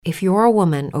If you're a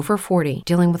woman over 40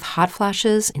 dealing with hot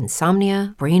flashes,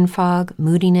 insomnia, brain fog,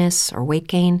 moodiness, or weight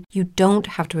gain, you don't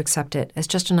have to accept it as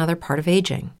just another part of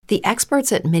aging. The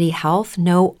experts at MIDI Health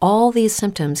know all these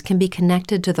symptoms can be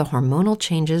connected to the hormonal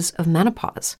changes of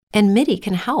menopause. And MIDI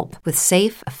can help with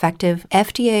safe, effective,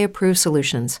 FDA-approved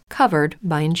solutions covered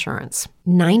by insurance.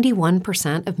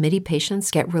 91% of MIDI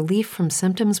patients get relief from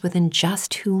symptoms within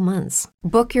just 2 months.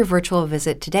 Book your virtual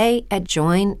visit today at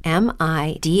joinmidi.com.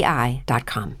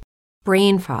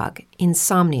 Brain fog,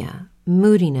 insomnia,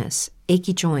 moodiness,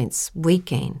 achy joints, weight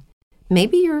gain.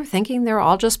 Maybe you're thinking they're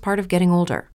all just part of getting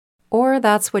older. Or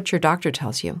that's what your doctor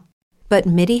tells you. But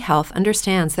MIDI Health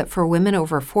understands that for women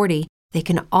over 40, they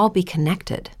can all be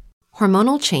connected.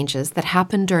 Hormonal changes that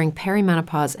happen during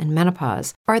perimenopause and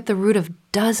menopause are at the root of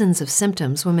dozens of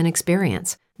symptoms women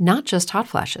experience, not just hot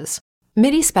flashes.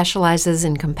 MIDI specializes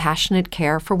in compassionate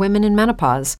care for women in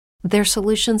menopause. Their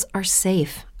solutions are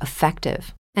safe,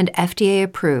 effective, and FDA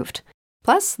approved.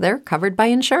 Plus, they're covered by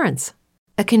insurance.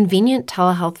 A convenient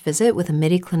telehealth visit with a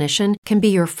MIDI clinician can be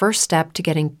your first step to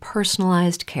getting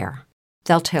personalized care.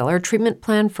 They'll tailor a treatment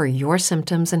plan for your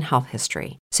symptoms and health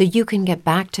history, so you can get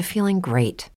back to feeling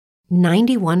great.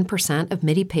 91% of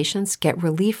MIDI patients get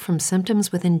relief from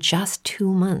symptoms within just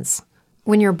 2 months.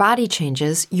 When your body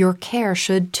changes, your care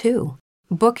should too.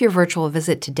 Book your virtual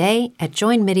visit today at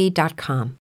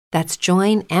joinmidi.com. That's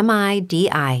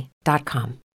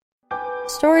joinmidi.com.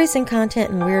 Stories and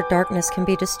content in Weird Darkness can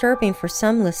be disturbing for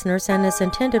some listeners and is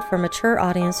intended for mature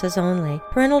audiences only.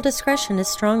 Parental discretion is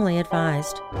strongly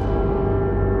advised.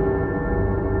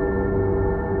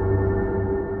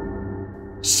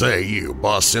 "Say you,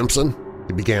 Boss Simpson,"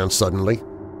 he began suddenly,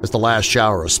 as the last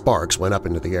shower of sparks went up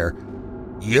into the air.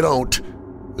 "You don't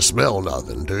smell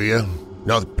nothing, do you?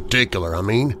 Nothing particular, I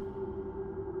mean?"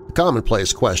 The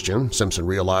commonplace question, Simpson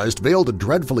realized, veiled a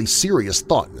dreadfully serious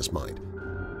thought in his mind.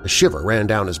 A shiver ran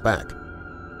down his back.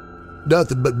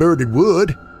 "Nothing but burning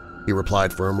wood," he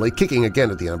replied firmly, kicking again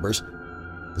at the embers.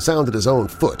 The sound of his own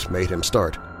foot made him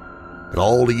start. "And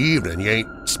all the evening you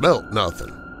ain't smelt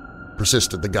nothing,"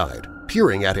 persisted the guide,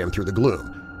 peering at him through the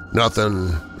gloom.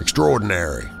 "Nothing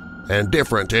extraordinary and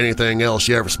different to anything else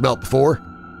you ever smelt before?"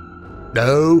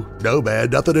 "No,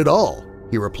 bad, nothing at all,"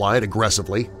 he replied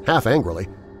aggressively, half angrily.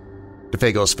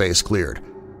 DeFago's face cleared.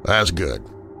 "That's good,"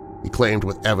 he claimed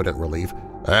with evident relief.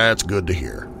 "That's good to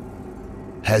hear."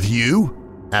 "Have you?"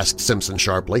 asked Simpson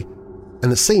sharply,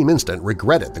 and the same instant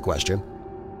regretted the question.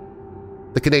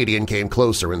 The Canadian came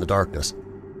closer in the darkness.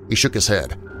 He shook his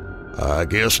head. "I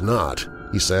guess not,"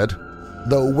 he said,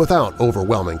 though without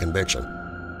overwhelming conviction.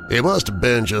 "It must have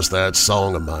been just that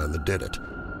song of mine that did it.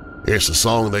 It's a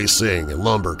song they sing in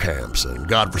lumber camps and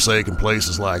godforsaken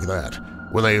places like that,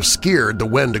 when they have scared the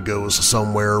Wendigos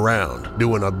somewhere around,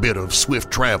 doing a bit of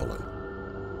swift traveling."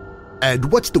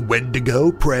 "And what's the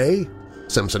Wendigo, pray?"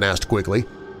 Simpson asked quickly,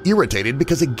 irritated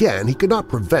because again he could not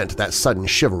prevent that sudden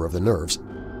shiver of the nerves.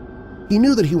 He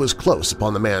knew that he was close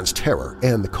upon the man's terror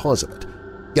and the cause of it,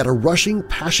 yet a rushing,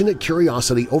 passionate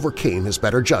curiosity overcame his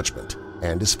better judgment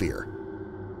and his fear.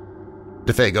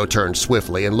 DeFago turned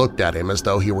swiftly and looked at him as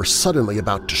though he were suddenly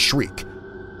about to shriek.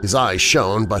 His eyes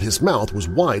shone, but his mouth was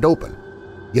wide open.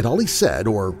 Yet all he said,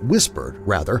 or whispered,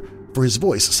 rather, for his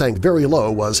voice sank very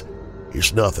low, was,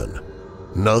 "It's nothing.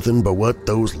 Nothing but what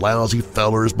those lousy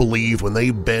fellers believe when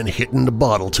they've been hitting the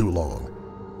bottle too long.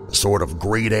 A sort of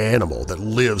great animal that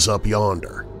lives up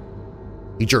yonder."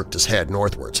 He jerked his head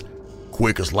northwards,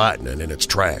 quick as lightning in its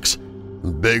tracks,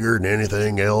 bigger than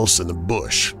anything else in the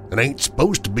bush, and ain't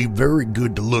supposed to be very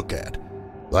good to look at.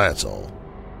 That's all.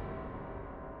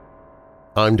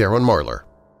 I'm Darren Marlar,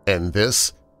 and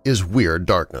this is Weird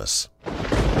Darkness.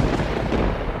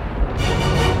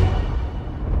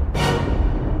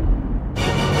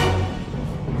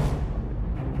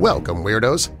 Welcome,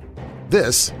 Weirdos!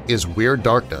 This is Weird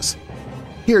Darkness.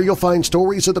 Here you'll find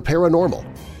stories of the paranormal,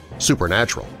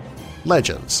 supernatural,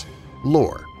 legends,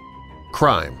 lore,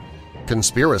 crime,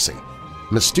 conspiracy,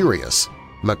 mysterious,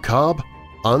 macabre,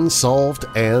 unsolved,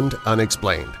 and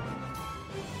unexplained.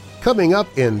 Coming up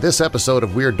in this episode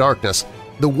of Weird Darkness,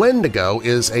 The Wendigo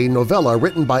is a novella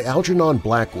written by Algernon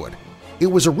Blackwood.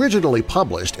 It was originally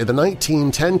published in the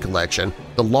 1910 collection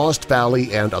The Lost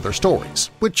Valley and Other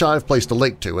Stories, which I've placed a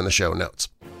link to in the show notes.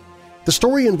 The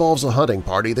story involves a hunting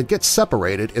party that gets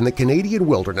separated in the Canadian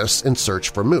wilderness in search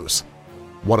for moose.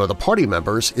 One of the party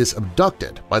members is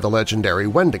abducted by the legendary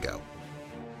Wendigo.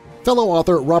 Fellow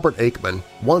author Robert Aickman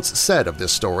once said of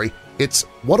this story, "It's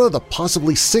one of the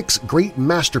possibly 6 great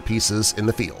masterpieces in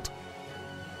the field."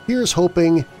 Here's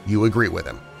hoping you agree with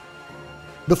him.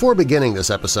 Before beginning this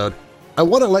episode, I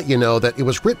want to let you know that it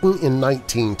was written in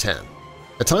 1910.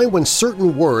 a time when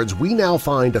certain words we now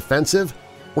find offensive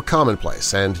were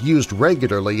commonplace and used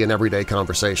regularly in everyday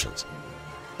conversations.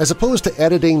 As opposed to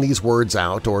editing these words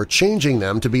out or changing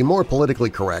them to be more politically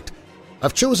correct,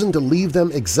 I've chosen to leave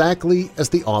them exactly as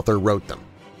the author wrote them.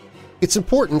 It's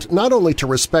important not only to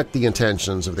respect the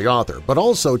intentions of the author, but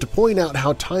also to point out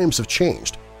how times have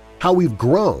changed, how we've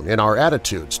grown in our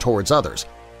attitudes towards others,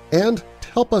 and to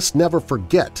help us never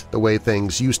forget the way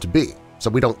things used to be so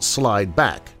we don't slide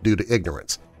back due to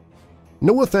ignorance.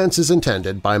 No offense is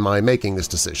intended by my making this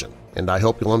decision, and I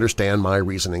hope you'll understand my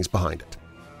reasonings behind it.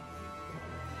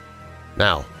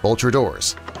 Now, bolt your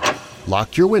doors,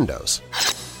 lock your windows,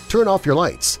 turn off your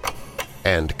lights,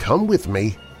 and come with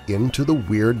me into the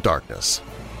weird darkness.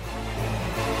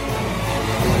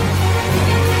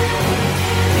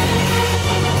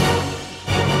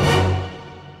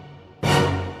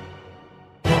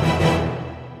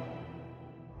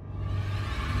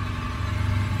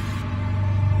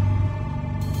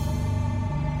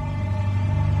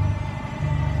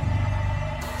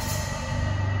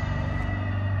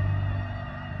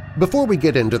 Before we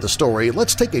get into the story,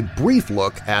 let's take a brief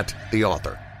look at the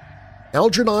author.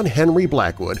 Algernon Henry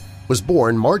Blackwood was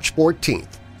born March 14,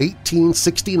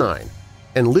 1869,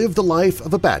 and lived the life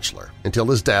of a bachelor until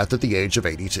his death at the age of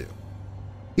 82.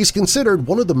 He's considered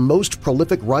one of the most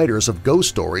prolific writers of ghost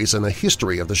stories in the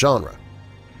history of the genre.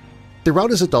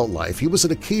 Throughout his adult life, he was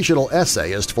an occasional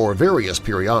essayist for various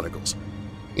periodicals.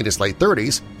 In his late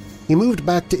 30s, he moved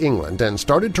back to England and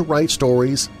started to write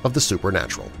stories of the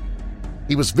supernatural.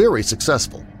 He was very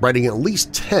successful, writing at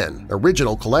least 10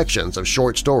 original collections of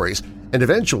short stories and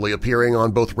eventually appearing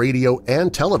on both radio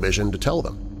and television to tell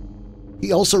them.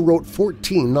 He also wrote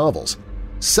 14 novels,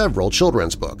 several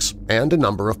children's books, and a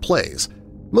number of plays,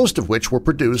 most of which were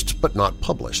produced but not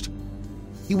published.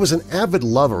 He was an avid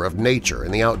lover of nature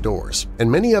and the outdoors,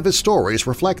 and many of his stories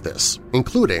reflect this,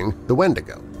 including The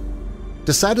Wendigo.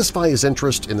 To satisfy his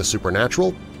interest in the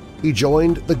supernatural, he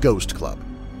joined the Ghost Club.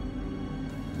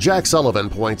 Jack Sullivan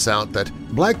points out that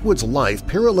Blackwood's life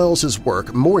parallels his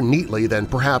work more neatly than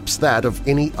perhaps that of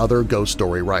any other ghost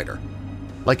story writer.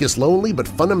 Like his lonely but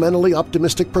fundamentally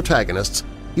optimistic protagonists,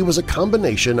 he was a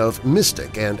combination of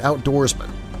mystic and outdoorsman.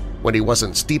 When he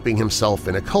wasn't steeping himself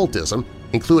in occultism,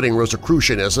 including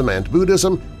Rosicrucianism and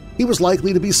Buddhism, he was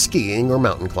likely to be skiing or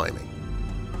mountain climbing.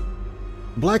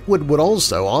 Blackwood would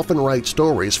also often write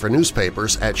stories for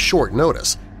newspapers at short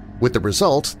notice, with the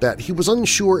result that he was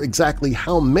unsure exactly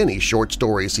how many short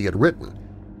stories he had written,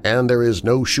 and there is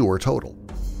no sure total.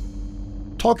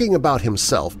 Talking about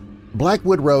himself,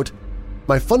 Blackwood wrote,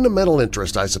 "My fundamental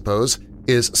interest, I suppose,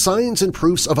 is signs and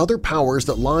proofs of other powers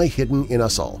that lie hidden in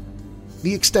us all.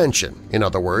 The extension, in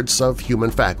other words, of human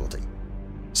faculty.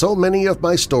 So many of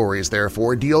my stories,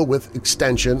 therefore, deal with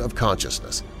extension of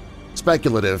consciousness,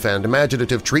 speculative and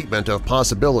imaginative treatment of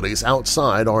possibilities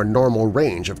outside our normal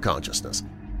range of consciousness.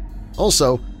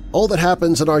 Also, all that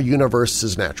happens in our universe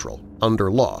is natural, under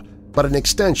law, but an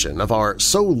extension of our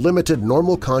so limited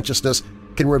normal consciousness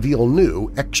can reveal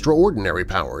new, extraordinary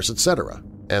powers, etc.,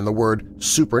 and the word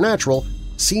supernatural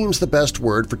seems the best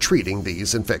word for treating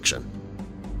these in fiction.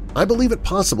 I believe it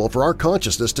possible for our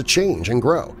consciousness to change and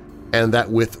grow, and that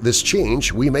with this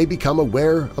change we may become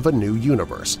aware of a new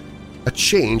universe. A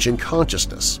change in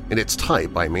consciousness, in its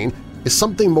type, I mean, is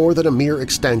something more than a mere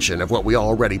extension of what we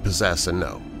already possess and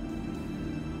know."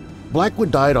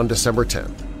 Blackwood died on December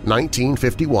 10,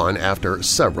 1951, after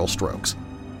several strokes.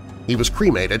 He was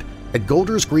cremated at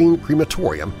Golders Green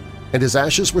Crematorium, and his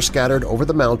ashes were scattered over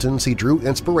the mountains he drew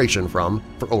inspiration from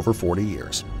for over 40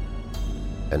 years.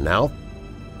 And now,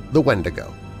 The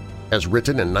Wendigo, as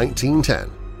written in 1910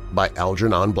 by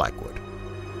Algernon Blackwood.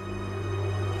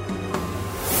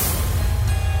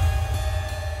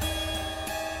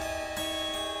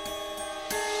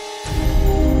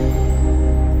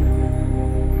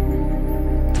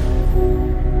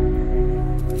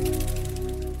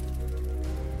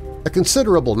 A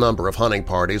considerable number of hunting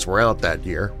parties were out that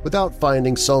year without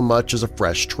finding so much as a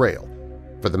fresh trail,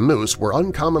 for the moose were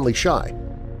uncommonly shy,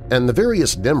 and the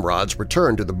various Nimrods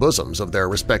returned to the bosoms of their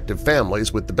respective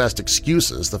families with the best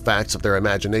excuses the facts of their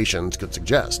imaginations could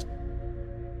suggest.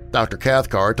 Dr.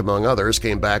 Cathcart, among others,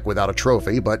 came back without a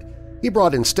trophy, but he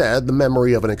brought instead the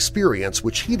memory of an experience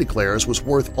which he declares was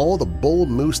worth all the bull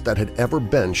moose that had ever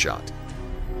been shot.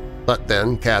 But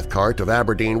then Cathcart of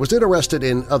Aberdeen was interested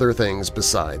in other things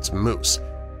besides moose,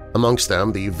 amongst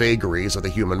them the vagaries of the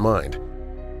human mind.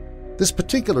 This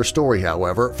particular story,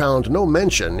 however, found no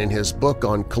mention in his book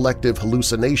on collective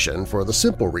hallucination for the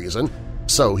simple reason,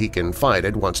 so he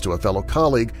confided once to a fellow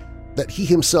colleague, that he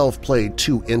himself played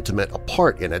too intimate a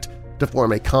part in it to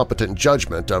form a competent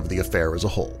judgment of the affair as a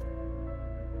whole.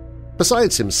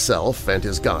 Besides himself and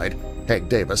his guide, Hank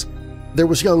Davis, there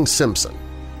was young Simpson,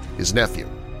 his nephew,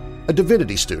 a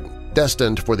divinity student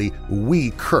destined for the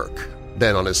Wee Kirk,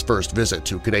 then on his first visit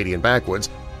to Canadian backwoods,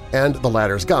 and the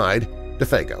latter's guide,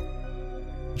 Defago.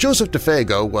 Joseph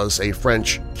Defago was a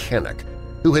French Canuck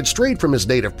who had strayed from his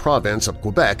native province of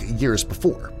Quebec years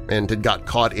before and had got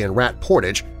caught in Rat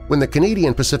Portage when the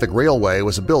Canadian Pacific Railway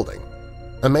was building.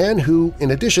 A man who,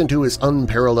 in addition to his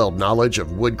unparalleled knowledge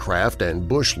of woodcraft and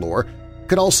bush lore,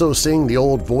 could also sing the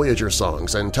old Voyager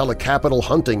songs and tell a capital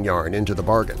hunting yarn into the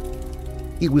bargain.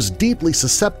 He was deeply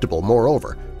susceptible,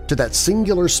 moreover, to that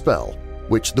singular spell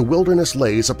which the wilderness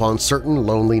lays upon certain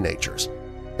lonely natures,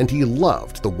 and he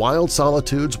loved the wild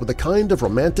solitudes with a kind of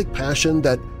romantic passion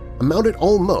that amounted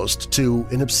almost to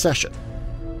an obsession.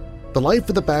 The life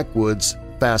of the backwoods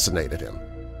fascinated him,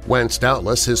 whence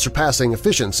doubtless his surpassing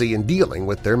efficiency in dealing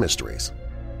with their mysteries.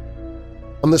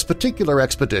 On this particular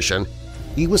expedition,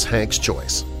 he was Hank's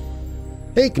choice.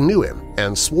 Hank knew him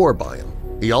and swore by him.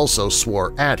 He also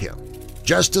swore at him,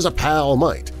 just as a pal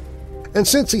might. And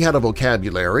since he had a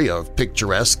vocabulary of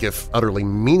picturesque if utterly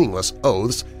meaningless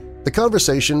oaths, the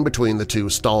conversation between the two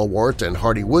stalwart and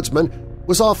hardy woodsmen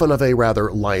was often of a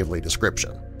rather lively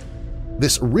description.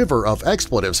 This river of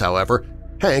expletives, however,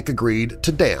 Hank agreed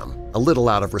to dam, a little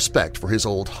out of respect for his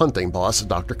old hunting boss,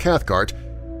 Dr. Cathcart,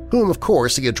 whom of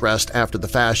course he addressed after the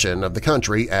fashion of the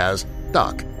country as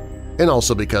Doc, and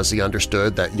also because he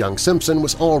understood that young Simpson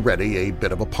was already a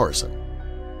bit of a parson.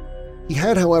 He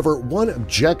had, however, one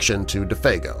objection to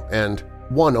Defago, and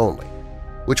one only,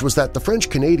 which was that the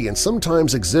French-Canadian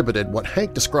sometimes exhibited what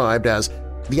Hank described as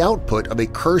the output of a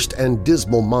cursed and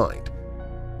dismal mind,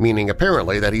 meaning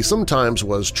apparently that he sometimes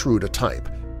was true to type,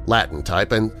 Latin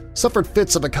type, and suffered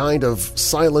fits of a kind of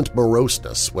silent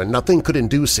moroseness when nothing could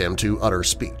induce him to utter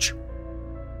speech.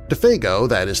 Defago,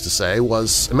 that is to say,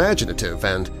 was imaginative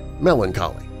and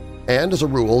melancholy, and as a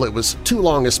rule it was too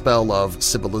long a spell of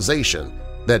civilization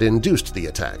that induced the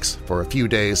attacks, for a few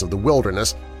days of the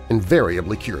wilderness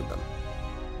invariably cured them.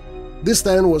 This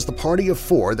then was the party of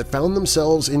four that found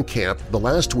themselves in camp the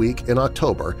last week in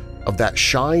October of that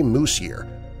shy moose year,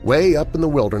 way up in the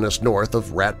wilderness north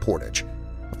of Rat Portage,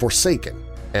 a forsaken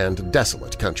and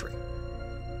desolate country.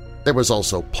 There was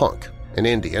also Punk, an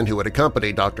Indian who had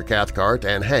accompanied Dr. Cathcart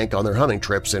and Hank on their hunting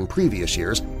trips in previous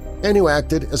years and who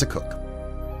acted as a cook.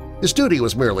 His duty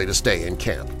was merely to stay in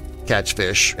camp, catch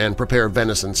fish, and prepare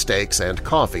venison steaks and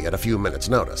coffee at a few minutes'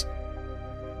 notice.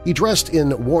 He dressed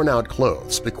in worn-out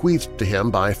clothes bequeathed to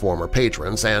him by former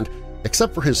patrons and,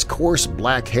 except for his coarse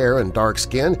black hair and dark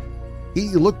skin, he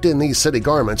looked in these city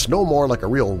garments no more like a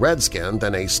real redskin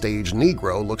than a stage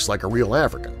Negro looks like a real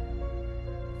African.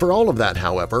 For all of that,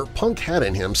 however, Punk had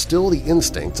in him still the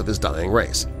instincts of his dying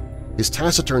race. His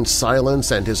taciturn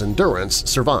silence and his endurance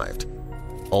survived.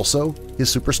 Also, his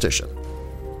superstition.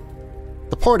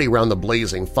 The party round the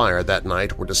blazing fire that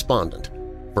night were despondent.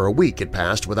 For a week had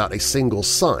passed without a single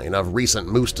sign of recent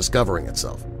moose discovering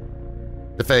itself.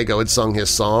 Defago had sung his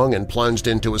song and plunged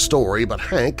into his story, but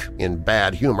Hank, in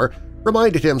bad humor,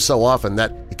 reminded him so often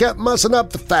that he kept mussing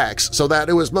up the facts so that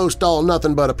it was most all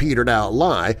nothing but a petered-out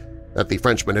lie that the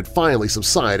Frenchman had finally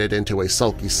subsided into a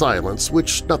sulky silence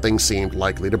which nothing seemed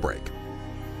likely to break.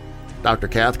 Dr.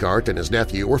 Cathcart and his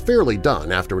nephew were fairly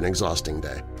done after an exhausting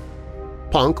day.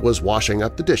 Punk was washing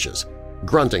up the dishes,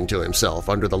 grunting to himself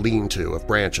under the lean-to of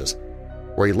branches,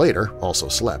 where he later also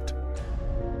slept.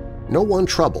 No one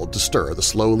troubled to stir the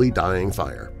slowly dying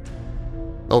fire.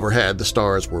 Overhead the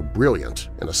stars were brilliant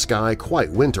in a sky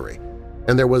quite wintry,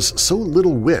 and there was so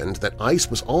little wind that ice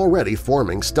was already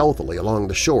forming stealthily along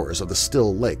the shores of the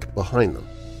still lake behind them.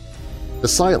 The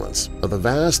silence of the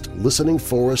vast, listening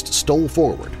forest stole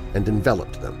forward and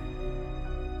enveloped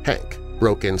them. Hank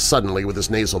broke in suddenly with his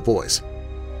nasal voice.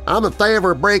 "I'm in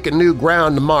favor of breaking new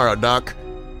ground tomorrow, Doc,"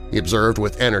 he observed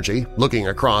with energy, looking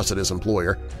across at his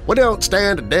employer. "We don't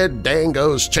stand a dead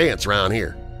dango's chance around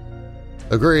here."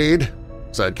 "Agreed,"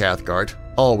 said Cathcart,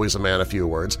 always a man of few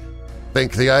words.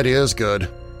 "Think the idea is good."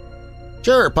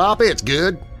 "Sure, Poppy, it's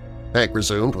good," Hank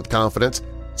resumed with confidence.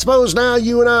 "Suppose now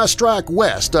you and I strike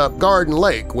west up Garden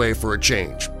Lake way for a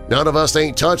change. None of us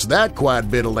ain't touched that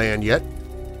quiet bit of land yet."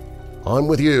 "On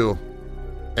with you."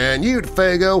 "And you,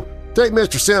 Defago, take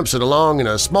Mr. Simpson along in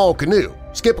a small canoe,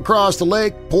 skip across the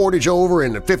lake, portage over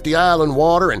into 50 Island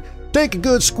water, and take a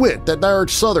good squint at their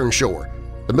southern shore.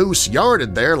 The moose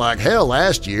yarded there like hell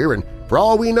last year, and for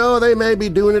all we know they may be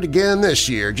doing it again this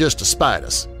year just to spite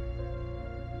us."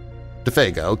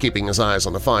 Defago, keeping his eyes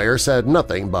on the fire, said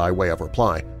nothing by way of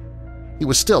reply. He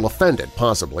was still offended,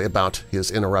 possibly, about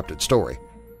his interrupted story.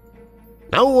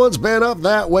 "No one's been up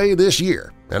that way this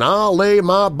year, and I'll lay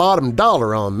my bottom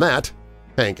dollar on that,"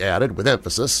 Hank added with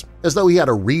emphasis, as though he had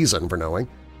a reason for knowing.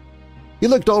 He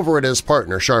looked over at his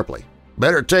partner sharply.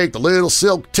 "Better take the little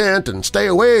silk tent and stay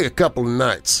away a couple of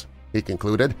nights," he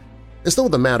concluded, as though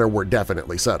the matter were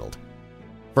definitely settled.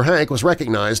 For Hank was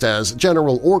recognized as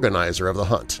general organizer of the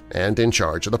hunt and in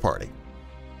charge of the party.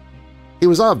 It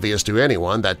was obvious to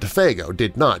anyone that DeFago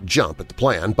did not jump at the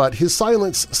plan, but his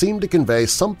silence seemed to convey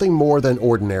something more than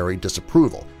ordinary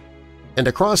disapproval, and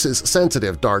across his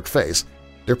sensitive dark face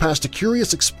there passed a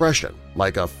curious expression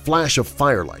like a flash of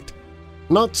firelight.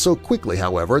 Not so quickly,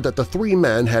 however, that the three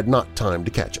men had not time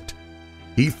to catch it.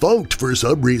 "He funked for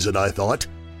some reason, I thought,"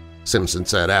 Simpson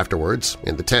said afterwards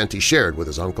in the tent he shared with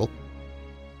his uncle.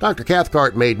 Dr.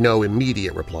 Cathcart made no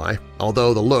immediate reply,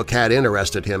 although the look had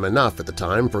interested him enough at the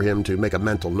time for him to make a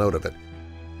mental note of it.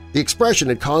 The expression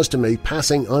had caused him a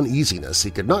passing uneasiness he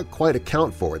could not quite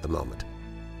account for at the moment.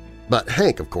 But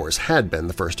Hank, of course, had been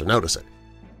the first to notice it.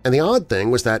 And the odd thing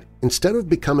was that instead of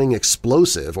becoming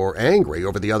explosive or angry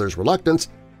over the other's reluctance,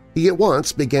 he at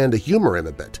once began to humor him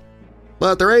a bit.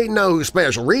 "But there ain't no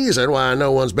special reason why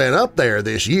no one's been up there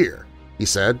this year," he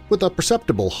said with a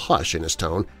perceptible hush in his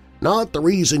tone. "Not the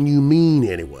reason you mean,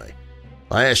 anyway.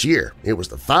 Last year it was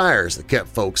the fires that kept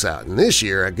folks out, and this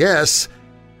year, I guess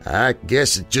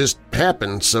it just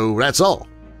happened, so that's all."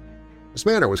 His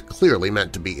manner was clearly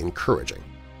meant to be encouraging.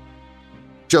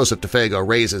 Joseph DeFago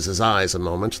raises his eyes a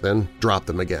moment, then dropped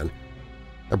them again.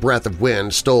 A breath of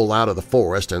wind stole out of the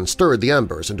forest and stirred the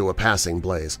embers into a passing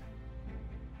blaze.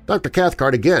 Dr.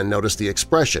 Cathcart again noticed the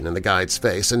expression in the guide's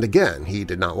face, and again he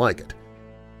did not like it.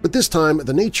 But this time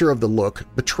the nature of the look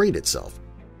betrayed itself.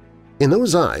 In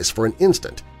those eyes, for an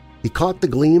instant, he caught the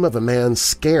gleam of a man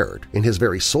scared in his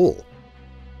very soul.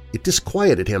 It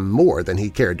disquieted him more than he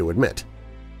cared to admit.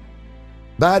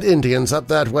 "Bad Indians up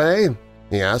that way?"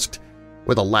 he asked,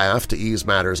 with a laugh to ease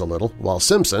matters a little, while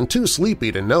Simpson, too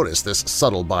sleepy to notice this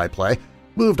subtle byplay,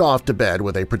 moved off to bed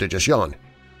with a prodigious yawn.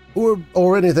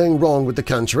 Or anything wrong with the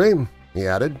country," he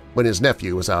added, when his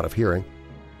nephew was out of hearing.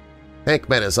 Hank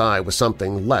met his eye with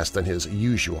something less than his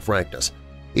usual frankness.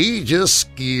 "He's just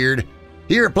scared,"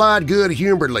 he replied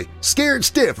good-humoredly. "Scared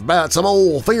stiff about some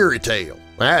old fairy tale.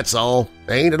 That's all.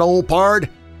 Ain't it, old pard?"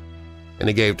 And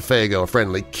he gave DeFago a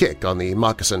friendly kick on the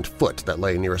moccasined foot that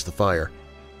lay nearest the fire.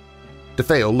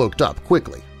 DeFeo looked up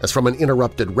quickly, as from an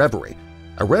interrupted reverie,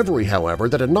 a reverie, however,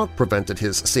 that had not prevented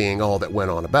his seeing all that went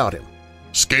on about him.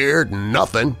 "Scared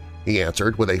nothing," he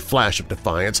answered with a flash of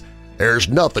defiance. "There's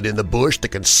nothing in the bush that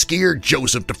can scare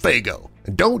Joseph DeFago,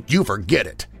 and don't you forget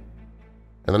it."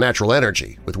 And the natural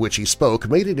energy with which he spoke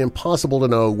made it impossible to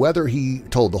know whether he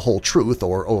told the whole truth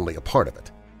or only a part of it.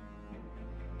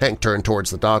 Hank turned towards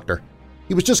the doctor.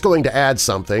 He was just going to add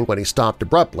something when he stopped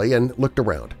abruptly and looked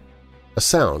around. A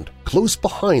sound close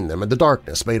behind them in the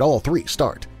darkness made all three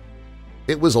start.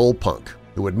 It was old Punk,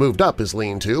 who had moved up his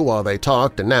lean-to while they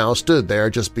talked and now stood there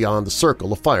just beyond the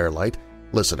circle of firelight,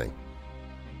 listening.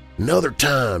 "Another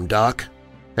time, Doc,"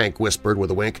 Hank whispered with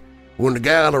a wink, "when the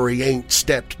gallery ain't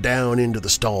stepped down into the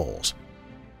stalls."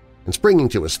 And springing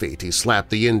to his feet, he slapped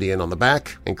the Indian on the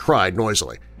back and cried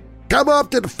noisily, "Come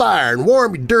up to the fire and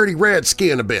warm your dirty red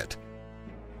skin a bit."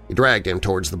 He dragged him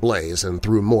towards the blaze and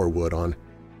threw more wood on.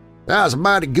 "That was a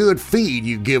mighty good feed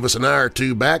you give us an hour or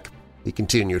two back," he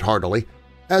continued heartily,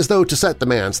 as though to set the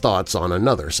man's thoughts on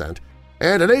another scent.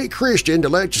 "And it ain't Christian to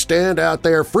let you stand out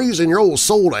there freezing your old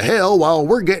soul to hell while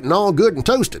we're getting all good and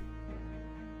toasted."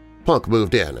 Punk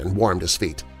moved in and warmed his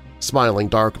feet, smiling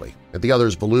darkly at the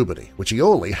other's volubility, which he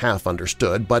only half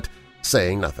understood, but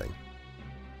saying nothing.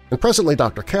 And presently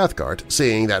Dr. Cathcart,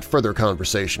 seeing that further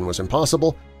conversation was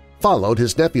impossible, followed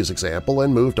his nephew's example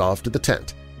and moved off to the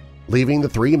tent, leaving the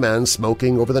three men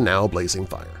smoking over the now blazing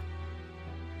fire.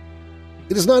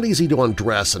 It is not easy to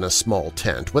undress in a small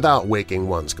tent without waking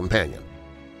one's companion,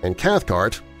 and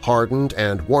Cathcart, hardened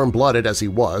and warm-blooded as he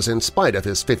was in spite of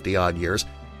his 50-odd years,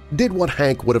 did what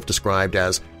Hank would have described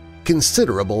as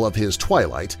considerable of his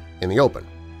twilight in the open.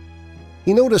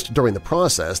 He noticed during the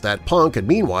process that Punk had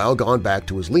meanwhile gone back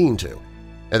to his lean-to,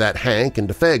 and that Hank and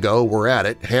DeFago were at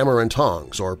it hammer and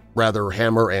tongs, or rather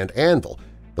hammer and anvil,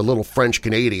 the little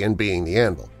French-Canadian being the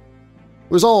anvil.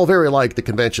 It was all very like the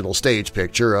conventional stage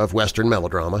picture of Western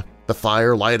melodrama, the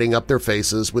fire lighting up their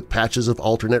faces with patches of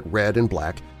alternate red and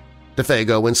black,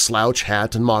 DeFago in slouch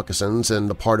hat and moccasins in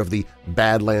the part of the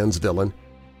Badlands villain,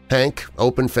 Hank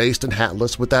open-faced and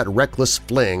hatless with that reckless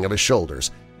fling of his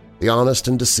shoulders, the honest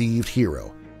and deceived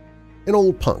hero, and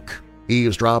old Punk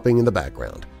eavesdropping in the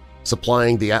background,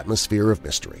 supplying the atmosphere of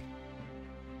mystery.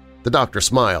 The doctor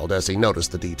smiled as he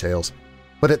noticed the details,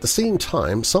 but at the same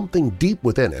time something deep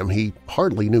within him, he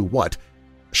hardly knew what,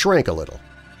 shrank a little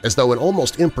as though an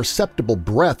almost imperceptible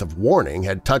breath of warning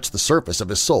had touched the surface of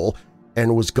his soul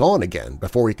and was gone again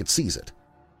before he could seize it.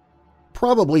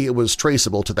 Probably it was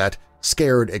traceable to that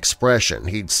scared expression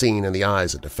he'd seen in the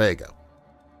eyes of DeFago.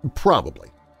 Probably,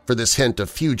 for this hint of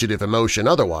fugitive emotion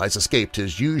otherwise escaped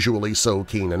his usually so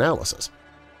keen analysis.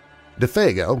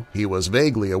 DeFago, he was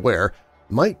vaguely aware,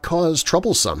 might cause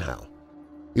trouble somehow.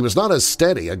 He was not as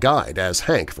steady a guide as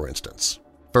Hank, for instance.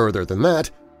 Further than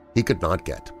that, he could not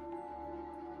get.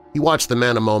 He watched the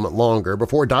man a moment longer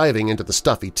before diving into the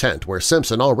stuffy tent where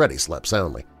Simpson already slept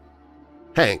soundly.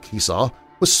 Hank, he saw,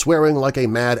 was swearing like a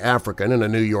mad African in a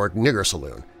New York nigger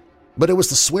saloon, but it was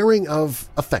the swearing of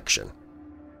affection.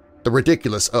 The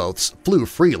ridiculous oaths flew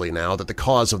freely now that the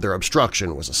cause of their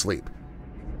obstruction was asleep.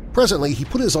 Presently, he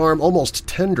put his arm almost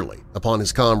tenderly upon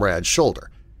his comrade's shoulder,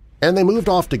 and they moved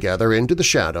off together into the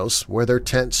shadows where their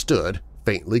tent stood,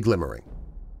 faintly glimmering.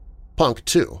 Punk,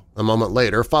 too, a moment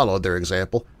later followed their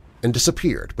example and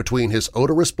disappeared between his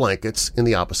odorous blankets in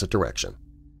the opposite direction.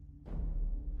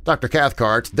 Dr.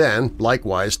 Cathcart then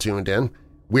likewise tuned in,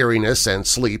 weariness and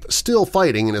sleep still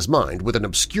fighting in his mind with an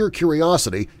obscure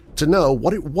curiosity to know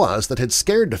what it was that had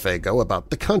scared DeFago about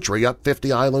the country up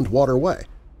 50 Island Waterway,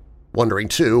 wondering,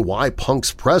 too, why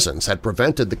Punk's presence had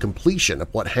prevented the completion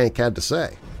of what Hank had to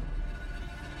say.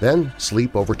 Then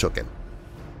sleep overtook him.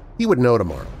 He would know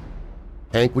tomorrow.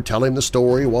 Hank would tell him the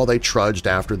story while they trudged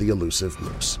after the elusive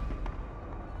moose.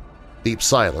 Deep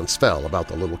silence fell about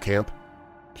the little camp,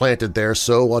 planted there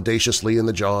so audaciously in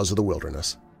the jaws of the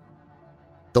wilderness.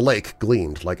 The lake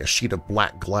gleamed like a sheet of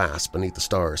black glass beneath the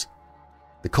stars.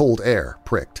 The cold air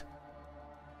pricked.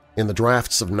 In the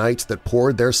drafts of night that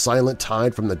poured their silent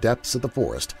tide from the depths of the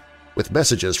forest, with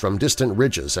messages from distant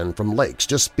ridges and from lakes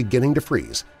just beginning to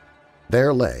freeze,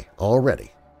 there lay,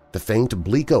 already, the faint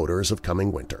bleak odors of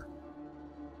coming winter.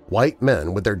 White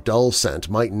men with their dull scent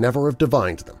might never have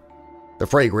divined them. The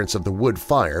fragrance of the wood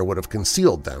fire would have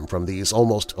concealed them from these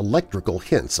almost electrical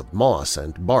hints of moss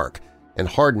and bark and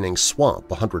hardening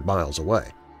swamp 100 miles away.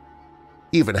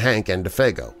 Even Hank and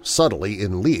DeFago, subtly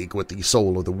in league with the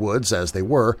soul of the woods as they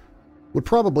were, would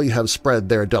probably have spread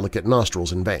their delicate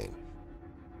nostrils in vain.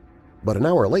 But an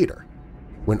hour later,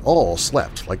 when all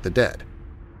slept like the dead,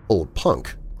 old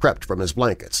Punk crept from his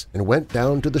blankets and went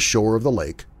down to the shore of the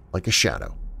lake like a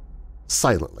shadow,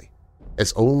 silently,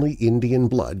 as only Indian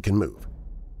blood can move.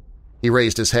 He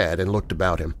raised his head and looked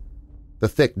about him. The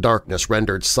thick darkness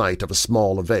rendered sight of a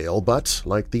small avail, but,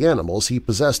 like the animals, he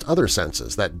possessed other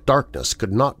senses that darkness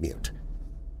could not mute.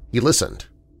 He listened,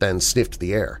 then sniffed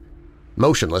the air.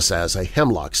 Motionless as a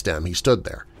hemlock stem, he stood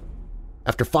there.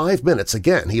 After 5 minutes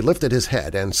again he lifted his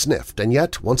head and sniffed, and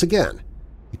yet, once again,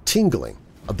 a tingling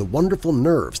of the wonderful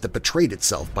nerves that betrayed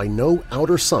itself by no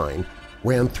outer sign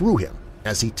ran through him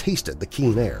as he tasted the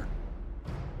keen air.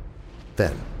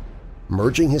 Then,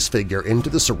 merging his figure into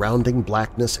the surrounding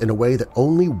blackness in a way that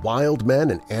only wild men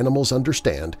and animals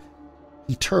understand,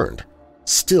 he turned,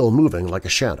 still moving like a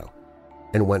shadow,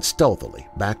 and went stealthily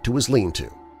back to his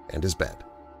lean-to and his bed.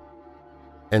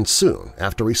 And soon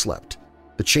after he slept,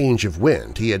 the change of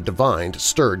wind he had divined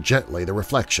stirred gently the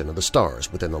reflection of the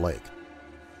stars within the lake.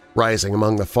 Rising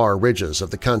among the far ridges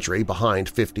of the country behind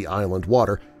 50 Island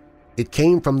Water, it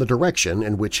came from the direction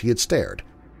in which he had stared,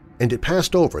 and it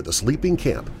passed over the sleeping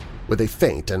camp with a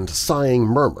faint and sighing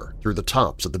murmur through the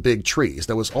tops of the big trees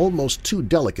that was almost too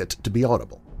delicate to be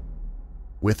audible.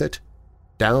 With it,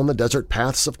 down the desert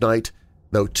paths of night,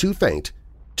 though too faint,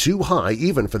 too high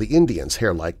even for the Indians'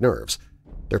 hair-like nerves,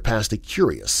 there passed a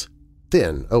curious,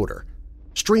 thin odor,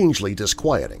 strangely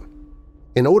disquieting,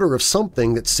 an odor of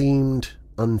something that seemed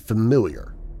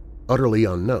unfamiliar, utterly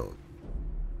unknown.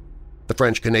 The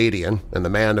French-Canadian and the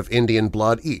man of Indian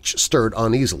blood each stirred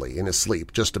uneasily in his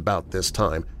sleep just about this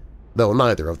time, though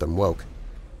neither of them woke.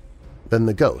 Then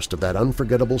the ghost of that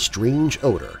unforgettable strange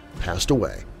odor passed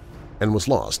away and was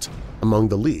lost among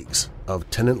the leagues of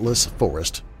tenantless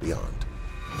forest beyond.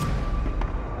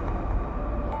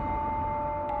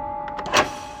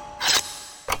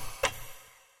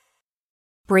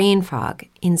 Brain fog,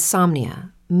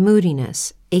 insomnia,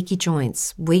 moodiness, achy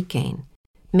joints, weight gain.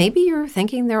 Maybe you're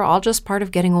thinking they're all just part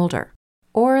of getting older,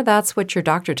 or that's what your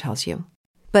doctor tells you.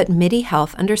 But MIDI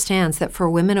Health understands that for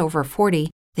women over 40,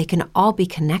 they can all be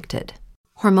connected.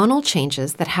 Hormonal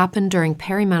changes that happen during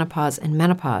perimenopause and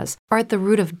menopause are at the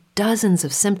root of dozens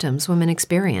of symptoms women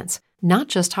experience, not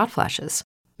just hot flashes.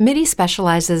 MIDI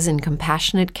specializes in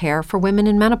compassionate care for women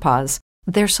in menopause.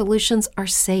 Their solutions are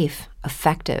safe,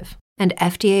 effective, and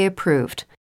FDA approved.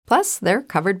 Plus, they're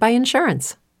covered by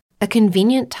insurance. A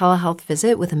convenient telehealth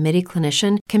visit with a MIDI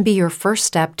clinician can be your first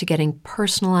step to getting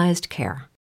personalized care.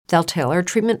 They'll tailor a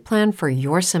treatment plan for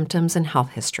your symptoms and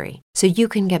health history so you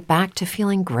can get back to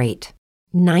feeling great.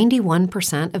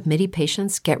 91% of MIDI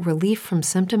patients get relief from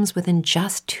symptoms within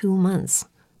just 2 months.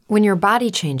 When your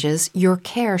body changes, your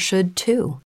care should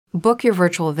too. Book your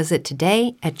virtual visit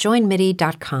today at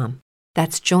joinmidi.com.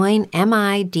 That's joinmidi.com.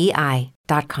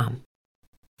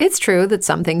 It's true that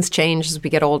some things change as we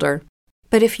get older.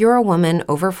 But if you're a woman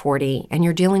over 40 and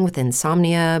you're dealing with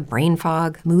insomnia, brain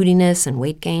fog, moodiness, and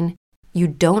weight gain, you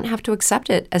don't have to accept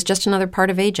it as just another part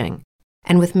of aging.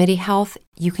 And with MIDI Health,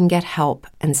 you can get help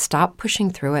and stop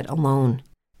pushing through it alone.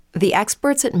 The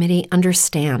experts at MIDI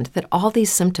understand that all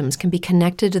these symptoms can be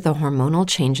connected to the hormonal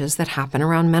changes that happen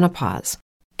around menopause,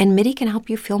 and MIDI can help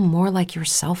you feel more like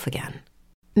yourself again.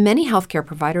 Many healthcare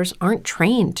providers aren't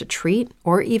trained to treat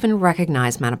or even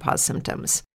recognize menopause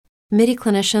symptoms. MIDI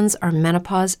clinicians are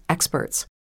menopause experts.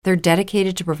 They're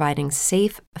dedicated to providing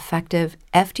safe, effective,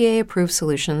 FDA-approved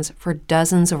solutions for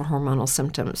dozens of hormonal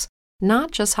symptoms,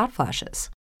 not just hot flashes.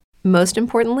 Most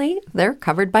importantly, they're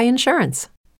covered by insurance.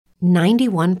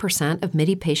 91% of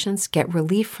MIDI patients get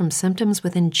relief from symptoms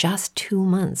within just 2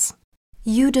 months.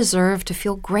 You deserve to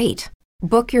feel great.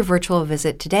 Book your virtual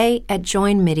visit today at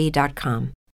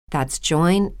joinmidi.com. That's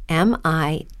joinmidi.com.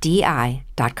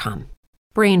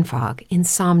 Brain fog,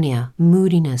 insomnia,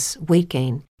 moodiness, weight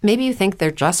gain. Maybe you think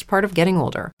they're just part of getting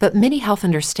older, but MIDI Health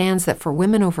understands that for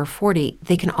women over 40,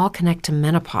 they can all connect to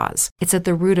menopause. It's at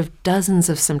the root of dozens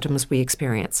of symptoms we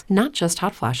experience, not just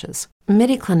hot flashes.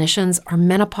 MIDI clinicians are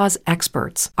menopause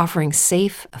experts, offering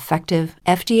safe, effective,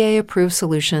 FDA-approved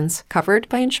solutions covered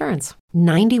by insurance.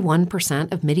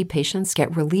 91% of MIDI patients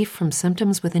get relief from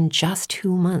symptoms within just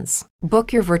 2 months.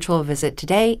 Book your virtual visit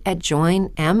today at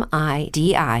joinmidi.com.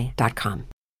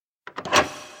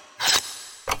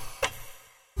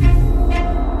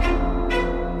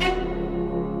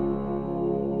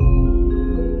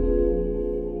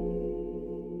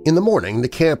 In the morning, the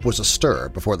camp was astir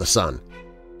before the sun.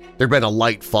 There'd been a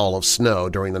light fall of snow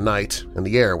during the night, and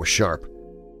the air was sharp.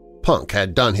 Punk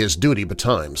had done his duty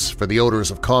betimes, for the odors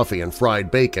of coffee and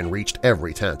fried bacon reached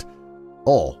every tent.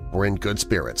 All were in good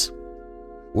spirits.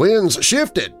 "Wind's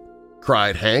shifted!"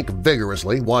 cried Hank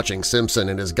vigorously, watching Simpson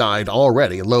and his guide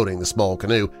already loading the small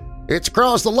canoe. "It's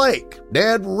across the lake,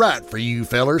 dead right for you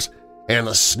fellers, and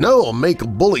the snow'll make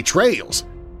bully trails.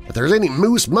 If there's any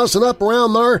moose mussing up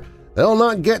around there, they'll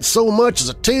not get so much as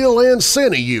a tail end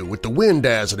scent of you with the wind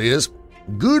as it is.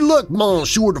 Good luck,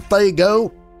 Monsieur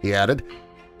Defago," he added,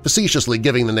 facetiously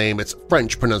giving the name its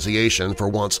French pronunciation for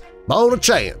once. "Bon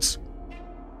chance."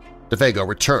 Defago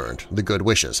returned the good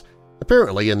wishes,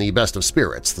 apparently in the best of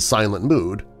spirits, the silent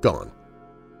mood gone.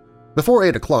 Before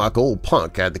 8 o'clock, old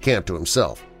Punk had the camp to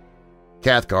himself.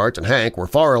 Cathcart and Hank were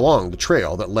far along the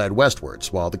trail that led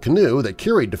westwards, while the canoe that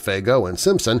carried Defago and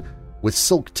Simpson, with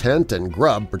silk tent and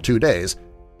grub for 2 days,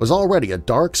 was already a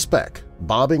dark speck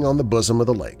bobbing on the bosom of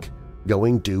the lake,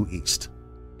 going due east.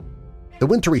 The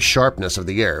wintry sharpness of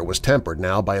the air was tempered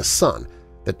now by a sun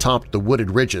that topped the wooded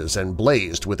ridges and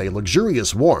blazed with a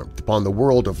luxurious warmth upon the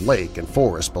world of lake and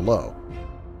forest below.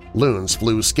 Loons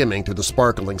flew skimming through the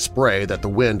sparkling spray that the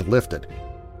wind lifted.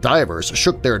 Divers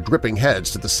shook their dripping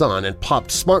heads to the sun and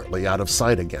popped smartly out of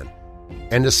sight again.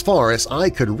 And as far as eye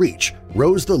could reach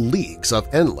rose the leagues of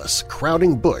endless,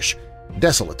 crowding bush,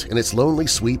 desolate in its lonely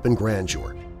sweep and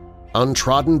grandeur,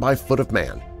 untrodden by foot of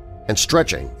man, and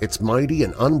stretching its mighty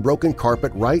and unbroken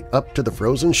carpet right up to the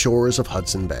frozen shores of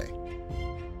Hudson Bay.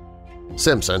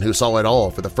 Simpson, who saw it all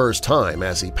for the first time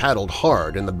as he paddled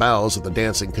hard in the bows of the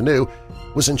dancing canoe,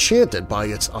 was enchanted by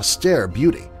its austere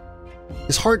beauty.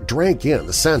 His heart drank in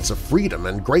the sense of freedom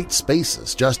and great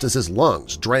spaces just as his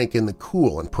lungs drank in the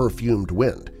cool and perfumed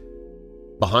wind.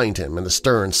 Behind him in the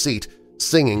stern seat,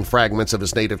 singing fragments of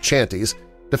his native chanties,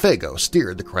 Defago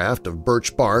steered the craft of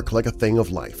birch bark like a thing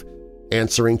of life,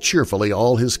 answering cheerfully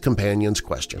all his companions'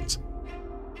 questions.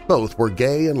 Both were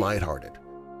gay and light-hearted.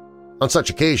 On such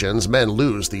occasions, men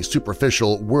lose the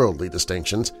superficial, worldly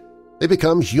distinctions. They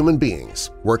become human beings,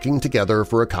 working together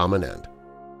for a common end.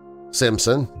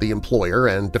 Simpson, the employer,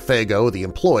 and Defago, the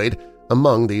employed,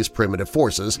 among these primitive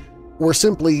forces, were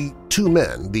simply two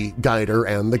men, the guider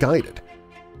and the guided.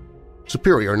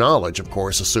 Superior knowledge, of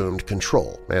course, assumed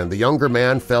control, and the younger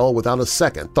man fell without a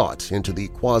second thought into the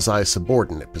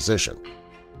quasi-subordinate position.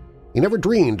 He never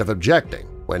dreamed of objecting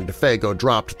when Defago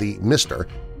dropped the Mr.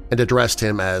 and addressed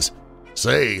him as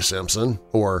 "Say, Simpson,"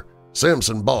 or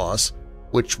 "Simpson, boss,"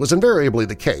 which was invariably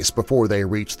the case before they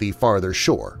reached the farther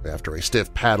shore after a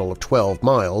stiff paddle of 12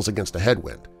 miles against a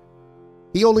headwind.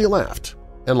 He only laughed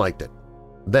and liked it,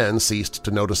 then ceased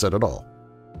to notice it at all.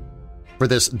 For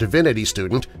this divinity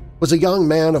student was a young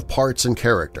man of parts and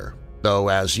character, though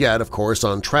as yet, of course,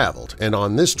 untraveled, and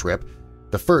on this trip,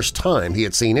 the first time he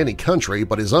had seen any country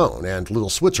but his own and little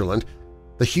Switzerland,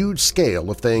 the huge scale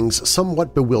of things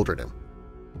somewhat bewildered him.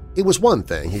 It was one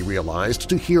thing, he realized,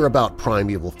 to hear about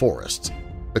primeval forests,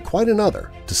 but quite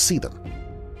another to see them.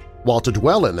 While to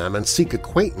dwell in them and seek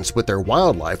acquaintance with their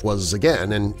wildlife was,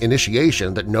 again, an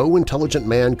initiation that no intelligent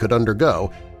man could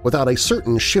undergo without a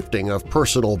certain shifting of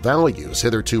personal values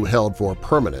hitherto held for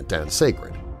permanent and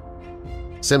sacred.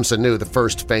 Simpson knew the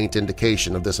first faint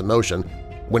indication of this emotion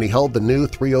when he held the new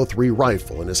 .303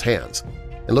 rifle in his hands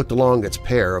and looked along its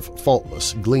pair of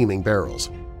faultless, gleaming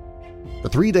barrels. The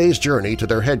 3 days' journey to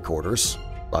their headquarters,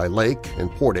 by lake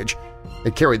and portage,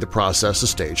 had carried the process a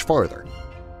stage farther.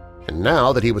 And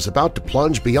now that he was about to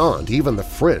plunge beyond even the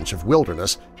fringe of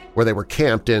wilderness, where they were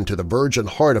camped into the virgin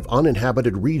heart of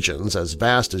uninhabited regions as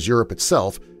vast as Europe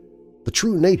itself, the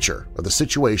true nature of the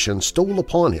situation stole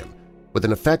upon him with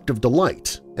an effect of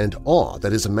delight and awe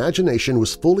that his imagination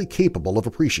was fully capable of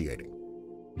appreciating.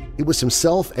 It was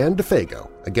himself and DeFago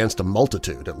against a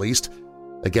multitude, at least,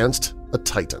 against a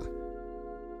titan.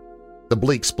 The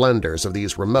bleak splendors of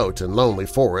these remote and lonely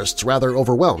forests rather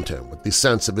overwhelmed him with the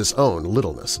sense of his own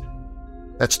littleness.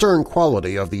 That stern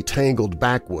quality of the tangled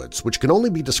backwoods, which can only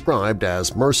be described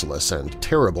as merciless and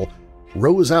terrible,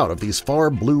 rose out of these far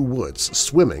blue woods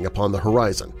swimming upon the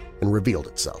horizon and revealed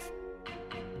itself.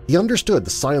 He understood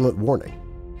the silent warning.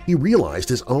 He realized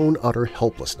his own utter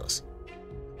helplessness.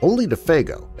 Only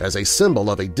DeFago, as a symbol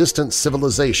of a distant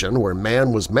civilization where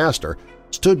man was master,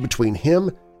 stood between him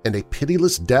and a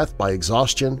pitiless death by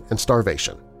exhaustion and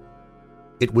starvation.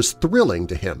 It was thrilling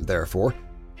to him, therefore,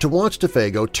 to watch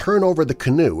DeFago turn over the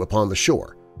canoe upon the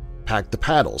shore, pack the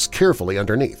paddles carefully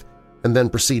underneath, and then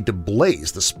proceed to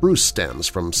blaze the spruce stems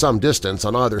from some distance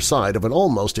on either side of an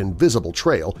almost invisible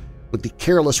trail with the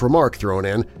careless remark thrown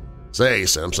in, "Say,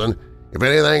 Simpson, if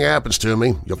anything happens to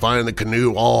me, you'll find the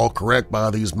canoe all correct by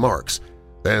these marks,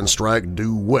 then strike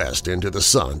due west into the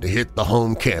sun to hit the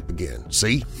home camp again,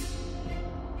 see?"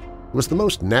 It was the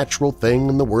most natural thing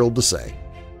in the world to say,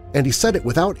 and he said it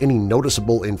without any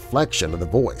noticeable inflection of the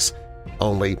voice,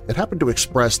 only it happened to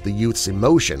express the youth's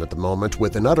emotion at the moment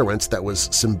with an utterance that was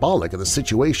symbolic of the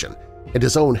situation and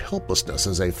his own helplessness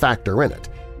as a factor in it.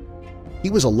 He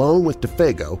was alone with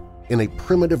DeFago in a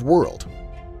primitive world.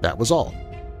 That was all.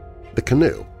 The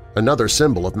canoe, another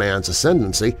symbol of man's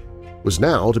ascendancy, was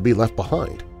now to be left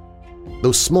behind.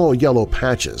 Those small yellow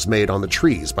patches made on the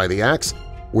trees by the axe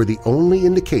were the only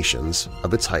indications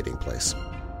of its hiding place.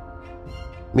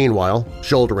 Meanwhile,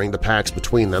 shouldering the packs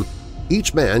between them,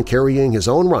 each man carrying his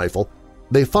own rifle,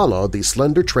 they followed the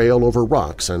slender trail over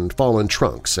rocks and fallen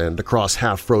trunks and across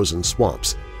half-frozen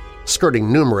swamps,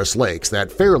 skirting numerous lakes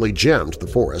that fairly gemmed the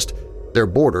forest, their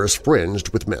borders fringed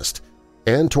with mist,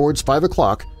 and towards 5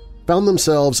 o'clock found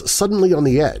themselves suddenly on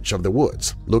the edge of the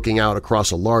woods, looking out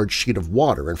across a large sheet of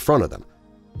water in front of them,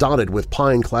 dotted with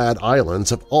pine-clad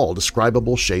islands of all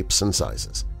describable shapes and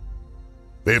sizes.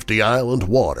 "50 island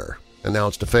water,"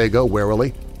 announced DeFago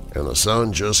warily, "and the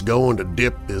sun just going to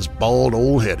dip his bald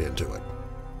old head into it,"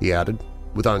 he added,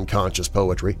 with unconscious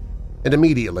poetry, and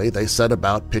immediately they set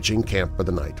about pitching camp for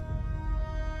the night.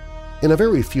 In a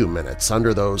very few minutes,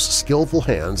 under those skillful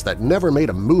hands that never made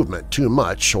a movement too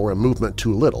much or a movement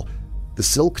too little, the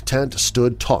silk tent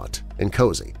stood taut and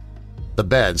cozy, the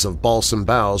beds of balsam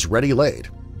boughs ready laid,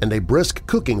 and a brisk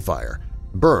cooking fire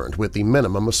burned with the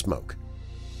minimum of smoke.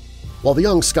 While the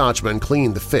young Scotchman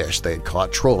cleaned the fish they had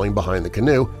caught trolling behind the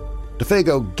canoe,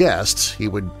 DeFago guessed he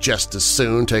would just as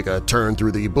soon take a turn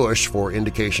through the bush for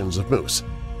indications of moose.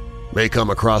 "May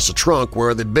come across a trunk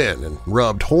where they'd been and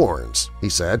rubbed horns," he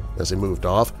said as he moved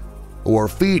off, "or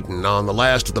feeding on the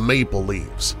last of the maple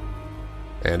leaves."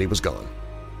 And he was gone.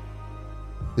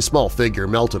 His small figure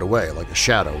melted away like a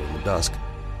shadow in the dusk,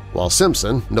 while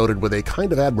Simpson noted with a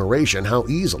kind of admiration how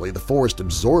easily the forest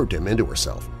absorbed him into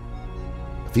herself.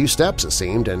 A few steps, it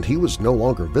seemed, and he was no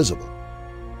longer visible.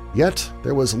 Yet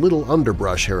there was little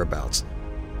underbrush hereabouts.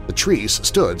 The trees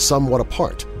stood somewhat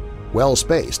apart,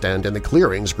 well-spaced, and in the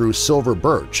clearings grew silver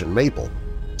birch and maple,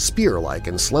 spear-like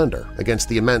and slender against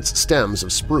the immense stems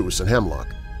of spruce and hemlock.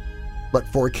 But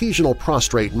for occasional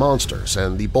prostrate monsters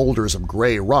and the boulders of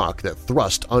gray rock that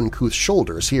thrust uncouth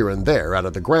shoulders here and there out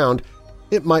of the ground,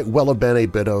 it might well have been a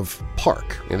bit of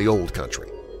park in the old country.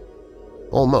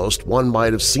 Almost one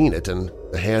might have seen it in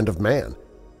the hand of man.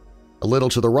 A little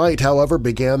to the right, however,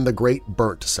 began the great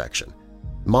burnt section,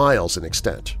 miles in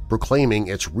extent, proclaiming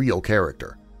its real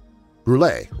character.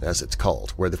 Brûlé, as it's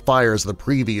called, where the fires of the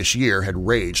previous year had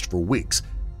raged for weeks,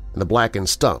 and the blackened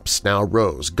stumps now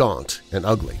rose gaunt and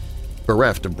ugly,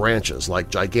 bereft of branches like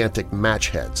gigantic match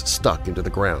heads stuck into the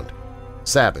ground,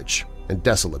 savage and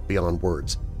desolate beyond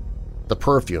words. The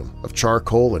perfume of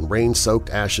charcoal and rain-soaked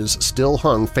ashes still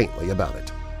hung faintly about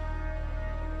it.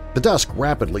 The dusk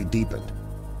rapidly deepened.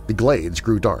 The glades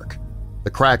grew dark.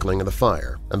 The crackling of the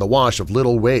fire and the wash of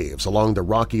little waves along the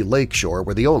rocky lake shore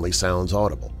were the only sounds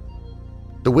audible.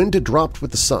 The wind had dropped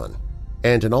with the sun,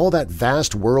 and in all that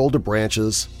vast world of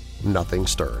branches, nothing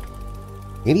stirred.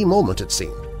 Any moment, it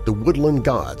seemed, the woodland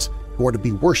gods, who are to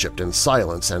be worshipped in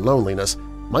silence and loneliness,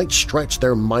 might stretch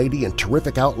their mighty and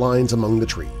terrific outlines among the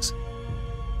trees.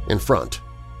 In front,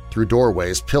 through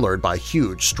doorways pillared by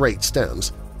huge straight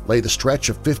stems, lay the stretch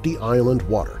of 50 Island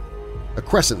Water, a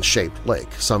crescent-shaped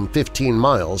lake some 15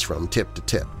 miles from tip to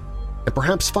tip, and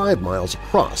perhaps 5 miles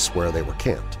across where they were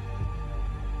camped.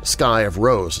 A sky of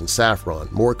rose and saffron,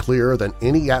 more clear than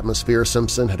any atmosphere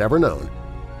Simpson had ever known,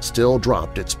 still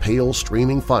dropped its pale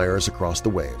streaming fires across the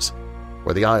waves,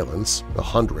 where the islands,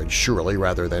 100 surely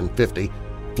rather than 50,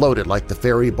 floated like the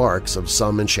fairy barks of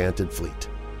some enchanted fleet.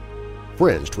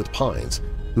 Fringed with pines,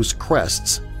 whose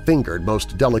crests fingered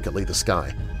most delicately the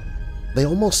sky, they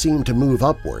almost seemed to move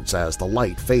upwards as the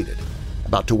light faded,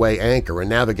 about to weigh anchor and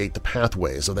navigate the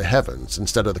pathways of the heavens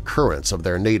instead of the currents of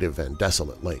their native and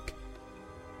desolate lake.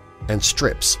 And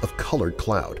strips of colored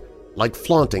cloud, like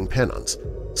flaunting pennons,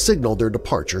 signaled their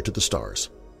departure to the stars.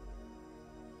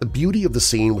 The beauty of the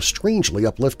scene was strangely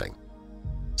uplifting.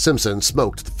 Simpson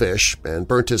smoked the fish and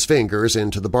burnt his fingers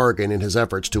into the bargain in his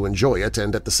efforts to enjoy it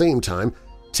and at the same time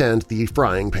tend the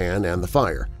frying pan and the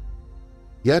fire.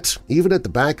 Yet, even at the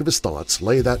back of his thoughts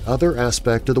lay that other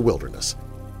aspect of the wilderness,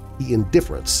 the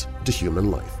indifference to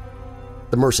human life,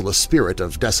 the merciless spirit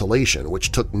of desolation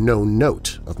which took no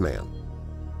note of man.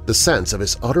 The sense of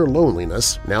his utter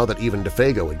loneliness, now that even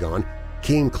DeFago had gone,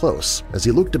 came close as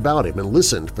he looked about him and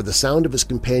listened for the sound of his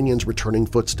companion's returning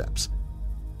footsteps.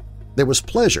 There was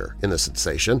pleasure in the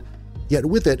sensation, yet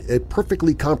with it a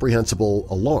perfectly comprehensible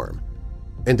alarm,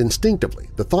 and instinctively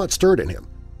the thought stirred in him,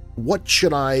 what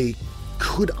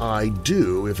could I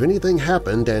do if anything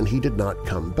happened and he did not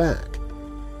come back?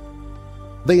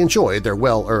 They enjoyed their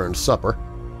well-earned supper,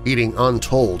 eating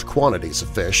untold quantities of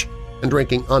fish and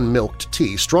drinking unmilked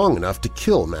tea strong enough to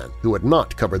kill men who had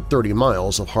not covered 30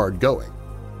 miles of hard going,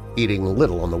 eating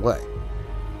little on the way.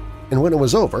 And when it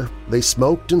was over, they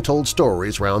smoked and told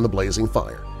stories round the blazing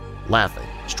fire, laughing,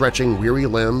 stretching weary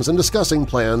limbs, and discussing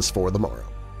plans for the morrow.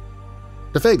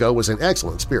 DeFago was in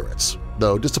excellent spirits,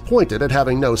 though disappointed at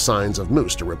having no signs of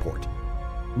moose to report.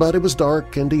 But it was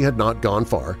dark and he had not gone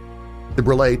far. The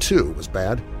brulee, too, was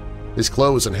bad. His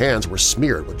clothes and hands were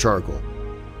smeared with charcoal.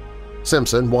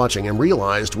 Simpson, watching him,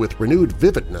 realized with renewed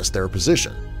vividness their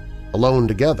position, alone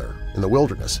together in the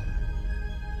wilderness.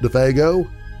 "DeFago,"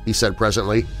 he said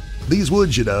presently, "these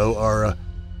woods, you know, are a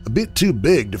bit too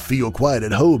big to feel quite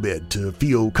at home in, to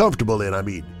feel comfortable in, I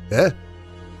mean, eh?"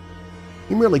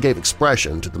 He merely gave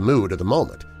expression to the mood of the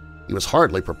moment. He was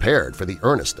hardly prepared for the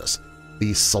earnestness,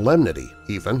 the solemnity,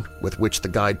 even, with which the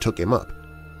guide took him up.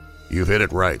 "You've hit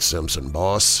it right, Simpson,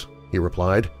 boss," he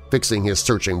replied, fixing his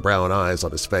searching brown eyes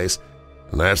on his face.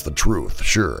 "And that's the truth,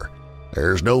 sure.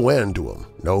 There's no end to 'em,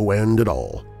 no end at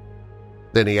all."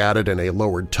 Then he added in a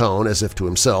lowered tone as if to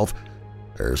himself,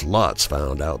 "There's lots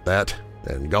found out that,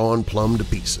 and gone plumb to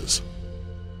pieces."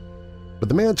 But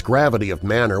the man's gravity of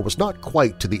manner was not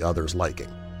quite to the other's liking.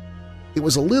 It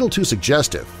was a little too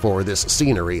suggestive for this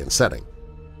scenery and setting.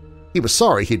 He was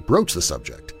sorry he'd broached the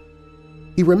subject.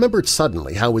 He remembered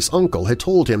suddenly how his uncle had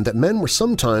told him that men were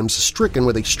sometimes stricken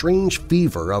with a strange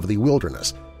fever of the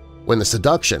wilderness, when the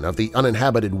seduction of the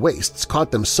uninhabited wastes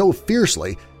caught them so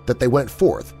fiercely that they went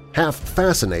forth, half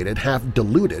fascinated, half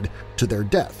deluded, to their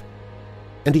death.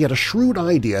 And he had a shrewd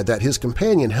idea that his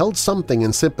companion held something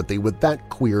in sympathy with that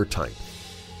queer type.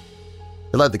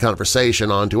 He led the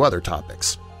conversation on to other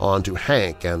topics, on to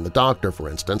Hank and the doctor, for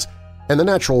instance, and the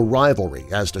natural rivalry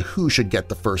as to who should get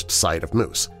the first sight of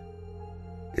moose.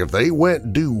 "If they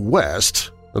went due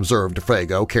west," observed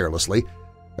DeFago carelessly,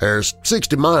 "there's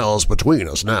 60 miles between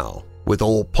us now, with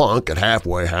old Punk at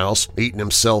Halfway House eating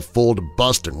himself full to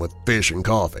bustin' with fish and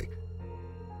coffee."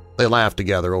 They laughed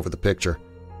together over the picture,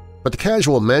 but the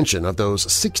casual mention of those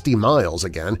 60 miles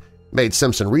again made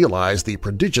Simpson realize the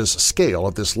prodigious scale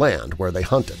of this land where they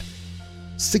hunted.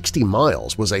 60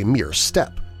 miles was a mere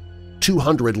step,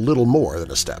 200 little more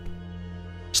than a step.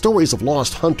 Stories of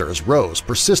lost hunters rose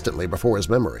persistently before his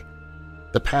memory.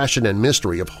 The passion and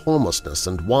mystery of homelessness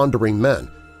and wandering men,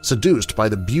 seduced by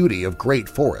the beauty of great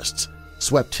forests,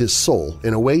 swept his soul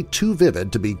in a way too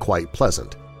vivid to be quite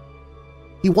pleasant.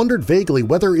 He wondered vaguely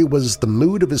whether it was the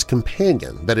mood of his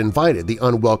companion that invited the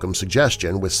unwelcome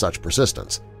suggestion with such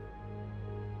persistence.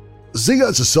 "Sing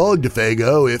us a song,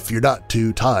 DeFago, if you're not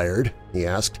too tired," he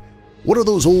asked. What are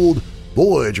those old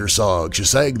Voyager songs you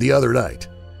sang the other night?"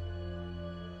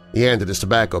 He handed his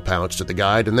tobacco pouch to the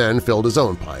guide and then filled his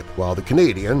own pipe, while the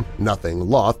Canadian, nothing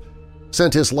loth,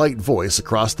 sent his light voice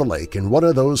across the lake in one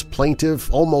of those plaintive,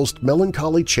 almost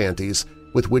melancholy chanties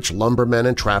with which lumbermen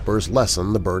and trappers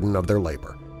lessen the burden of their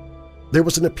labor. There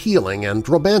was an appealing and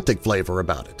romantic flavor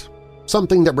about it,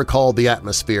 something that recalled the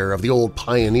atmosphere of the old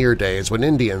pioneer days when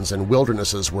Indians and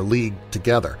wildernesses were leagued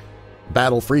together,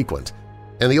 battle-frequent,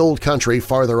 and the old country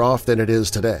farther off than it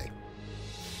is today.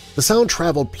 The sound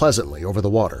traveled pleasantly over the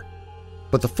water,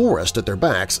 but the forest at their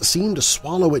backs seemed to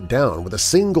swallow it down with a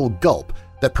single gulp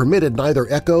that permitted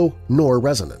neither echo nor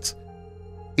resonance.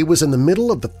 It was in the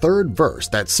middle of the third verse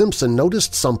that Simpson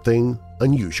noticed something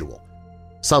unusual,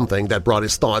 something that brought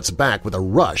his thoughts back with a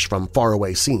rush from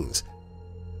faraway scenes.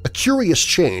 A curious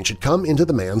change had come into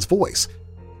the man's voice.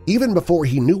 Even before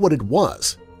he knew what it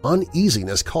was,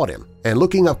 uneasiness caught him, and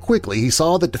looking up quickly he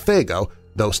saw that DeFago,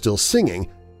 though still singing,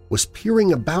 was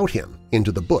peering about him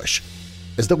into the bush,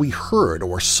 as though he heard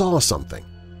or saw something.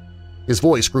 His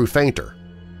voice grew fainter,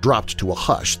 dropped to a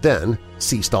hush, then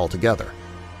ceased altogether.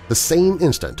 The same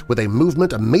instant, with a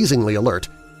movement amazingly alert,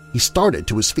 he started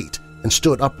to his feet and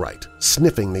stood upright,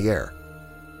 sniffing the air.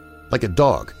 Like a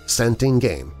dog scenting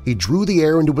game, he drew the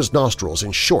air into his nostrils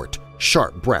in short,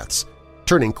 sharp breaths,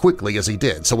 turning quickly as he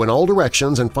did, so in all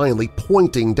directions and finally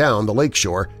pointing down the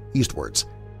lakeshore eastwards.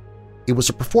 It was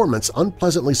a performance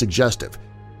unpleasantly suggestive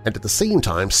and at the same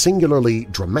time singularly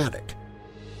dramatic.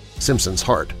 Simpson's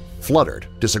heart fluttered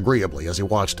disagreeably as he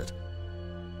watched it.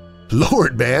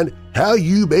 "Lord, man, how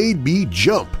you made me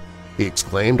jump!" he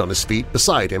exclaimed on his feet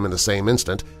beside him in the same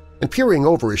instant and peering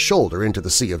over his shoulder into the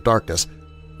sea of darkness.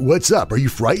 "What's up? Are you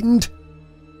frightened?"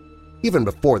 Even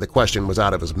before the question was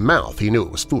out of his mouth, he knew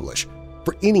it was foolish,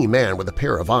 for any man with a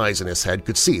pair of eyes in his head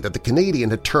could see that the Canadian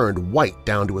had turned white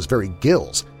down to his very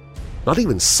gills. Not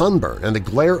even sunburn and the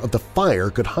glare of the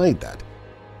fire could hide that.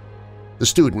 The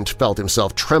student felt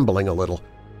himself trembling a little,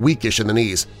 weakish in the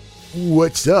knees.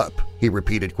 "What's up?" he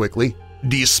repeated quickly.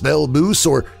 "Do you smell moose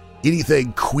or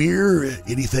anything queer,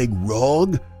 anything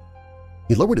wrong?"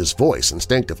 He lowered his voice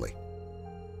instinctively.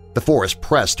 The forest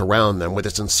pressed around them with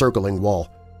its encircling wall.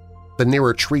 The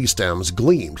nearer tree stems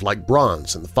gleamed like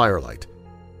bronze in the firelight.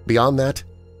 Beyond that,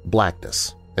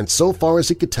 blackness, and so far as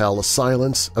he could tell, a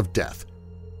silence of death.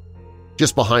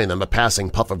 Just behind them, a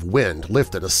passing puff of wind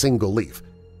lifted a single leaf,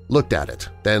 looked at it,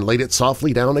 then laid it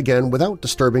softly down again without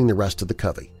disturbing the rest of the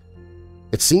covey.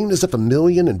 It seemed as if a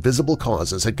million invisible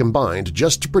causes had combined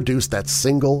just to produce that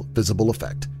single visible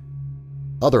effect.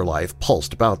 Other life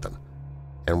pulsed about them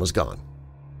and was gone.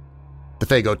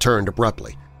 DeFago turned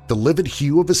abruptly. The livid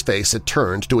hue of his face had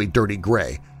turned to a dirty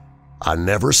gray. "I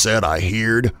never said I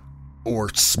heard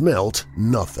or smelt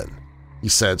nothing," he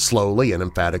said slowly and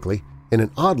emphatically, in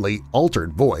an oddly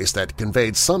altered voice that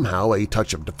conveyed somehow a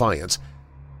touch of defiance.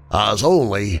 "I was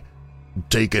only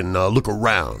taking a look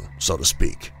around, so to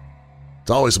speak.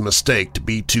 It's always a mistake to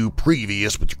be too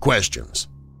previous with your questions."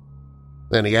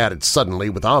 Then he added suddenly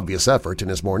with obvious effort in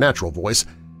his more natural voice,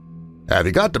 "Have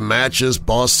you got the matches,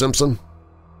 Boss Simpson?"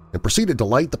 and proceeded to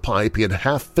light the pipe he had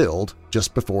half filled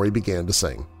just before he began to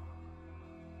sing.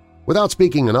 Without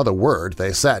speaking another word,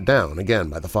 they sat down again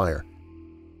by the fire,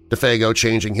 DeFago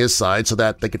changing his side so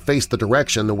that they could face the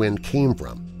direction the wind came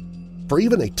from, for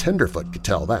even a tenderfoot could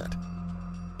tell that.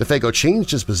 DeFago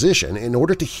changed his position in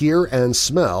order to hear and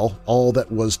smell all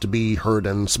that was to be heard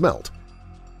and smelt,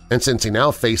 and since he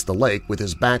now faced the lake with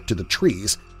his back to the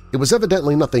trees, it was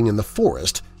evidently nothing in the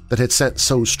forest that had sent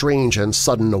so strange and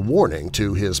sudden a warning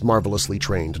to his marvelously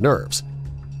trained nerves.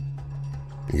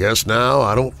 "Guess now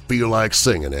I don't feel like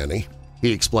singing any,"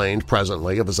 he explained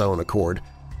presently of his own accord.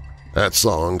 "That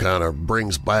song kind of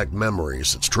brings back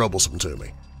memories that's troublesome to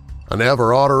me. I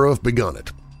never ought to have begun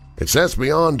it. It sets me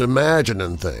on to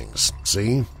imagining things,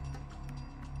 see?"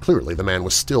 Clearly the man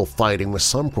was still fighting with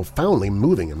some profoundly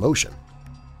moving emotion.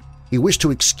 He wished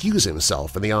to excuse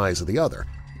himself in the eyes of the other,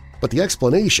 but the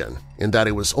explanation, in that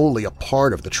it was only a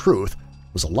part of the truth,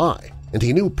 was a lie, and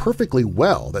he knew perfectly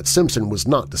well that Simpson was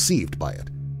not deceived by it.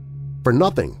 For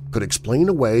nothing could explain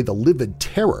away the livid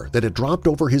terror that had dropped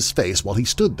over his face while he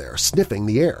stood there sniffing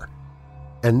the air.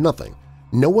 And nothing,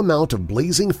 no amount of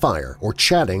blazing fire or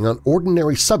chatting on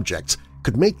ordinary subjects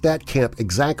could make that camp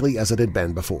exactly as it had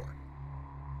been before.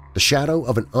 The shadow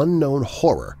of an unknown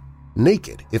horror,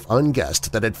 naked if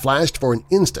unguessed, that had flashed for an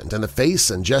instant in the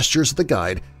face and gestures of the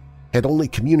guide had only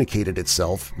communicated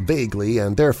itself vaguely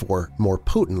and therefore more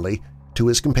potently to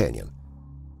his companion.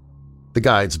 The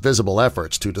guide's visible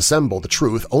efforts to dissemble the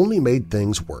truth only made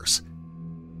things worse.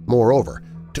 Moreover,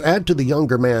 To add to the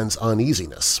younger man's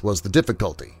uneasiness was the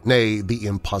difficulty, nay, the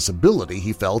impossibility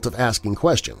he felt of asking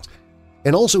questions,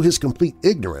 and also his complete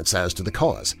ignorance as to the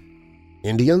cause.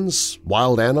 Indians,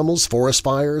 wild animals, forest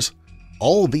fires,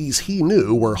 all these he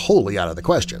knew were wholly out of the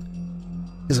question.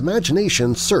 His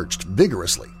imagination searched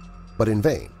vigorously, but in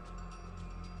vain.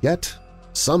 Yet,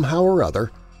 somehow or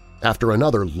other, after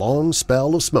another long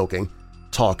spell of smoking,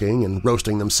 talking and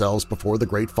roasting themselves before the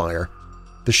great fire,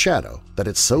 the shadow that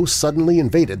had so suddenly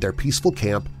invaded their peaceful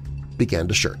camp began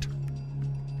to shirt.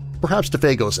 Perhaps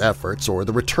Defago's efforts or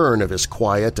the return of his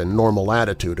quiet and normal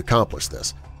attitude accomplished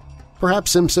this.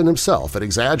 Perhaps Simpson himself had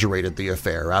exaggerated the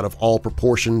affair out of all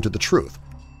proportion to the truth,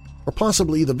 or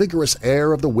possibly the vigorous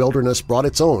air of the wilderness brought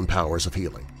its own powers of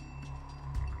healing.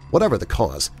 Whatever the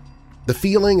cause, the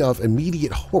feeling of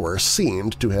immediate horror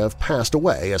seemed to have passed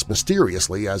away as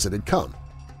mysteriously as it had come,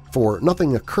 for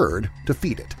nothing occurred to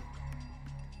feed it.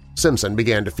 Simpson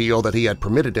began to feel that he had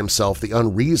permitted himself the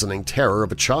unreasoning terror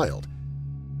of a child.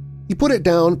 He put it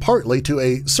down partly to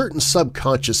a certain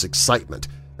subconscious excitement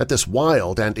that this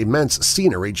wild and immense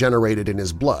scenery generated in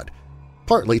his blood,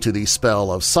 partly to the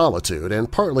spell of solitude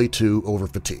and partly to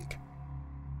overfatigue.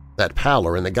 That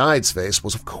pallor in the guide's face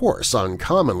was of course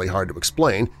uncommonly hard to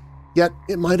explain, yet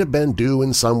it might have been due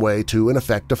in some way to an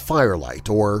effect of firelight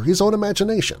or his own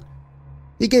imagination.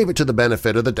 He gave it to the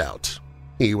benefit of the doubt.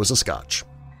 He was a Scotch.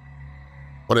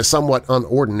 When a somewhat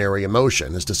unordinary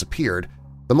emotion has disappeared,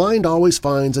 the mind always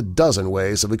finds a dozen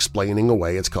ways of explaining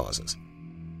away its causes.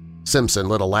 Simpson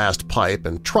lit a last pipe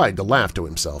and tried to laugh to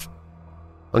himself.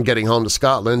 On getting home to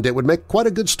Scotland, it would make quite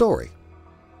a good story.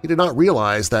 He did not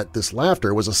realize that this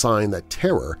laughter was a sign that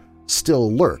terror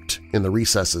still lurked in the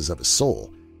recesses of his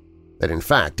soul, that in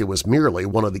fact it was merely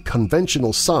one of the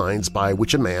conventional signs by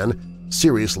which a man,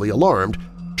 seriously alarmed,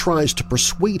 tries to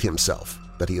persuade himself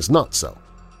that he is not so.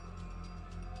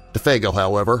 Defago,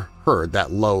 however, heard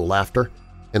that low laughter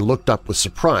and looked up with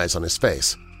surprise on his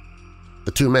face.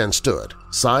 The two men stood,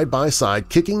 side by side,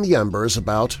 kicking the embers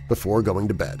about before going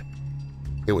to bed.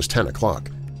 It was 10 o'clock,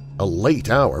 a late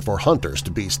hour for hunters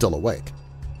to be still awake.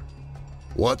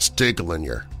 "What's tickling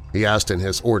you?" he asked in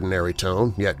his ordinary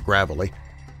tone, yet gravelly.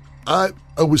 I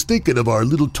was thinking of our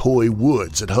little toy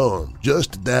woods at home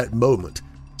just at that moment,"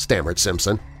 stammered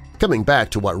Simpson, coming back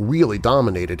to what really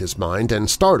dominated his mind and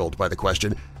startled by the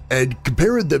question, "and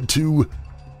comparing them to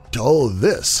all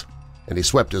this," and he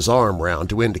swept his arm round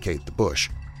to indicate the bush.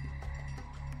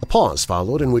 A pause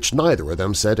followed in which neither of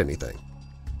them said anything.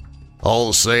 "All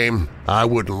the same, I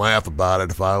wouldn't laugh about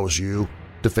it if I was you,"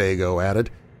 Defago added,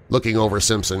 looking over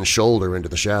Simpson's shoulder into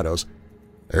the shadows.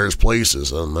 "There's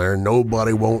places in there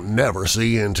nobody won't never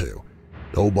see into.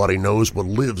 Nobody knows what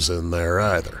lives in there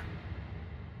either.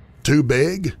 Too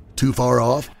big? Too far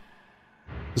off?"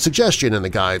 The suggestion in the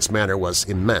guide's manner was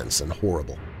immense and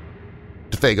horrible.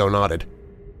 Defago nodded.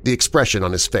 The expression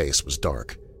on his face was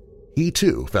dark. He,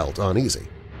 too, felt uneasy.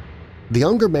 The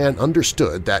younger man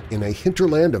understood that in a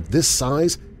hinterland of this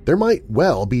size there might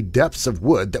well be depths of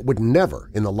wood that would never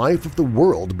in the life of the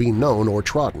world be known or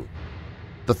trodden.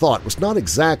 The thought was not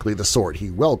exactly the sort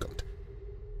he welcomed.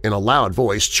 In a loud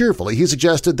voice, cheerfully, he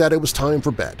suggested that it was time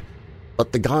for bed,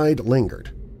 but the guide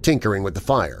lingered, tinkering with the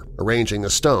fire, arranging the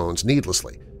stones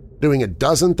needlessly, doing a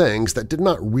dozen things that did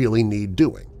not really need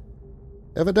doing.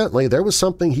 Evidently, there was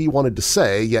something he wanted to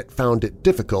say, yet found it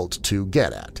difficult to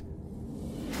get at.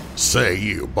 "Say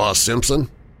you, Boss Simpson,"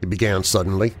 he began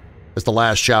suddenly, as the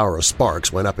last shower of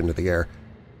sparks went up into the air.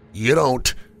 "You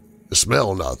don't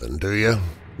smell nothing, do you?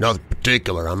 Nothing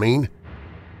particular, I mean?"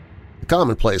 The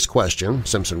commonplace question,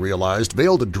 Simpson realized,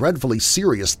 veiled a dreadfully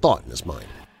serious thought in his mind.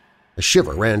 A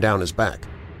shiver ran down his back.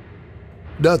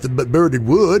 "Nothing but burning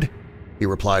wood," he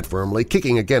replied firmly,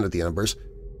 kicking again at the embers.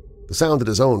 The sound of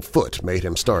his own foot made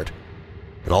him start.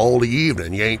 "And all the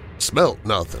evening you ain't smelt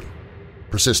nothing,"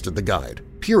 persisted the guide,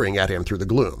 peering at him through the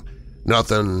gloom.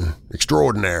 "Nothing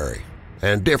extraordinary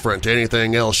and different to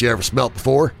anything else you ever smelt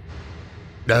before?"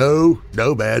 No,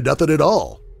 man, nothing at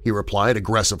all," he replied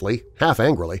aggressively, half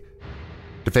angrily.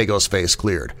 Defago's face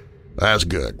cleared. "That's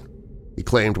good," he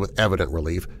claimed with evident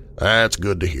relief. "That's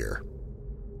good to hear."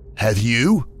 "Have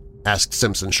you?" asked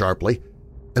Simpson sharply,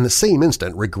 and the same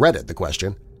instant regretted the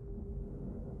question.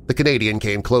 The Canadian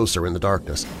came closer in the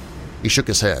darkness. He shook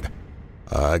his head.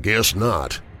 "I guess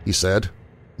not," he said,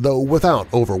 though without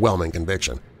overwhelming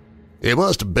conviction. "It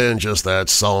must have been just that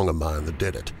song of mine that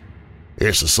did it.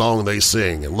 It's a song they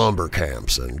sing in lumber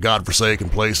camps and godforsaken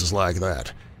places like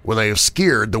that, when they have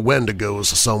scared the Wendigos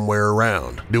somewhere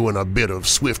around, doing a bit of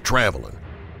swift traveling."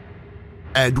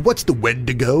 "And what's the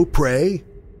Wendigo, pray?"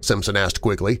 Simpson asked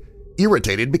quickly,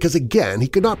 irritated because again he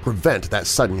could not prevent that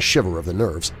sudden shiver of the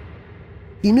nerves.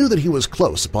 He knew that he was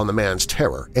close upon the man's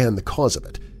terror and the cause of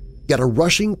it, yet a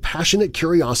rushing, passionate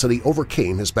curiosity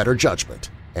overcame his better judgment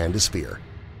and his fear.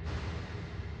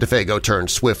 DeFago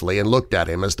turned swiftly and looked at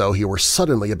him as though he were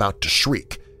suddenly about to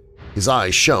shriek. His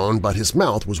eyes shone, but his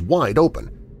mouth was wide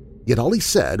open. Yet all he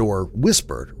said, or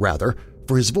whispered, rather,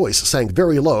 for his voice sank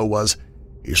very low, was,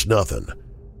 "It's nothing.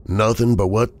 Nothing but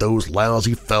what those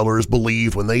lousy fellers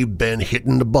believe when they've been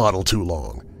hitting the bottle too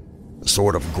long. A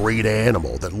sort of great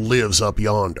animal that lives up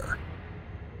yonder."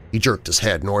 He jerked his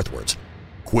head northwards,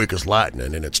 quick as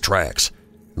lightning in its tracks,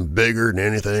 bigger than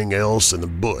anything else in the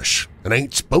bush, and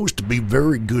ain't supposed to be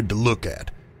very good to look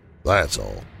at. That's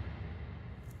all.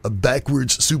 "A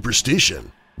backwards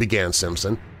superstition," began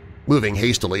Simpson, moving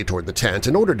hastily toward the tent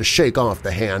in order to shake off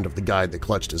the hand of the guide that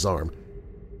clutched his arm.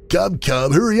 Come,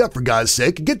 hurry up for God's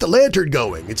sake and get the lantern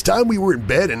going. It's time we were in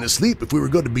bed and asleep if we were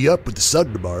going to be up with the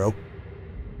sun tomorrow."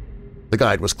 The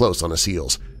guide was close on his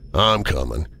heels. "I'm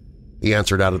coming," he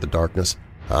answered out of the darkness.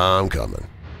 "I'm coming."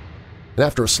 And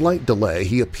after a slight delay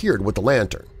he appeared with the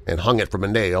lantern and hung it from a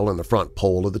nail in the front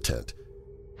pole of the tent.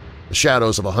 The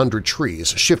shadows of 100 trees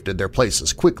shifted their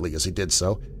places quickly as he did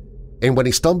so, and when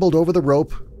he stumbled over the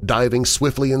rope, diving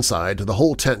swiftly inside, the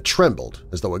whole tent trembled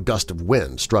as though a gust of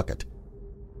wind struck it.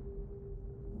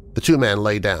 The two men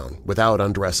lay down, without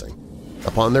undressing,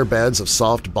 upon their beds of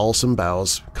soft balsam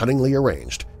boughs cunningly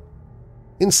arranged.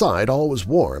 Inside all was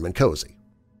warm and cozy,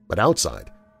 but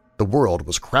outside the world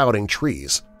was crowding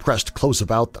trees pressed close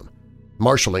about them,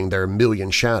 marshalling their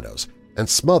million shadows and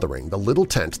smothering the little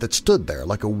tent that stood there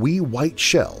like a wee white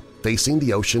shell facing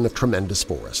the ocean of tremendous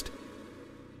forest.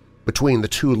 Between the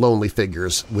two lonely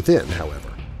figures within,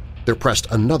 however, there pressed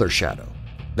another shadow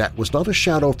that was not a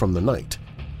shadow from the night.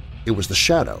 It was the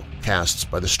shadow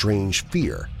cast by the strange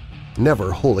fear,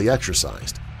 never wholly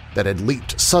exorcised, that had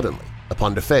leaped suddenly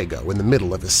upon DeFago in the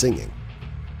middle of his singing.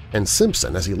 And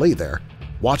Simpson, as he lay there,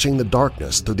 watching the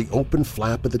darkness through the open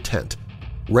flap of the tent,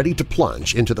 ready to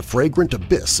plunge into the fragrant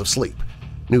abyss of sleep,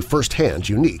 knew firsthand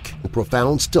unique and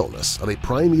profound stillness of a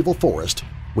primeval forest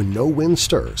when no wind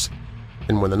stirs,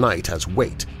 and when the night has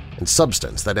weight and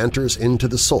substance that enters into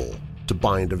the soul to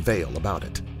bind a veil about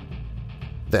it.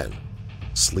 Then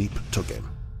sleep took him.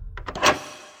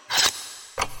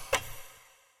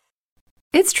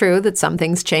 It's true that some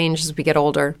things change as we get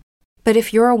older. But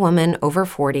if you're a woman over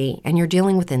 40 and you're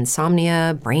dealing with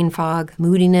insomnia, brain fog,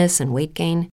 moodiness, and weight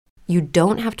gain, you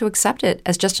don't have to accept it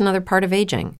as just another part of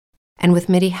aging. And with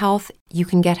MIDI Health, you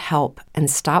can get help and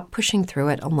stop pushing through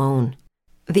it alone.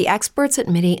 The experts at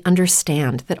MIDI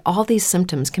understand that all these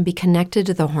symptoms can be connected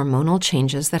to the hormonal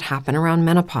changes that happen around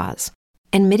menopause,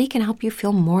 and MIDI can help you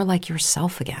feel more like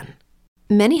yourself again.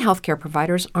 Many healthcare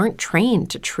providers aren't trained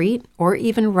to treat or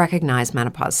even recognize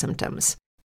menopause symptoms.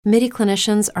 MIDI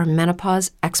clinicians are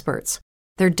menopause experts.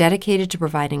 They're dedicated to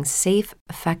providing safe,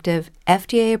 effective,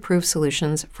 FDA-approved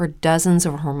solutions for dozens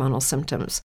of hormonal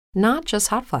symptoms, not just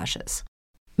hot flashes.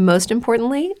 Most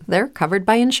importantly, they're covered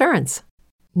by insurance.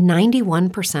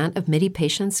 91% of MIDI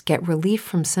patients get relief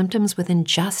from symptoms within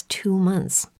just 2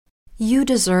 months. You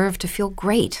deserve to feel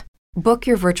great. Book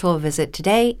your virtual visit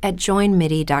today at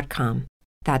joinmidi.com.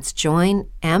 That's joinmidi.com.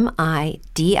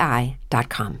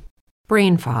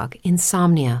 Brain fog,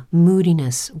 insomnia,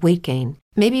 moodiness, weight gain.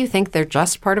 Maybe you think they're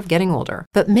just part of getting older,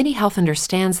 but MIDI Health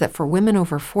understands that for women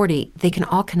over 40, they can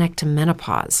all connect to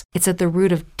menopause. It's at the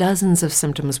root of dozens of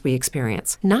symptoms we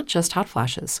experience, not just hot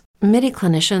flashes. MIDI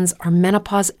clinicians are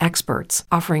menopause experts,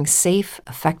 offering safe,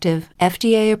 effective,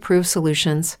 FDA-approved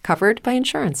solutions covered by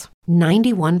insurance.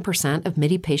 91% of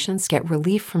MIDI patients get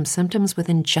relief from symptoms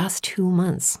within just 2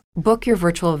 months. Book your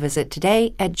virtual visit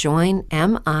today at joinmidi.com.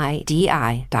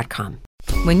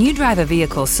 When you drive a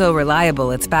vehicle so reliable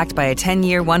it's backed by a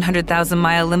 10-year,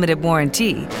 100,000-mile limited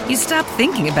warranty, you stop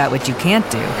thinking about what you can't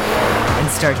do and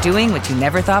start doing what you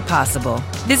never thought possible.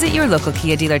 Visit your local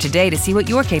Kia dealer today to see what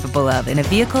you're capable of in a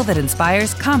vehicle that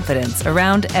inspires confidence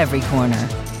around every corner.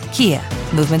 Kia,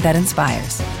 movement that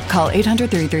inspires. Call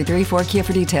 800-333-4KIA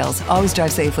for details. Always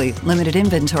drive safely. Limited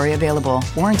inventory available.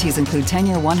 Warranties include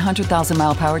 10-year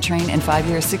 100,000-mile powertrain and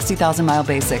 5-year 60,000-mile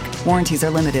basic. Warranties are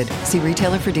limited. See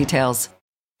retailer for details.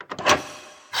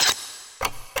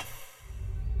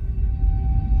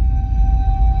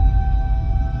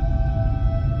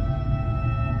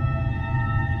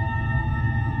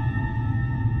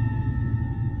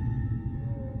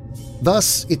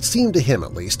 Thus, it seemed to him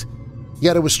at least,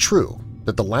 yet it was true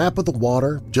that the lap of the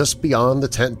water just beyond the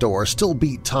tent door still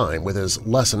beat time with his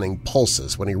lessening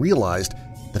pulses when he realized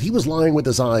that he was lying with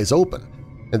his eyes open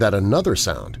and that another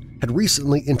sound had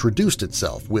recently introduced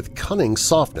itself with cunning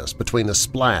softness between the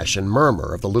splash and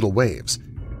murmur of the little waves.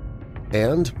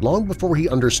 and long before he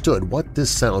understood what this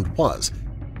sound was,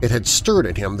 it had stirred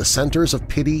in him the centers of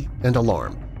pity and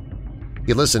alarm.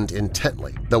 He listened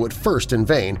intently, though at first in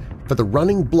vain, for the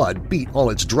running blood beat all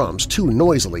its drums too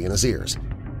noisily in his ears.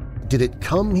 Did it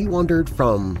come, he wondered,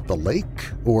 from the lake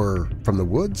or from the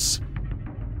woods?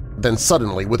 Then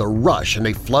suddenly, with a rush and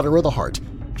a flutter of the heart,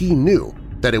 he knew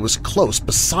that it was close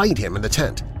beside him in the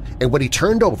tent, and when he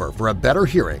turned over for a better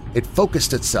hearing, it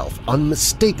focused itself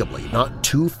unmistakably not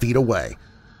 2 feet away.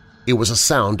 It was a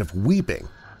sound of weeping.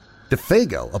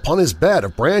 DeFago, upon his bed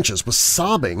of branches, was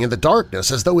sobbing in the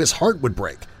darkness as though his heart would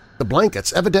break, the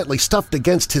blankets evidently stuffed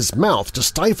against his mouth to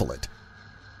stifle it.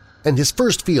 And his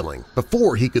first feeling,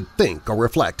 before he could think or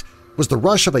reflect, was the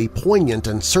rush of a poignant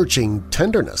and searching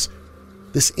tenderness.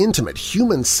 This intimate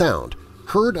human sound,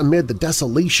 heard amid the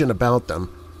desolation about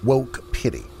them, woke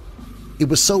pity. It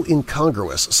was so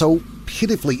incongruous, so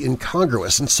pitifully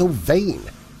incongruous, and so vain.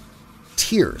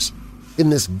 Tears, in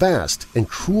this vast and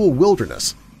cruel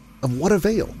wilderness, of what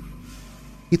avail?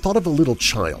 He thought of a little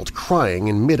child crying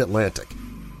in mid-Atlantic.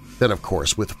 Then, of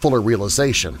course, with fuller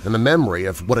realization and the memory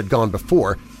of what had gone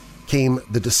before, came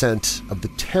the descent of the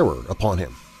terror upon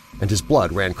him, and his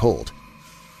blood ran cold.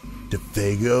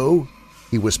 "DeFago?"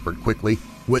 he whispered quickly.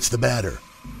 "What's the matter?"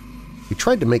 He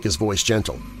tried to make his voice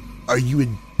gentle. "Are you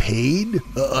in pain?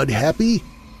 Unhappy?"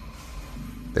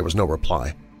 There was no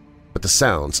reply, but the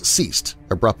sounds ceased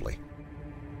abruptly.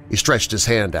 He stretched his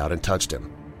hand out and touched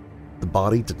him. The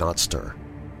body did not stir.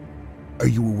 "Are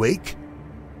you awake?"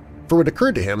 For it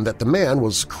occurred to him that the man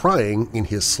was crying in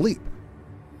his sleep.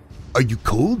 "Are you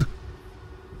cold?"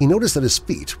 He noticed that his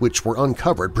feet, which were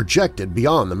uncovered, projected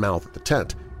beyond the mouth of the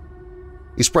tent.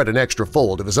 He spread an extra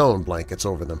fold of his own blankets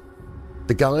over them.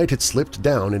 The guide had slipped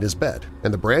down in his bed,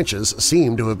 and the branches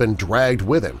seemed to have been dragged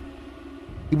with him.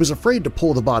 He was afraid to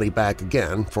pull the body back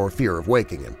again for fear of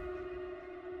waking him.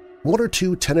 1 or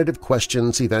 2 tentative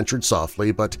questions he ventured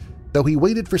softly, but though he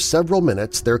waited for several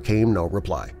minutes there came no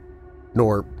reply,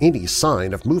 nor any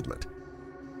sign of movement.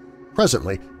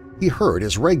 Presently he heard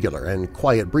his regular and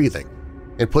quiet breathing,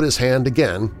 and put his hand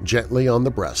again gently on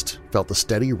the breast, felt the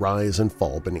steady rise and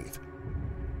fall beneath.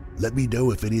 "Let me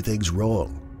know if anything's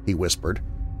wrong," he whispered,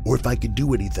 "or if I can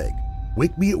do anything.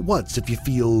 Wake me at once if you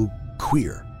feel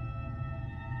queer."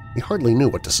 He hardly knew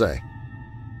what to say.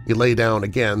 He lay down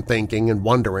again, thinking and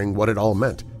wondering what it all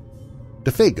meant.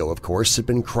 DeFago, of course, had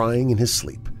been crying in his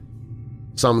sleep.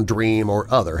 Some dream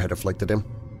or other had afflicted him,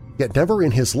 yet never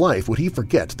in his life would he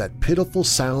forget that pitiful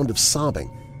sound of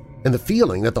sobbing and the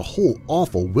feeling that the whole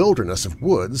awful wilderness of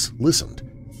woods listened.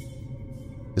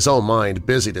 His own mind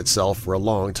busied itself for a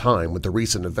long time with the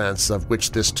recent events of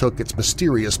which this took its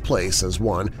mysterious place as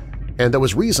one, and though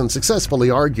his reason successfully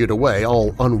argued away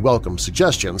all unwelcome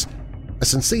suggestions, a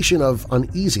sensation of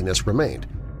uneasiness remained,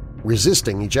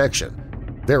 resisting ejection,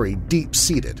 very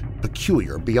deep-seated,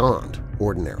 peculiar, beyond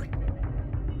ordinary.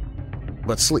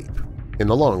 But sleep, in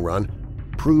the long run,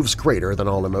 proves greater than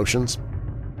all emotions.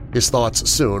 His thoughts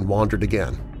soon wandered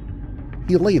again.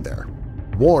 He lay there,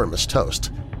 warm as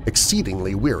toast,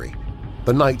 exceedingly weary,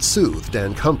 the night soothed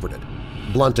and comforted,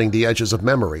 blunting the edges of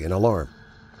memory and alarm.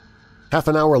 Half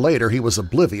an hour later he was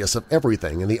oblivious of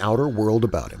everything in the outer world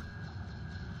about him.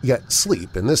 Yet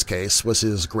sleep, in this case, was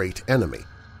his great enemy,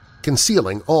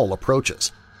 concealing all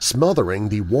approaches, smothering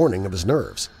the warning of his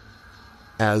nerves.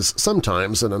 As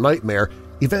sometimes in a nightmare,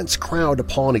 events crowd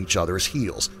upon each other's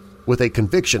heels, with a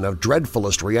conviction of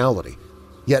dreadfulest reality,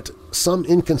 yet some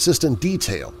inconsistent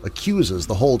detail accuses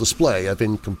the whole display of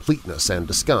incompleteness and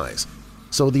disguise,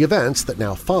 so the events that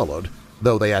now followed,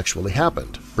 though they actually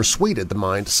happened, persuaded the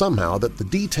mind somehow that the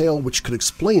detail which could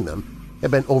explain them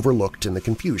had been overlooked in the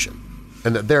confusion,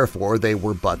 and that therefore they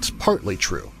were but partly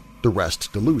true, the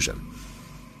rest delusion.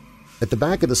 At the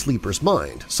back of the sleeper's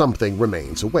mind something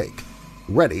remains awake,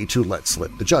 ready to let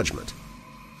slip the judgment.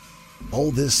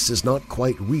 All this is not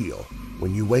quite real.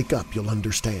 When you wake up, you'll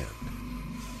understand.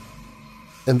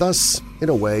 And thus, in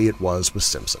a way, it was with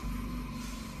Simpson.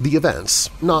 The events,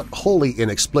 not wholly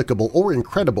inexplicable or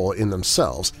incredible in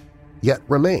themselves, yet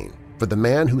remain for the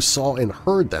man who saw and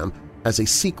heard them as a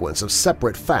sequence of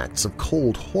separate facts of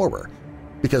cold horror,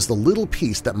 because the little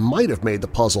piece that might have made the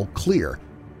puzzle clear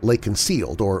lay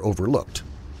concealed or overlooked.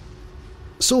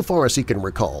 So far as he can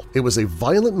recall, it was a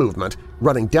violent movement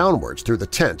running downwards through the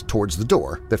tent towards the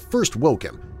door that first woke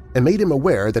him and made him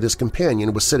aware that his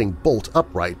companion was sitting bolt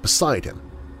upright beside him,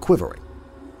 quivering.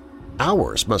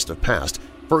 Hours must have passed,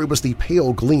 for it was the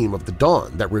pale gleam of the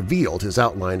dawn that revealed his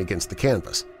outline against the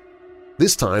canvas.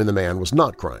 This time the man was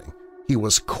not crying. He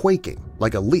was quaking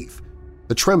like a leaf.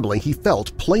 The trembling he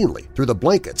felt plainly through the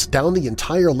blankets down the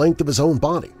entire length of his own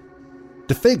body.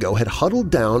 DeFago had huddled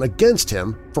down against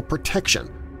him for protection,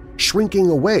 shrinking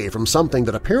away from something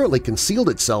that apparently concealed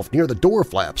itself near the door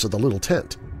flaps of the little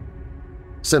tent.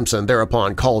 Simpson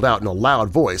thereupon called out in a loud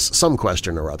voice some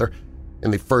question or other.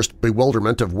 In the first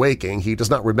bewilderment of waking, he does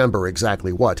not remember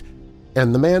exactly what,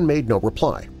 and the man made no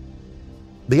reply.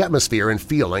 The atmosphere and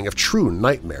feeling of true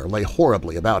nightmare lay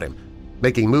horribly about him,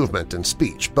 making movement and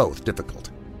speech both difficult.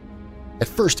 At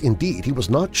first, indeed, he was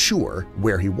not sure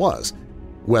where he was,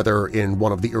 whether in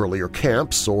one of the earlier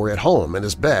camps or at home in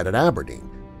his bed at Aberdeen.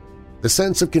 The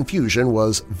sense of confusion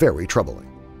was very troubling.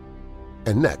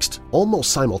 And next, almost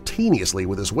simultaneously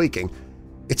with his waking,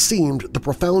 it seemed the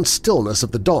profound stillness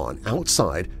of the dawn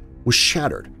outside was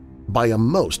shattered by a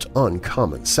most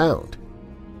uncommon sound.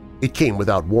 It came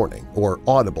without warning or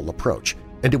audible approach,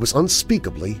 and it was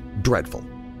unspeakably dreadful.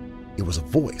 It was a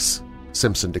voice,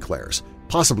 Simpson declares,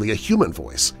 possibly a human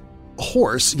voice,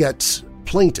 hoarse yet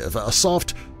plaintive, a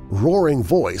soft, roaring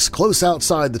voice close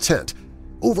outside the tent,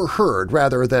 overheard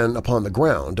rather than upon the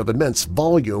ground, of immense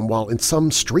volume while in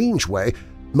some strange way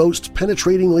most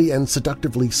penetratingly and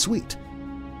seductively sweet.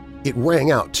 It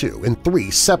rang out, too, in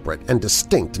 3 separate and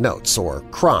distinct notes or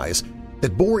cries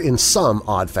that bore in some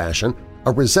odd fashion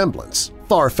a resemblance,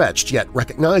 far-fetched yet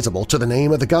recognizable, to the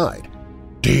name of the guide.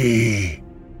 "D-Fa-Go."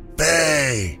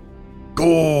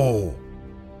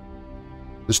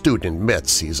 The student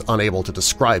admits he's unable to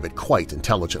describe it quite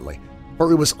intelligently,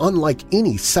 for it was unlike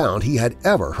any sound he had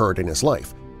ever heard in his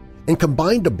life, and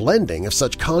combined a blending of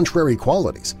such contrary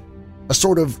qualities. A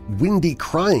sort of windy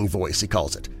crying voice, he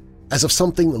calls it, as of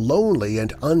something lonely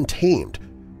and untamed,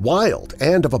 wild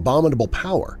and of abominable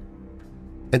power.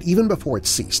 And even before it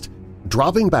ceased,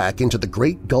 dropping back into the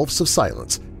great gulfs of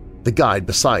silence, the guide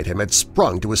beside him had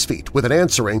sprung to his feet with an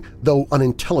answering, though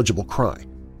unintelligible, cry.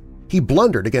 He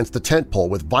blundered against the tent pole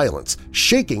with violence,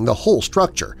 shaking the whole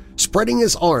structure, spreading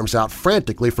his arms out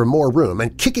frantically for more room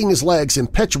and kicking his legs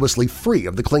impetuously free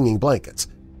of the clinging blankets.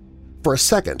 For a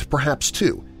second, perhaps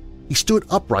 2, he stood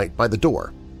upright by the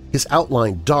door, his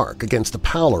outline dark against the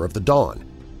pallor of the dawn.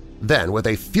 Then, with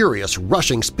a furious,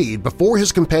 rushing speed, before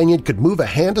his companion could move a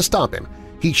hand to stop him,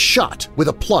 he shot with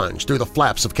a plunge through the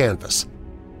flaps of canvas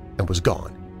and was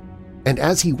gone. And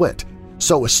as he went,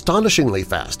 so astonishingly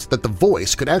fast that the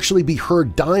voice could actually be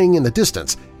heard dying in the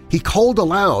distance, he called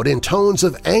aloud in tones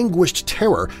of anguished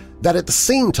terror that at the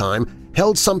same time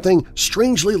held something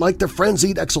strangely like the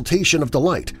frenzied exultation of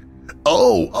delight.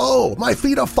 "Oh, oh, my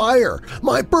feet of fire!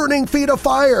 My burning feet of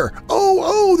fire! Oh,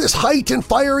 oh, this height and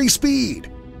fiery speed!"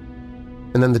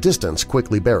 And then the distance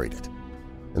quickly buried it,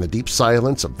 and the deep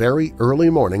silence of very early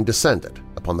morning descended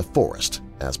upon the forest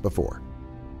as before.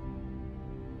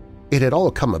 It had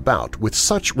all come about with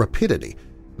such rapidity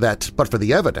that, but for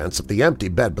the evidence of the empty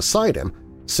bed beside him,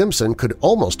 Simpson could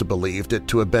almost have believed it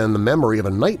to have been the memory of a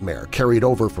nightmare carried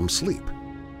over from sleep.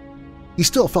 He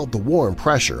still felt the warm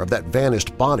pressure of that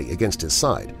vanished body against his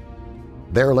side.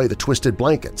 There lay the twisted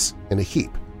blankets in a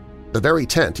heap. The very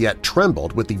tent yet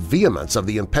trembled with the vehemence of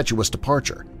the impetuous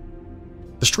departure.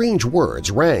 The strange words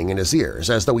rang in his ears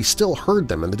as though he still heard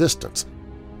them in the distance,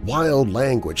 wild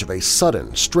language of a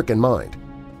sudden, stricken mind.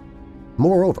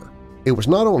 Moreover, it was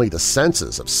not only the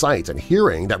senses of sight and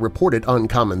hearing that reported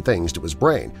uncommon things to his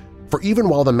brain, for even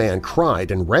while the man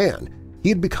cried and ran, he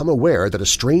had become aware that a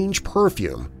strange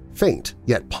perfume, faint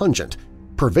yet pungent,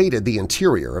 pervaded the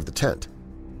interior of the tent.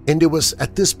 And it was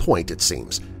at this point, it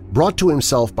seems, brought to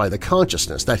himself by the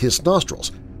consciousness that his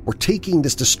nostrils were taking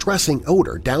this distressing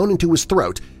odor down into his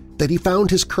throat, that he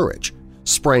found his courage,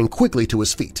 sprang quickly to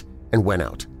his feet, and went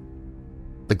out.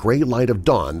 The gray light of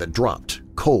dawn that dropped,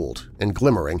 cold and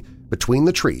glimmering, between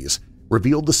the trees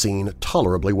revealed the scene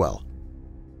tolerably well.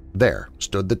 There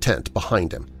stood the tent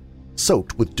behind him,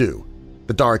 soaked with dew,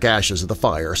 the dark ashes of the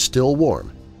fire still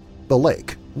warm, the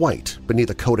lake white beneath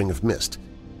a coating of mist,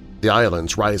 the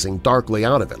islands rising darkly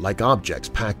out of it like objects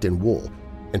packed in wool,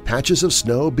 and patches of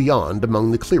snow beyond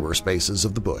among the clearer spaces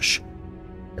of the bush.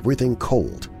 Everything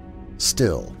cold,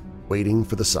 still, waiting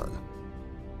for the sun.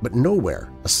 But nowhere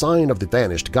a sign of the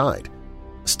vanished guide,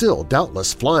 still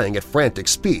doubtless flying at frantic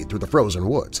speed through the frozen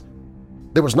woods.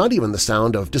 There was not even the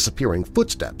sound of disappearing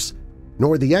footsteps,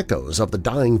 nor the echoes of the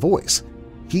dying voice.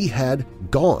 He had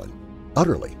gone,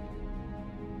 utterly.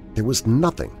 There was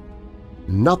nothing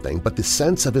but the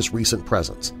sense of his recent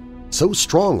presence, so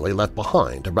strongly left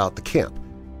behind about the camp,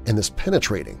 and this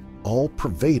penetrating,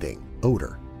 all-pervading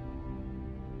odor.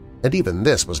 And even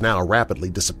this was now rapidly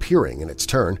disappearing in its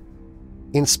turn.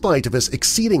 In spite of his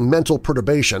exceeding mental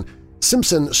perturbation,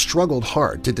 Simpson struggled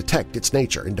hard to detect its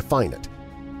nature and define it,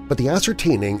 but the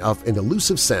ascertaining of an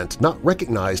elusive scent not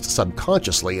recognized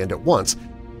subconsciously and at once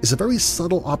is a very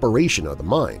subtle operation of the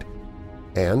mind.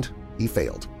 and he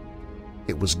failed.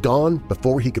 It was gone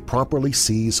before he could properly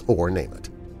seize or name it.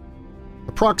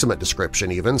 Approximate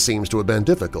description even seems to have been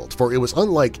difficult, for it was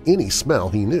unlike any smell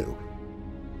he knew.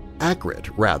 Acrid,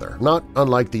 rather, not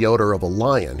unlike the odor of a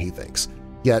lion, he thinks,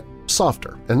 yet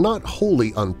softer and not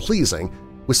wholly unpleasing,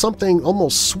 with something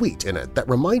almost sweet in it that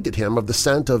reminded him of the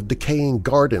scent of decaying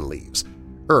garden leaves,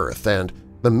 earth, and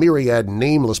the myriad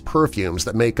nameless perfumes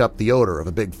that make up the odor of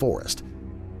a big forest.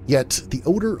 Yet the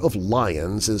odor of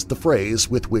lions is the phrase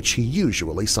with which he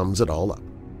usually sums it all up.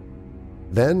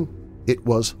 Then it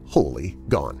was wholly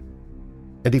gone,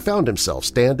 and he found himself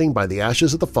standing by the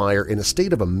ashes of the fire in a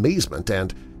state of amazement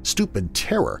and stupid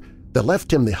terror that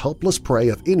left him the helpless prey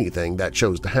of anything that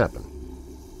chose to happen.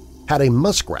 Had a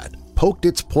muskrat poked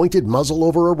its pointed muzzle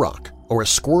over a rock or a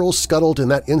squirrel scuttled in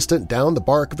that instant down the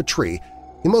bark of a tree,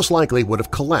 he most likely would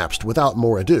have collapsed without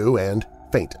more ado and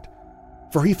fainted.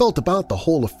 For he felt about the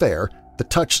whole affair the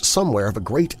touch somewhere of a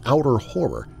great outer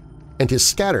horror, and his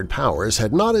scattered powers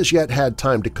had not as yet had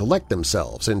time to collect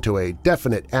themselves into a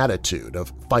definite attitude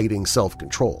of fighting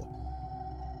self-control.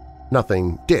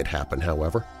 Nothing did happen,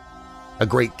 however. A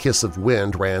great kiss of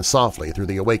wind ran softly through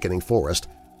the awakening forest,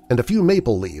 and a few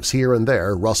maple leaves here and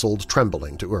there rustled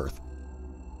trembling to earth.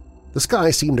 The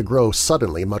sky seemed to grow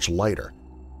suddenly much lighter.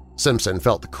 Simpson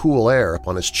felt the cool air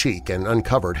upon his cheek and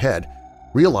uncovered head,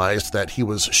 realized that he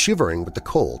was shivering with the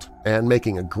cold, and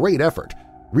making a great effort,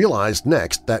 realized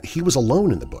next that he was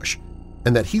alone in the bush,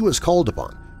 and that he was called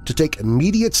upon to take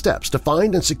immediate steps to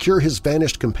find and secure his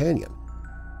vanished companion.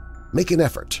 Make an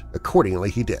effort, accordingly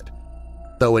he did,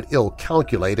 though an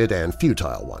ill-calculated and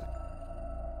futile one.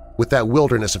 With that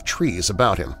wilderness of trees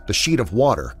about him, the sheet of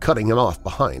water cutting him off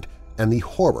behind, and the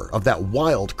horror of that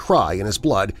wild cry in his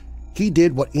blood, he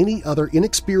did what any other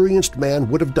inexperienced man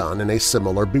would have done in a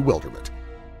similar bewilderment.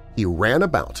 He ran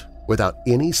about without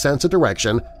any sense of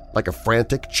direction like a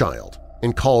frantic child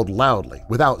and called loudly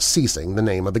without ceasing the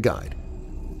name of the guide.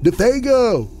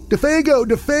 "Defago! Defago!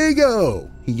 Defago!"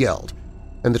 he yelled,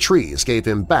 and the trees gave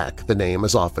him back the name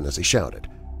as often as he shouted,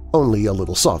 only a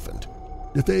little softened.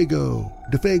 "Defago!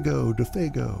 Defago!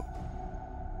 Defago!"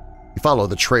 He followed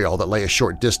the trail that lay a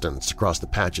short distance across the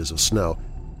patches of snow,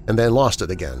 and then lost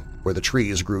it again where the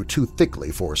trees grew too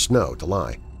thickly for snow to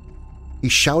lie. He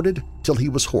shouted till he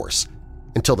was hoarse,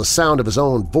 until the sound of his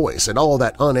own voice and all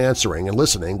that unanswering and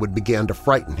listening would begin to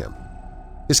frighten him.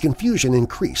 His confusion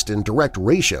increased in direct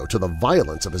ratio to the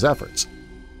violence of his efforts.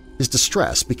 His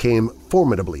distress became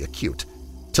formidably acute,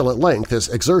 till at length his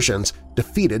exertions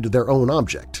defeated their own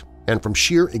object, and from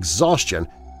sheer exhaustion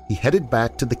he headed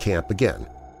back to the camp again.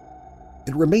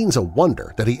 It remains a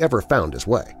wonder that he ever found his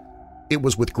way. It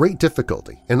was with great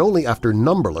difficulty and only after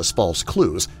numberless false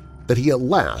clues that he at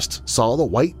last saw the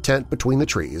white tent between the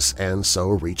trees and so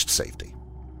reached safety.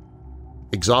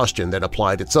 Exhaustion then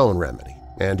applied its own remedy,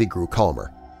 and he grew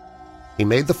calmer. He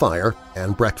made the fire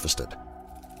and breakfasted.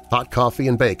 Hot coffee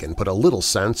and bacon put a little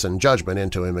sense and judgment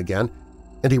into him again,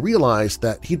 and he realized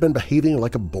that he'd been behaving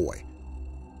like a boy.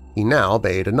 He now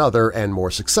made another and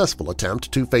more successful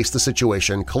attempt to face the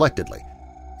situation collectedly,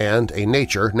 and a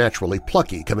nature naturally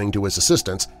plucky coming to his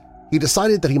assistance, he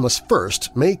decided that he must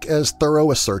first make as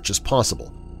thorough a search as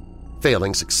possible,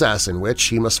 failing success in which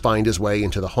he must find his way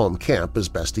into the home camp as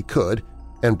best he could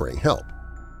and bring help.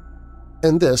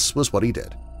 And this was what he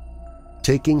did.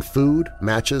 Taking food,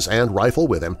 matches, and rifle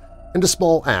with him, and a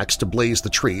small axe to blaze the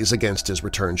trees against his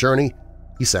return journey,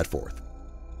 he set forth.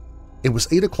 It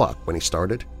was 8 o'clock when he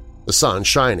started, the sun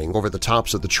shining over the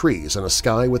tops of the trees in a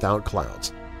sky without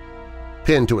clouds.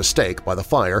 Pinned to a stake by the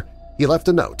fire, he left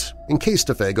a note in case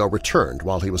Defago returned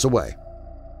while he was away.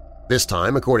 This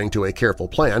time, according to a careful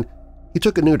plan, he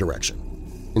took a new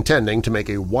direction, intending to make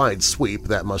a wide sweep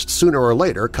that must sooner or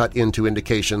later cut into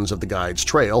indications of the guide's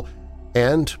trail,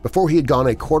 and before he had gone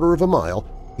a quarter of a mile,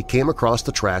 he came across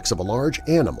the tracks of a large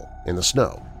animal in the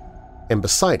snow, and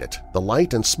beside it the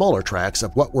light and smaller tracks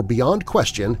of what were beyond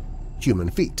question human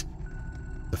feet.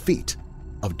 The feet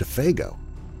of Defago.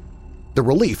 The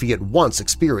relief he had once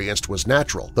experienced was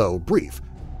natural, though brief,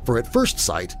 for at first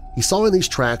sight he saw in these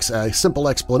tracks a simple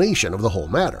explanation of the whole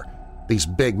matter. These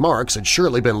big marks had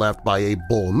surely been left by a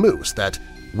bull moose that,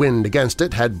 wind against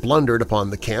it, had blundered upon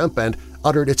the camp and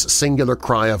uttered its singular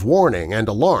cry of warning and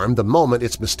alarm the moment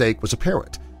its mistake was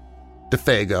apparent.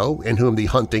 Defago, in whom the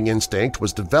hunting instinct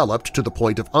was developed to the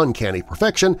point of uncanny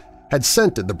perfection, had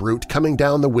scented the brute coming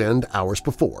down the wind hours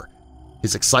before.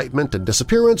 His excitement and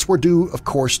disappearance were due, of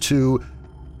course, to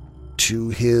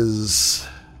his…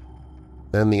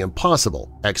 Then the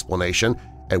impossible explanation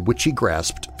at which he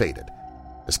grasped faded.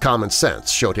 His common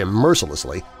sense showed him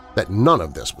mercilessly that none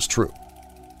of this was true.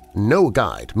 No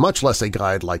guide, much less a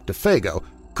guide like DeFago,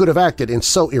 could have acted in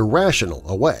so irrational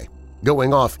a way,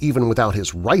 going off even without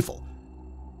his rifle.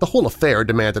 The whole affair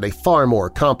demanded a far more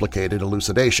complicated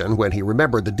elucidation when he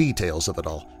remembered the details of it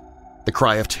all. The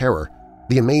cry of terror,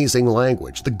 the amazing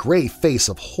language, the gray face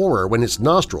of horror when his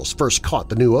nostrils first caught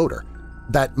the new odor,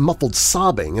 that muffled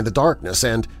sobbing in the darkness,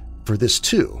 and, for this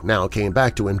too now came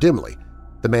back to him dimly,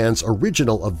 the man's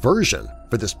original aversion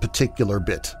for this particular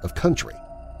bit of country.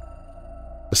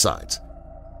 Besides,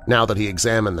 now that he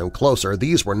examined them closer,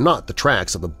 these were not the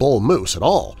tracks of a bull moose at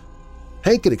all.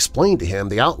 Hank had explained to him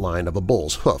the outline of a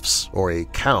bull's hoofs, or a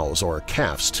cow's or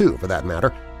calf's too, for that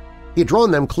matter. He had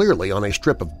drawn them clearly on a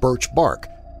strip of birch bark,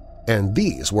 and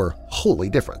these were wholly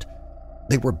different.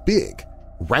 They were big,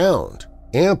 round,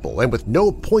 ample, and with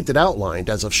no pointed outline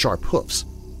as of sharp hoofs.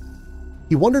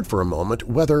 He wondered for a moment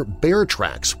whether bear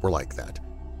tracks were like that.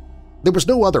 There was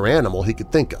no other animal he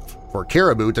could think of, for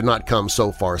caribou did not come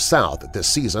so far south at this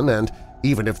season and,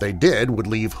 even if they did, would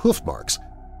leave hoof marks.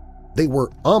 They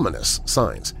were ominous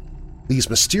signs, these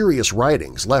mysterious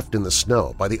writings left in the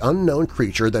snow by the unknown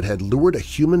creature that had lured a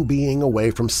human being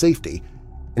away from safety,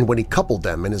 and when he coupled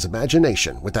them in his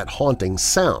imagination with that haunting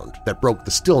sound that broke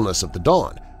the stillness of the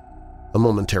dawn, a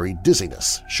momentary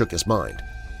dizziness shook his mind,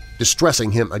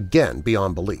 distressing him again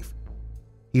beyond belief.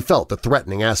 He felt the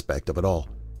threatening aspect of it all,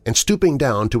 and stooping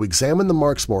down to examine the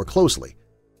marks more closely,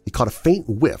 he caught a faint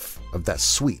whiff of that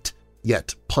sweet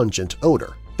yet pungent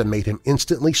odor that made him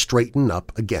instantly straighten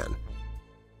up again,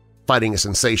 fighting a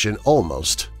sensation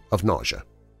almost of nausea.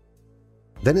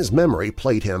 Then his memory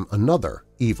played him another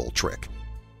evil trick.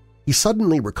 He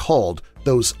suddenly recalled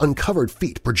those uncovered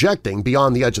feet projecting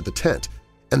beyond the edge of the tent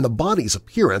and the body's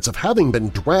appearance of having been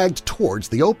dragged towards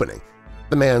the opening,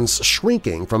 the man's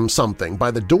shrinking from something by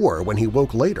the door when he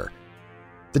woke later.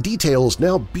 The details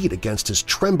now beat against his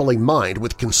trembling mind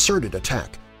with concerted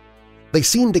attack. They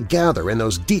seemed to gather in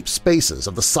those deep spaces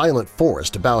of the silent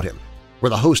forest about him, where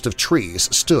the host of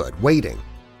trees stood waiting,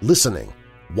 listening,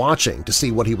 watching to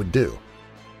see what he would do.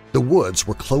 The woods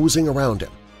were closing around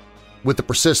him. With the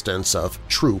persistence of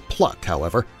true pluck,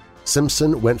 however,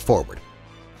 Simpson went forward,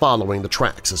 following the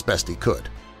tracks as best he could,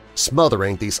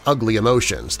 smothering these ugly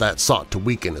emotions that sought to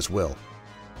weaken his will.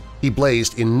 He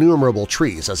blazed innumerable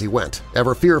trees as he went,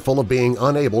 ever fearful of being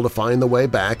unable to find the way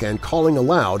back and calling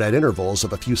aloud at intervals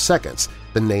of a few seconds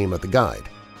the name of the guide.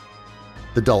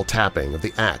 The dull tapping of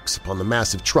the axe upon the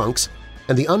massive trunks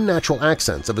and the unnatural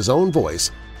accents of his own voice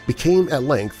became at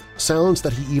length sounds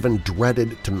that he even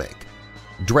dreaded to make,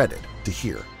 dreaded to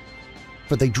hear,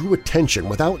 for they drew attention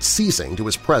without ceasing to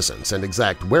his presence and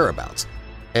exact whereabouts,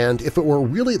 and if it were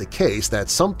really the case that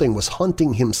something was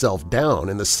hunting himself down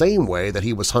in the same way that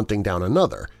he was hunting down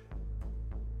another.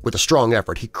 With a strong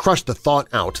effort, he crushed the thought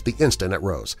out the instant it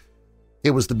rose.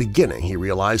 It was the beginning, he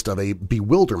realized, of a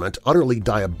bewilderment utterly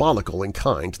diabolical in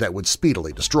kind that would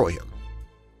speedily destroy him.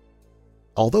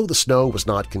 Although the snow was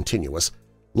not continuous,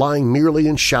 lying merely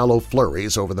in shallow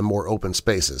flurries over the more open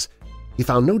spaces, he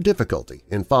found no difficulty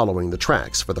in following the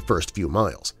tracks for the first few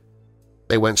miles.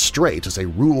 They went straight as a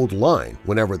ruled line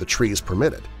whenever the trees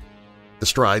permitted. The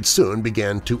stride soon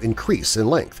began to increase in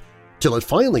length, till it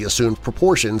finally assumed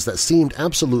proportions that seemed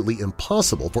absolutely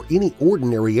impossible for any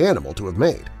ordinary animal to have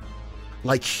made.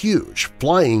 Like huge,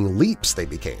 flying leaps they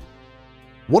became.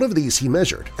 One of these he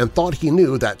measured and thought he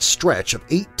knew that stretch of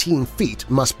 18 feet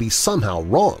must be somehow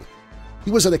wrong.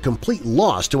 He was at a complete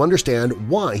loss to understand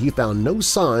why he found no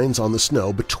signs on the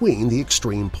snow between the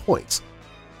extreme points.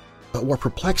 But what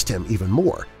perplexed him even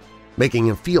more, making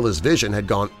him feel his vision had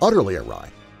gone utterly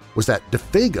awry, was that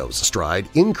DeFago's stride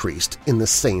increased in the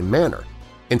same manner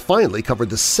and finally covered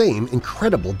the same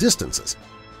incredible distances.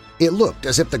 It looked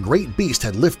as if the great beast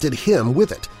had lifted him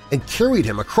with it and carried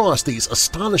him across these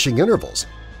astonishing intervals.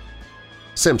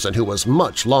 Simpson, who was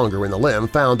much longer in the limb,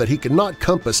 found that he could not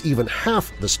compass even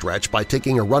half the stretch by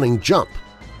taking a running jump.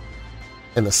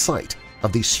 And the sight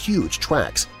of these huge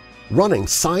tracks, running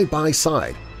side by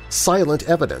side, silent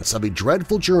evidence of a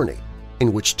dreadful journey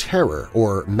in which terror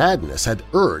or madness had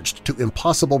urged to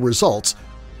impossible results,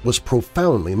 was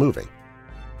profoundly moving.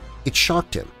 It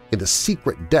shocked him in the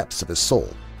secret depths of his soul.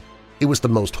 It was the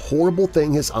most horrible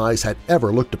thing his eyes had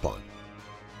ever looked upon.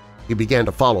 He began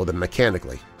to follow them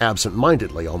mechanically,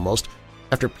 absent-mindedly almost,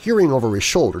 after peering over his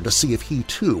shoulder to see if he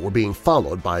too were being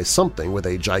followed by something with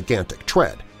a gigantic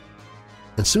tread.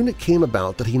 And soon it came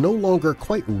about that he no longer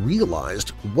quite realized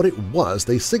what it was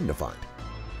they signified.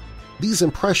 These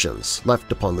impressions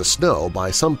left upon the snow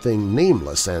by something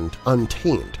nameless and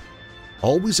untamed,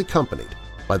 always accompanied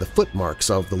by the footmarks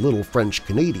of the little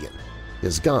French-Canadian,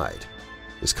 his guide,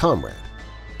 his comrade,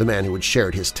 the man who had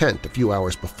shared his tent a few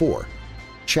hours before,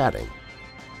 chatting,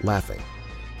 laughing,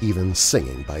 even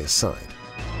singing by his side.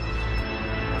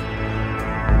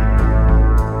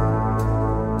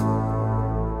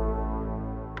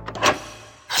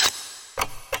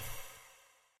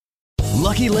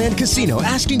 Lucky Land Casino,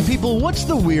 asking people, what's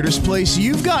the weirdest place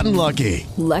you've gotten lucky?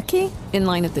 Lucky? In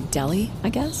line at the deli, I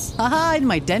guess? Aha, in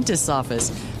my dentist's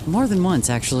office. More than once,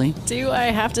 actually. Do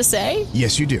I have to say?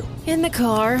 Yes, you do. In the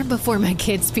car before my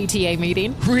kids' PTA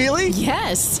meeting. Really?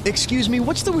 Yes. Excuse me,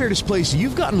 what's the weirdest place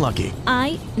you've gotten lucky?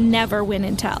 I never win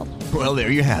and tell. Well,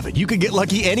 there you have it. You can get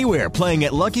lucky anywhere, playing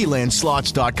at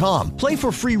LuckyLandSlots.com. Play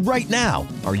for free right now.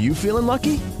 Are you feeling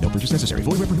lucky? No purchase necessary.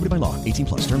 Void where prohibited by law.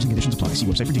 18+. Terms and conditions apply. See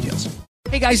website for details.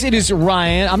 Hey guys, it is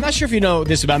Ryan. I'm not sure if you know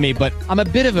this about me, but I'm a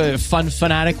bit of a fun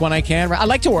fanatic when I can. I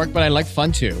like to work, but I like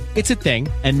fun too. It's a thing.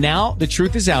 And now the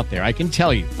truth is out there. I can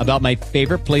tell you about my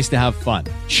favorite place to have fun.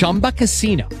 Chumba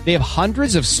Casino. They have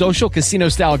hundreds of social casino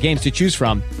style games to choose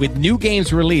from with new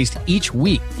games released each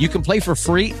week. You can play for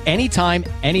free anytime,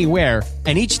 anywhere.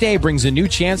 And each day brings a new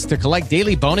chance to collect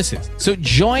daily bonuses. So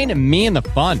join me in the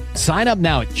fun. Sign up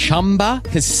now at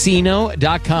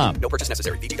ChumbaCasino.com. No purchase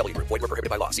necessary. VGW. Void where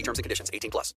prohibited by law. See terms and conditions.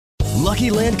 18+.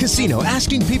 Lucky Land Casino,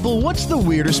 asking people, what's the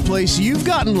weirdest place you've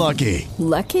gotten lucky?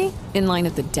 Lucky? In line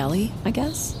at the deli, I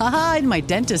guess? Aha, in my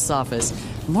dentist's office.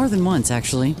 More than once,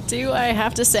 actually. Do I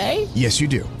have to say? Yes, you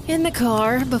do. In the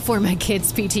car before my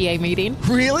kids' PTA meeting.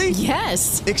 Really?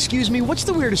 Yes. Excuse me, what's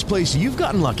the weirdest place you've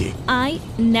gotten lucky? I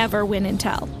never win and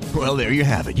tell. Well, there you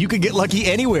have it. You can get lucky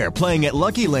anywhere, playing at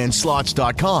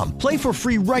LuckyLandSlots.com. Play for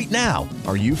free right now.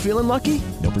 Are you feeling lucky?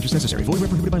 No purchase necessary. Void where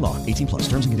prohibited by law. 18+.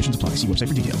 Terms and conditions apply. See website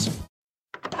for details.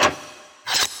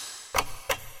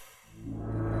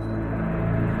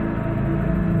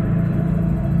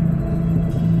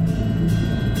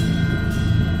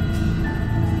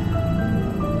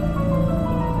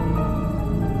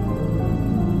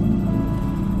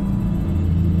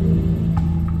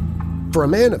 For a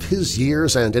man of his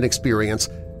years and inexperience,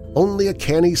 only a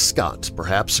canny Scot,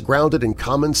 perhaps grounded in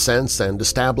common sense and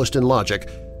established in logic,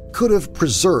 could have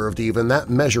preserved even that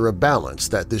measure of balance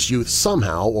that this youth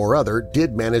somehow or other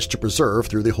did manage to preserve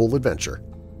through the whole adventure.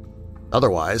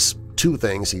 Otherwise, two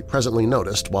things he presently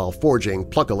noticed while forging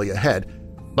pluckily ahead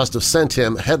must have sent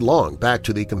him headlong back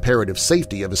to the comparative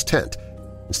safety of his tent,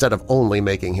 instead of only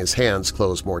making his hands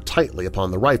close more tightly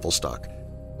upon the rifle stock,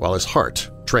 while his heart,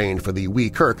 trained for the wee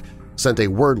kirk, sent a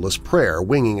wordless prayer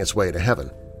winging its way to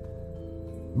heaven.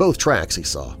 Both tracks, he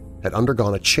saw, had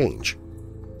undergone a change,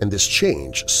 and this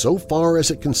change, so far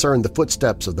as it concerned the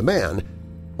footsteps of the man,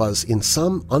 was in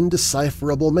some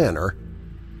undecipherable manner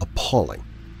appalling.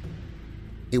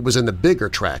 It was in the bigger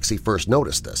tracks he first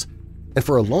noticed this, and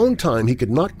for a long time he could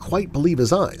not quite believe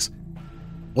his eyes.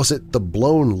 Was it the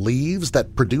blown leaves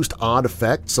that produced odd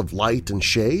effects of light and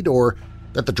shade, or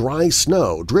that the dry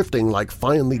snow, drifting like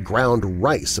finely ground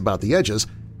rice about the edges,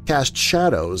 cast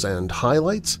shadows and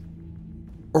highlights?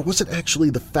 Or was it actually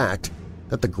the fact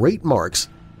that the great marks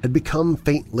had become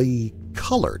faintly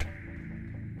colored?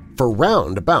 For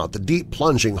round about the deep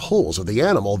plunging holes of the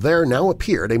animal there now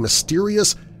appeared a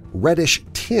mysterious reddish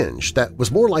tinge that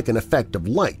was more like an effect of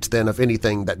light than of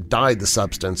anything that dyed the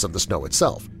substance of the snow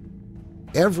itself.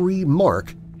 Every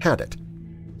mark had it,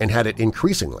 and had it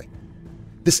increasingly.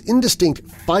 This indistinct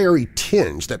fiery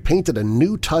tinge that painted a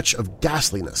new touch of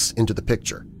ghastliness into the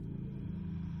picture.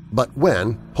 But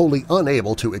when, wholly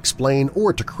unable to explain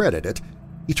or to credit it,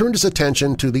 he turned his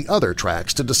attention to the other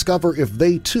tracks to discover if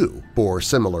they too bore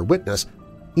similar witness,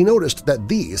 he noticed that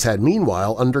these had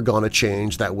meanwhile undergone a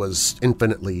change that was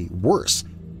infinitely worse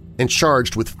and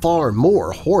charged with far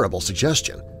more horrible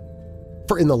suggestion.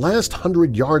 For in the last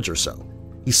 100 yards or so,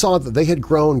 he saw that they had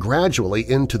grown gradually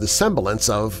into the semblance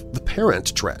of the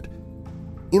parent tread.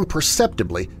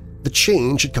 Imperceptibly, the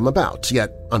change had come about,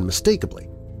 yet unmistakably.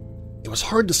 It was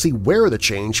hard to see where the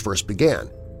change first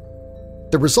began.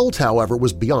 The result, however,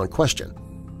 was beyond question.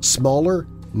 Smaller,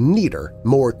 neater,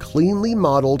 more cleanly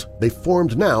modeled, they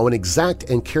formed now an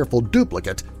exact and careful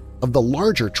duplicate of the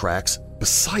larger tracks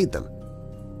beside them.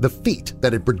 The feet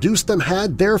that had produced them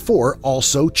had, therefore,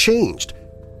 also changed,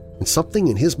 and something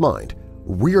in his mind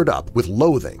reared up with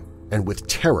loathing and with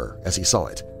terror as he saw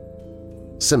it.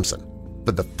 Simpson,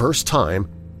 for the first time,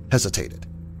 hesitated.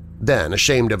 Then,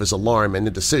 ashamed of his alarm and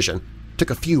indecision, took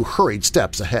a few hurried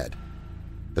steps ahead.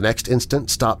 The next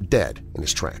instant stopped dead in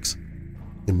his tracks.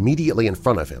 Immediately in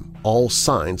front of him, all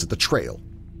signs of the trail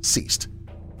ceased.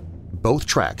 Both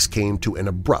tracks came to an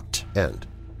abrupt end.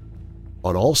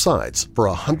 On all sides, for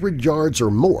 100 yards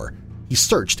or more, he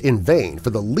searched in vain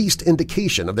for the least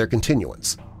indication of their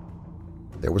continuance.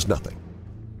 There was nothing.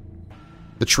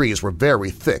 The trees were very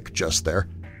thick just there,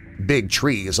 big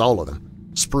trees, all of them,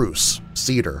 spruce,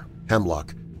 cedar,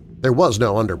 hemlock. There was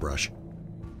no underbrush.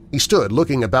 He stood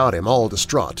looking about him all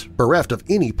distraught, bereft of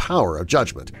any power of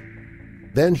judgment.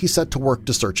 Then he set to work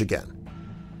to search again,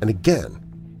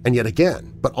 and yet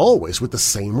again, but always with the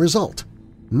same result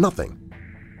 – nothing.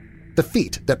 The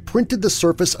feet that printed the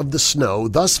surface of the snow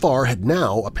thus far had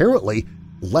now, apparently,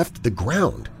 left the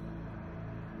ground.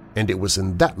 And it was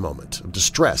in that moment of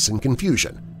distress and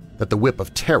confusion that the whip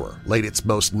of terror laid its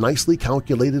most nicely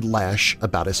calculated lash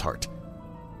about his heart.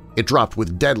 It dropped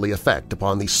with deadly effect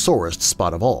upon the sorest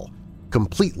spot of all,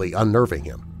 completely unnerving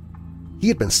him. He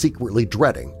had been secretly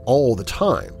dreading all the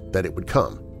time that it would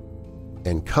come.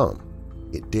 And come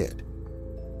it did.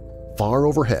 Far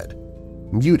overhead,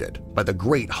 muted by the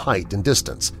great height and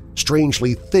distance,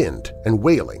 strangely thinned and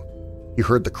wailing, he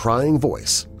heard the crying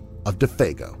voice of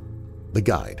Defago, the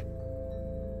guide.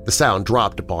 The sound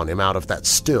dropped upon him out of that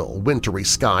still, wintry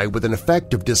sky with an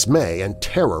effect of dismay and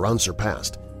terror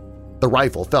unsurpassed. The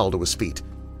rifle fell to his feet.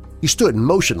 He stood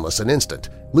motionless an instant,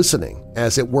 listening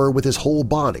as it were with his whole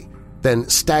body, then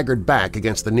staggered back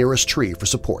against the nearest tree for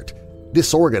support,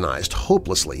 disorganized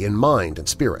hopelessly in mind and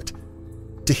spirit.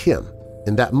 To him,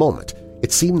 in that moment,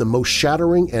 it seemed the most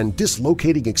shattering and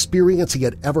dislocating experience he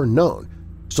had ever known,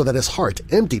 so that his heart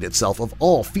emptied itself of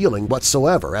all feeling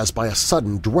whatsoever as by a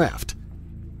sudden draught.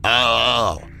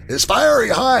 "Oh, his fiery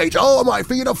height! Oh, my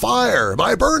feet of fire!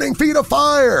 My burning feet of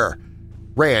fire!"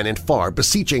 ran in far,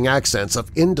 beseeching accents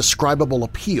of indescribable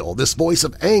appeal this voice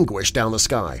of anguish down the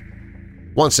sky.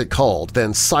 Once it called,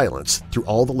 then silence through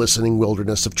all the listening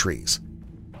wilderness of trees.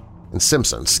 And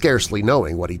Simpson, scarcely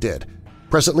knowing what he did,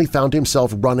 presently found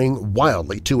himself running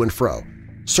wildly to and fro,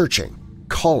 searching,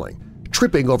 calling,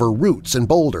 tripping over roots and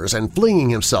boulders and flinging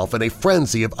himself in a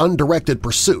frenzy of undirected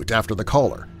pursuit after the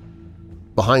caller.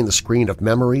 Behind the screen of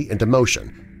memory and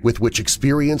emotion with which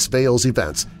experience veils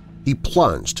events, he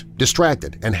plunged,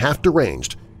 distracted and half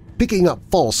deranged, picking up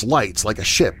false lights like a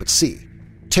ship at sea,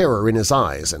 terror in his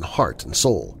eyes and heart and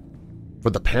soul. For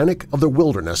the panic of the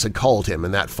wilderness had called him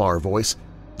in that far voice,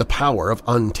 the power of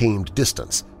untamed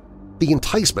distance, the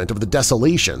enticement of the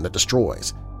desolation that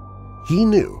destroys. He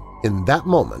knew in that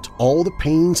moment all the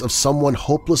pains of someone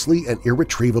hopelessly and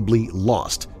irretrievably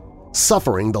lost,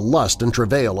 suffering the lust and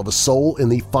travail of a soul in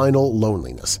the final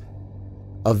loneliness.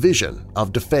 A vision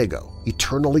of Defago,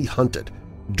 eternally hunted,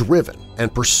 driven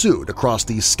and pursued across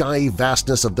the skyey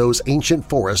vastness of those ancient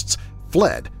forests,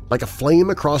 fled like a flame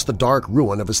across the dark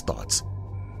ruin of his thoughts.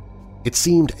 It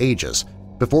seemed ages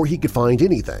before he could find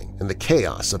anything in the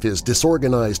chaos of his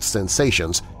disorganized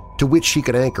sensations to which he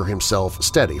could anchor himself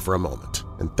steady for a moment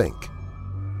and think.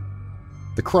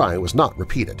 The cry was not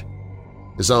repeated.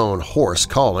 His own hoarse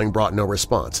calling brought no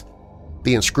response.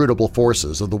 The inscrutable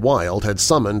forces of the wild had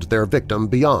summoned their victim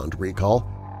beyond recall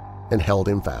and held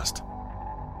him fast.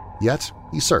 Yet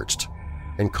he searched,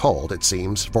 and called, it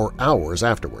seems, for hours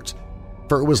afterwards,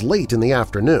 for it was late in the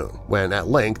afternoon when at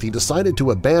length he decided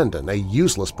to abandon a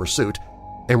useless pursuit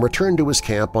and return to his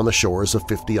camp on the shores of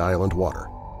 50 Island Water.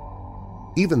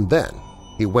 Even then,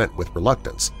 he went with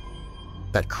reluctance,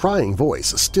 that crying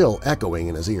voice still echoing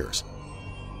in his ears.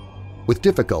 With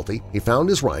difficulty, he found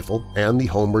his rifle and the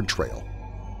homeward trail.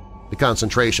 The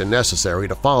concentration necessary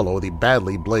to follow the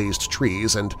badly blazed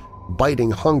trees and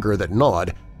biting hunger that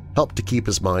gnawed helped to keep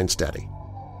his mind steady.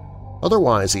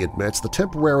 Otherwise, he admits, the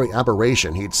temporary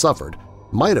aberration he'd suffered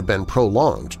might have been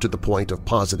prolonged to the point of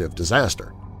positive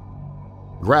disaster.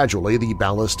 Gradually, the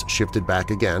ballast shifted back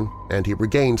again, and he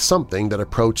regained something that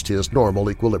approached his normal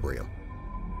equilibrium.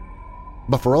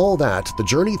 But for all that, the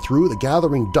journey through the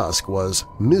gathering dusk was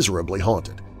miserably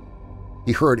haunted.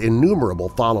 He heard innumerable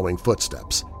following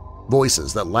footsteps,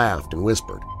 voices that laughed and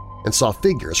whispered, and saw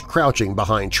figures crouching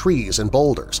behind trees and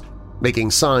boulders,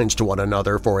 making signs to one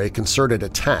another for a concerted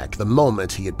attack the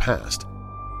moment he had passed.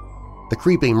 The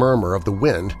creeping murmur of the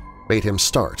wind made him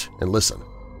start and listen.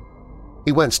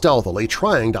 He went stealthily,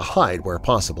 trying to hide where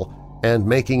possible and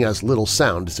making as little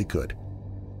sound as he could.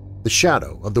 The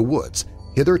shadow of the woods,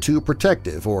 hitherto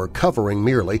protective or covering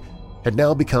merely, had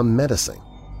now become menacing,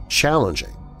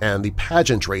 challenging, and the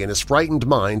pageantry in his frightened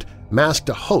mind masked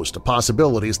a host of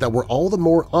possibilities that were all the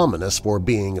more ominous for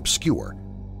being obscure.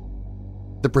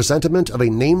 The presentiment of a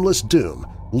nameless doom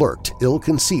lurked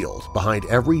ill-concealed behind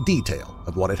every detail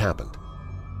of what had happened.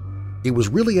 It was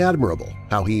really admirable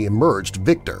how he emerged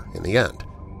victor in the end.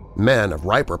 Men of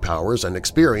riper powers and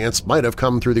experience might have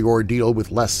come through the ordeal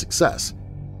with less success.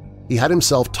 He had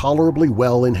himself tolerably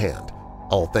well in hand,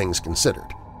 all things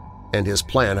considered, and his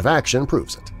plan of action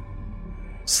proves it.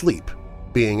 Sleep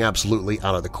being absolutely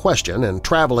out of the question and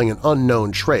traveling an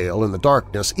unknown trail in the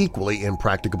darkness equally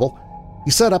impracticable,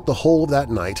 He set up the whole of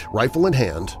that night, rifle in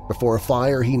hand, before a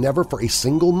fire he never for a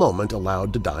single moment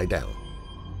allowed to die down.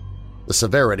 The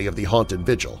severity of the haunted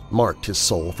vigil marked his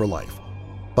soul for life,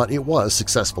 but it was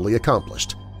successfully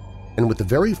accomplished, and with the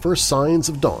very first signs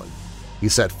of dawn, he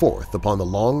set forth upon the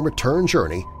long return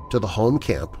journey to the home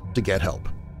camp to get help.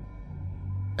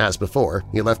 As before,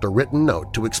 he left a written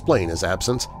note to explain his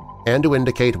absence and to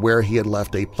indicate where he had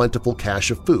left a plentiful cache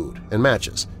of food and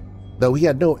matches, though he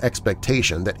had no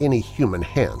expectation that any human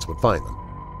hands would find them.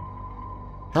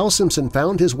 How Simpson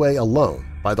found his way alone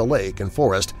by the lake and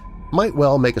forest might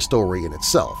well make a story in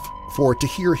itself, for to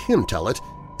hear him tell it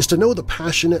is to know the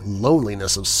passionate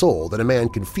loneliness of soul that a man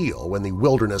can feel when the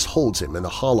wilderness holds him in the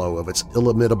hollow of its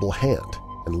illimitable hand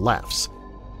and laughs.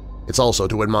 It's also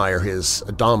to admire his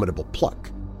indomitable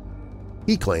pluck.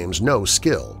 He claims no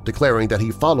skill, declaring that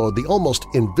he followed the almost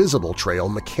invisible trail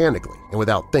mechanically and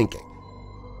without thinking.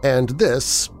 And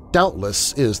this,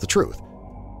 doubtless, is the truth.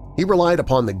 He relied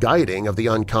upon the guiding of the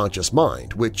unconscious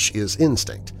mind, which is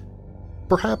instinct.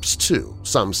 Perhaps, too,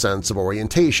 some sense of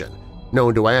orientation,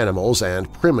 known to animals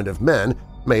and primitive men,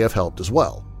 may have helped as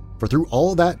well, for through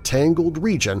all that tangled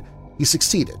region he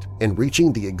succeeded in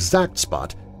reaching the exact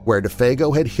spot where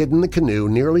Defago had hidden the canoe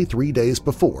nearly 3 days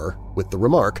before with the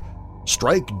remark,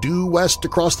 "Strike due west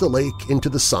across the lake into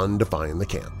the sun to find the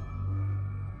camp."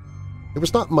 There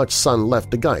was not much sun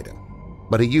left to guide him,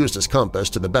 but he used his compass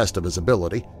to the best of his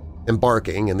ability,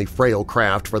 embarking in the frail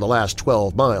craft for the last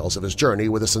 12 miles of his journey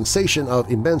with a sensation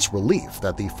of immense relief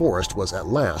that the forest was at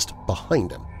last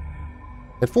behind him.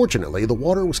 And fortunately, the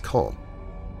water was calm.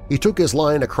 He took his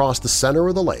line across the center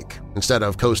of the lake instead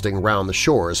of coasting round the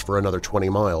shores for another 20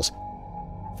 miles.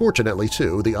 Fortunately,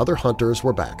 too, the other hunters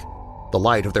were back. The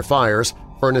light of their fires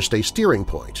furnished a steering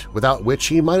point without which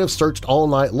he might have searched all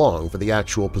night long for the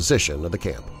actual position of the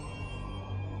camp.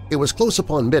 It was close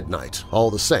upon midnight,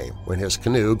 all the same, when his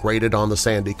canoe grated on the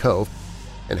sandy cove,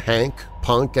 and Hank,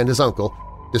 Punk, and his uncle,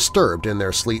 disturbed in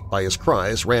their sleep by his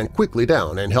cries, ran quickly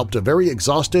down and helped a very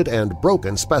exhausted and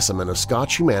broken specimen of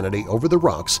Scotch humanity over the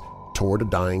rocks toward a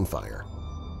dying fire.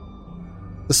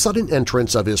 The sudden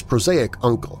entrance of his prosaic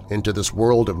uncle into this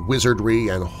world of wizardry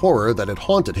and horror that had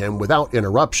haunted him without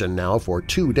interruption now for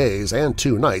 2 days and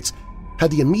 2 nights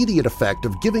had the immediate effect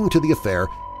of giving to the affair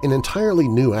an entirely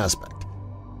new aspect.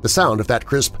 The sound of that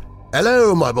crisp,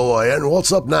 "Hello, my boy, and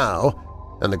what's up now?"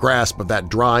 and the grasp of that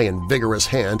dry and vigorous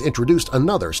hand introduced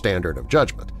another standard of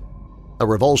judgment. A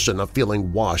revulsion of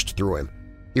feeling washed through him.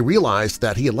 He realized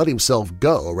that he had let himself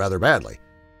go rather badly.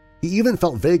 He even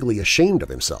felt vaguely ashamed of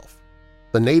himself.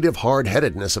 The native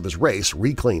hard-headedness of his race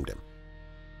reclaimed him.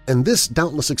 And this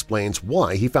doubtless explains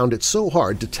why he found it so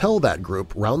hard to tell that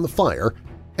group round the fire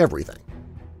everything.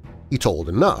 He told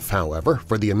enough, however,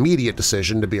 for the immediate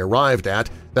decision to be arrived at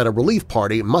that a relief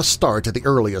party must start at the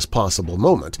earliest possible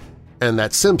moment, and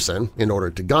that Simpson, in order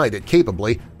to guide it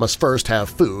capably, must first have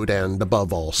food and,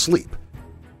 above all, sleep.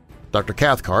 Dr.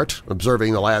 Cathcart,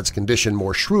 observing the lad's condition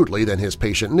more shrewdly than his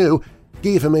patient knew,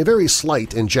 gave him a very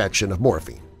slight injection of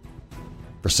morphine.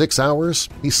 For 6 hours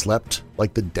he slept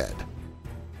like the dead.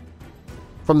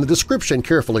 From the description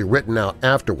carefully written out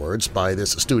afterwards by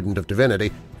this student of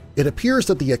divinity, it appears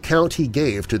that the account he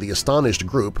gave to the astonished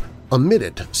group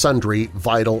omitted sundry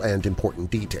vital and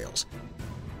important details.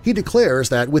 He declares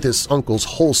that with his uncle's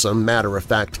wholesome,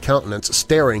 matter-of-fact countenance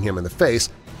staring him in the face,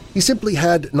 he simply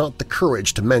had not the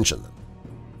courage to mention them.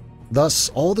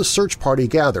 Thus, all the search party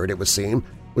gathered, it would seem,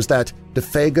 was that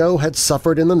Defago had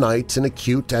suffered in the night an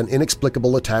acute and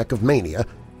inexplicable attack of mania,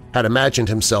 had imagined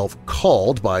himself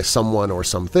called by someone or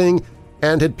something,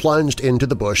 and had plunged into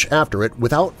the bush after it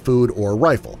without food or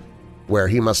rifle, where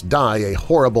he must die a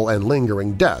horrible and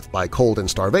lingering death by cold and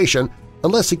starvation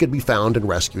unless he could be found and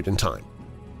rescued in time.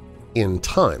 In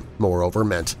time, moreover,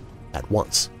 meant at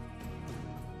once.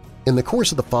 In the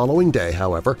course of the following day,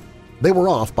 however, they were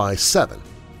off by 7,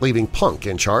 leaving Punk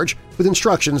in charge with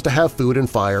instructions to have food and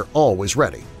fire always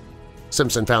ready.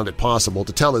 Simpson found it possible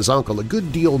to tell his uncle a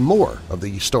good deal more of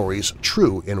the story's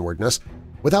true inwardness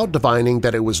without divining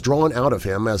that it was drawn out of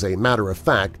him as a matter of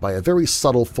fact by a very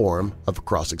subtle form of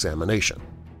cross-examination.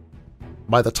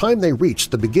 By the time they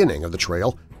reached the beginning of the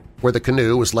trail, where the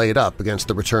canoe was laid up against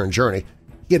the return journey,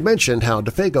 he had mentioned how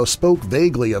Defago spoke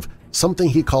vaguely of something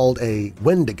he called a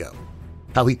wendigo,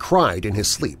 how he cried in his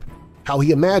sleep, how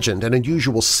he imagined an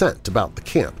unusual scent about the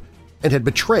camp, and had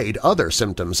betrayed other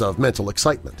symptoms of mental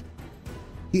excitement.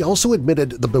 He also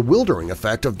admitted the bewildering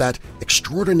effect of that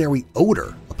extraordinary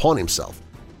odor upon himself,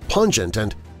 pungent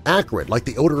and acrid like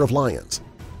the odor of lions.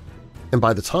 And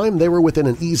by the time they were within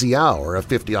an easy hour of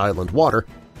 50 Island water,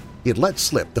 he had let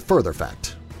slip the further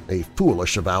fact, a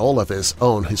foolish avowal of his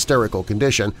own hysterical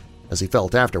condition, as he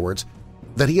felt afterwards,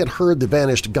 that he had heard the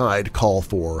vanished guide call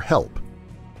for help.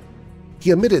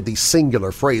 He omitted the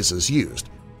singular phrases used,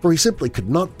 for he simply could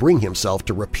not bring himself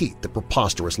to repeat the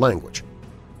preposterous language.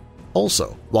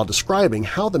 Also, while describing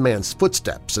how the man's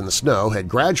footsteps in the snow had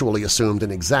gradually assumed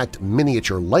an exact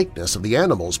miniature likeness of the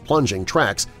animal's plunging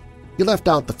tracks, he left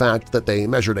out the fact that they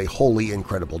measured a wholly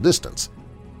incredible distance.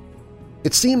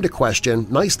 It seemed a question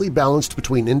nicely balanced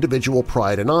between individual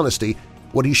pride and honesty,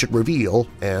 what he should reveal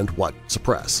and what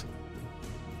suppress.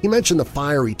 He mentioned the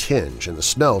fiery tinge in the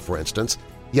snow, for instance,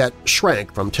 yet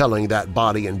shrank from telling that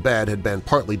body in bed had been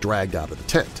partly dragged out of the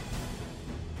tent.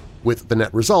 With the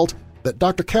net result that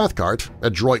Dr. Cathcart,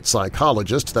 adroit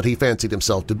psychologist that he fancied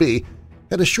himself to be,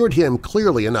 had assured him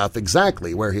clearly enough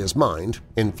exactly where his mind,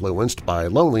 influenced by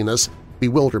loneliness,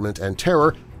 bewilderment, and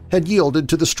terror, had yielded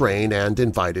to the strain and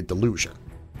invited delusion.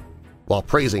 While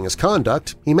praising his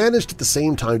conduct, he managed at the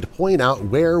same time to point out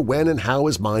where, when, and how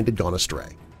his mind had gone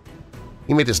astray.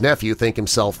 He made his nephew think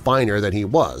himself finer than he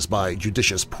was by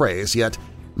judicious praise, yet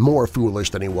more foolish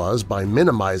than he was by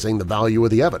minimizing the value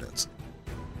of the evidence.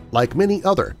 Like many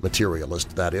other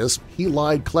materialists, that is, he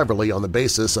lied cleverly on the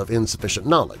basis of insufficient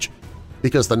knowledge,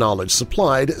 because the knowledge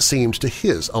supplied seemed to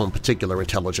his own particular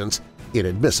intelligence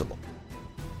inadmissible.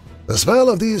 "The smell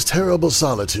of these terrible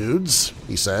solitudes,"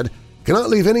 he said, "cannot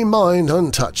leave any mind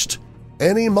untouched,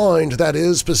 any mind, that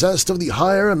is, possessed of the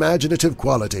higher imaginative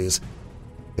qualities.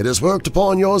 It has worked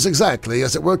upon yours exactly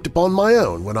as it worked upon my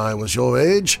own when I was your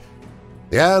age.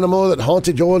 The animal that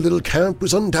haunted your little camp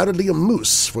was undoubtedly a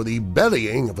moose, for the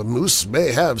bellying of a moose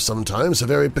may have sometimes a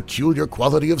very peculiar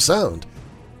quality of sound.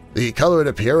 The colored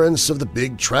appearance of the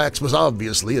big tracks was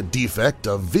obviously a defect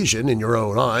of vision in your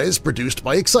own eyes produced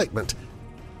by excitement.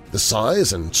 The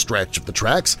size and stretch of the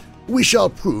tracks we shall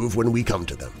prove when we come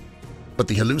to them. But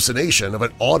the hallucination of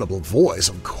an audible voice,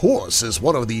 of course, is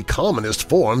one of the commonest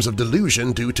forms of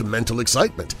delusion due to mental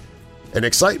excitement. An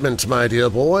excitement, my dear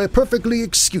boy, perfectly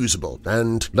excusable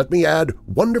and, let me add,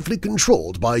 wonderfully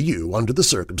controlled by you under the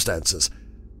circumstances.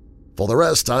 For the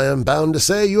rest, I am bound to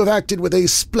say you have acted with a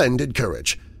splendid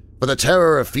courage, for the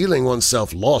terror of feeling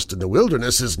oneself lost in the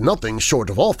wilderness is nothing short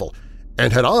of awful,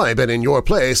 and had I been in your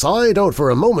place, I don't for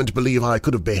a moment believe I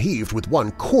could have behaved with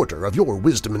 1/4 of your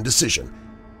wisdom and decision.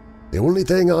 The only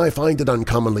thing I find it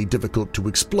uncommonly difficult to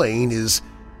explain is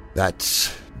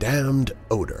that damned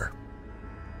odor."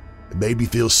 "It made me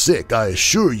feel sick, I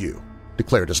assure you,"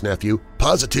 declared his nephew,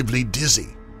 "positively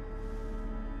dizzy."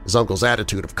 His uncle's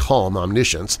attitude of calm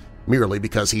omniscience, merely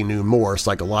because he knew more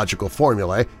psychological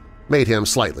formulae, made him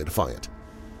slightly defiant.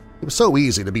 It was so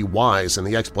easy to be wise in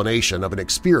the explanation of an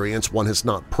experience one has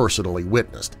not personally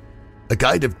witnessed. "A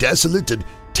kind of desolate and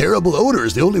terrible odor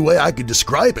is the only way I could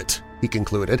describe it," he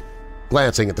concluded,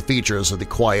 glancing at the features of the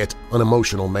quiet,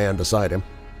 unemotional man beside him.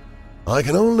 "I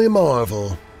can only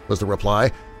marvel," was the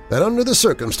reply, "that under the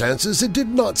circumstances it did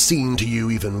not seem to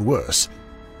you even worse."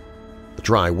 The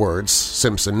dry words,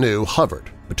 Simpson knew, hovered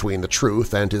between the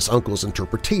truth and his uncle's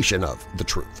interpretation of the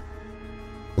truth.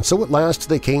 And so at last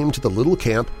they came to the little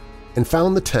camp and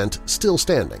found the tent still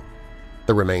standing,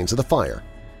 the remains of the fire,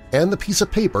 and the piece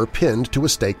of paper pinned to a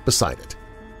stake beside it,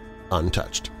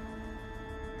 untouched.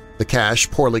 The cache,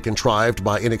 poorly contrived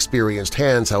by inexperienced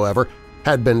hands, however,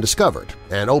 had been discovered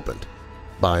and opened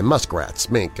by muskrats,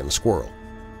 mink, and squirrel.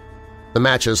 The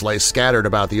matches lay scattered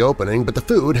about the opening, but the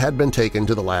food had been taken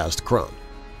to the last crumb.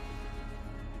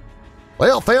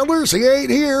 "Well, fellers, he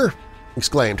ain't here!"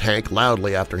 exclaimed Hank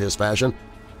loudly after his fashion.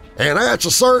 "And that's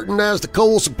as certain as the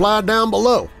coal supply down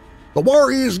below. The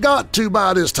where he's got to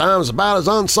by this time is about as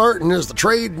uncertain as the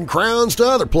trade in crowns to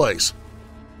other place."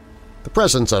 The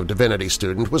presence of divinity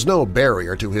student was no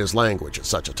barrier to his language at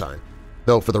such a time,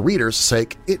 though for the reader's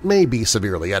sake it may be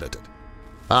severely edited.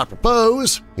 "I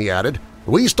propose," he added,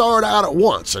 "we start out at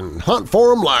once and hunt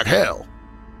for 'em like hell."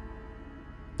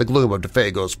 The gloom of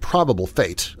Defago's probable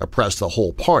fate oppressed the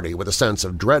whole party with a sense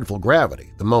of dreadful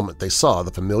gravity the moment they saw the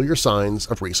familiar signs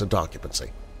of recent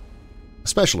occupancy.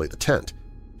 Especially the tent,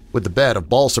 with the bed of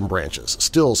balsam branches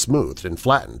still smoothed and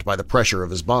flattened by the pressure of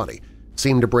his body,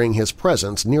 seemed to bring his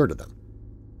presence near to them.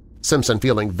 Simpson,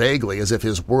 feeling vaguely as if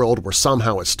his world were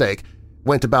somehow at stake,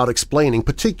 went about explaining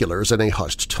particulars in a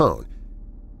hushed tone.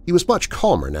 He was much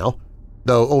calmer now,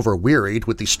 though over-wearied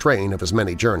with the strain of his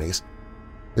many journeys.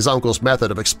 His uncle's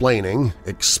method of explaining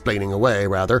away,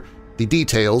 the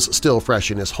details still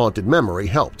fresh in his haunted memory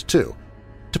helped, too,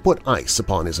 to put ice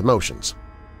upon his emotions.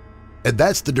 "And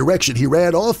that's the direction he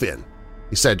ran off in,"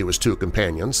 he said to his two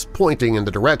companions, pointing in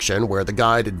the direction where the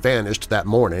guide had vanished that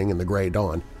morning in the gray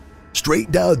dawn. "Straight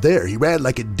down there he ran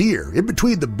like a deer, in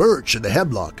between the birch and the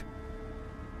hemlock."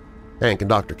 Hank and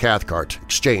Dr. Cathcart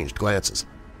exchanged glances.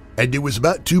 and it was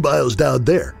about 2 miles down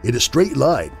there, in a straight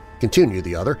line," continued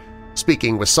the other,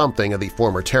 speaking with something of the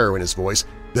former terror in his voice,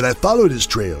 "that I followed his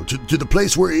trail to the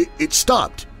place where it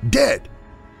stopped, dead."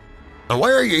 "And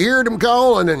where you heard him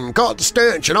calling and caught the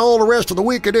stench and all the rest of the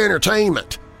wicked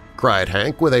entertainment," cried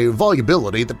Hank with a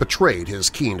volubility that betrayed his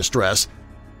keen distress,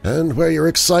 "and where your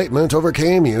excitement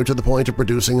overcame you to the point of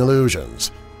producing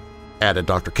illusions," added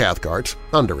Dr. Cathcart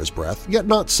under his breath, yet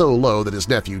not so low that his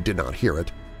nephew did not hear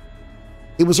it.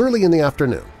 It was early in the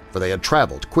afternoon, for they had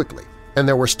traveled quickly, and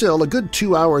there were still a good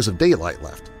 2 hours of daylight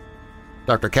left.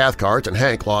 Dr. Cathcart and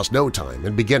Hank lost no time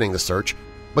in beginning the search,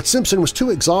 but Simpson was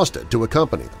too exhausted to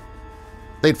accompany them.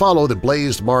 They'd follow the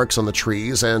blazed marks on the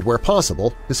trees and, where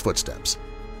possible, his footsteps.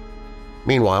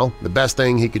 Meanwhile, the best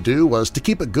thing he could do was to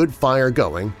keep a good fire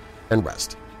going and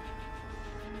rest.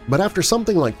 But after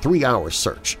something like 3 hours'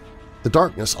 search, the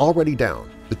darkness already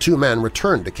down, the two men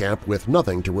returned to camp with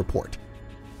nothing to report.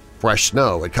 Fresh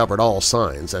snow had covered all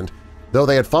signs, and though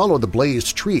they had followed the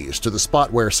blazed trees to the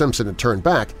spot where Simpson had turned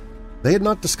back, they had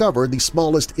not discovered the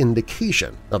smallest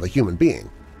indication of a human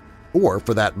being, or,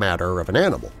 for that matter, of an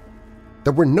animal.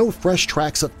 There were no fresh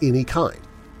tracks of any kind.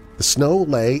 The snow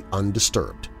lay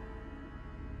undisturbed.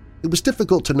 It was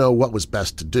difficult to know what was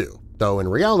best to do, though in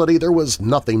reality there was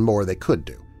nothing more they could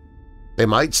do. They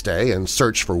might stay and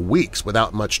search for weeks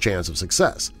without much chance of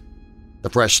success. The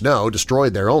fresh snow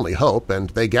destroyed their only hope, and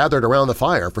they gathered around the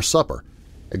fire for supper,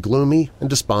 a gloomy and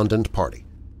despondent party.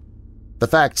 The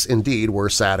facts indeed were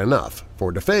sad enough,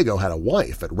 for DeFago had a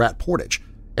wife at Rat Portage,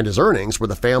 and his earnings were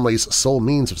the family's sole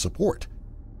means of support.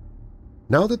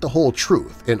 Now that the whole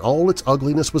truth in all its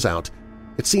ugliness was out,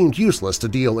 it seemed useless to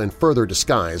deal in further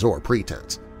disguise or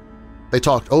pretense. They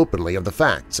talked openly of the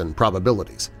facts and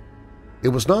probabilities. It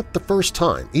was not the first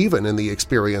time, even in the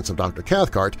experience of Dr.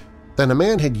 Cathcart, that a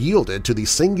man had yielded to the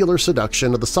singular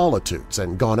seduction of the solitudes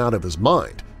and gone out of his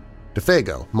mind.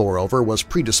 DeFago, moreover, was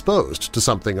predisposed to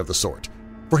something of the sort,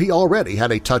 for he already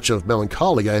had a touch of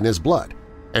melancholia in his blood,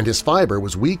 and his fiber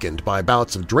was weakened by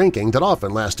bouts of drinking that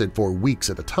often lasted for weeks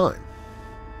at a time.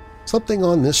 Something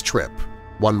on this trip,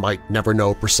 one might never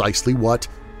know precisely what,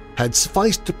 had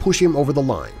sufficed to push him over the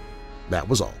line. That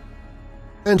was all.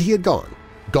 And he had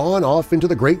gone off into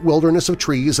the great wilderness of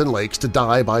trees and lakes to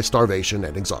die by starvation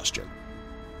and exhaustion.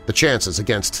 The chances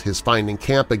against his finding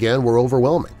camp again were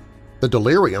overwhelming. The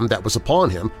delirium that was upon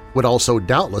him would also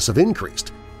doubtless have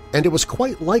increased, and it was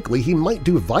quite likely he might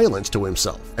do violence to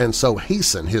himself and so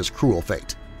hasten his cruel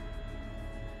fate.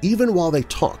 Even while they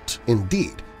talked,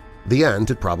 indeed, the end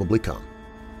had probably come.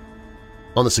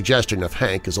 On the suggestion of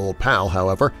Hank, his old pal,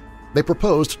 however, they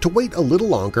proposed to wait a little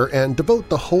longer and devote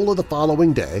the whole of the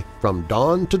following day, from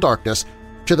dawn to darkness,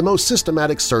 to the most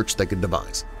systematic search they could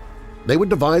devise. They would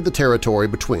divide the territory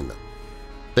between them.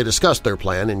 They discussed their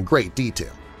plan in great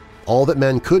detail. All that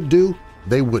men could do,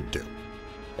 they would do.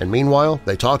 And meanwhile,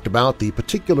 they talked about the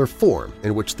particular form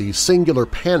in which the singular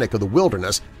panic of the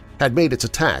wilderness had made its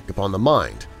attack upon the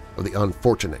mind of the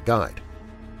unfortunate guide.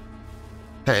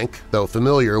 Hank, though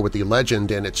familiar with the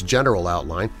legend in its general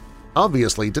outline,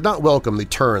 obviously did not welcome the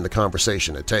turn the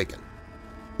conversation had taken.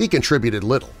 He contributed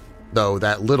little, though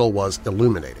that little was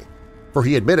illuminating, for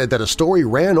he admitted that a story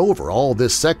ran over all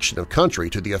this section of country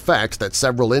to the effect that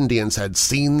several Indians had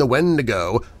seen the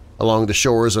Wendigo along the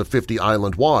shores of 50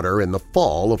 Island Water in the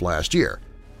fall of last year,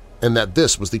 and that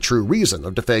this was the true reason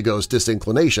of DeFago's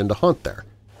disinclination to hunt there.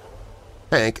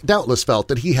 Hank doubtless felt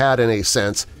that he had, in a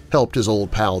sense, helped his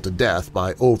old pal to death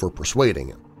by over-persuading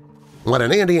him. "When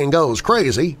an Indian goes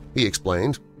crazy," he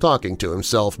explained, talking to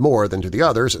himself more than to the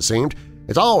others, it seemed,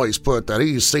 "it's always put that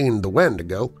he's seen the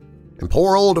Wendigo, and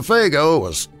poor old DeFago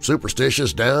was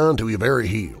superstitious down to his very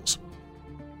heels."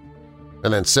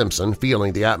 And then Simpson,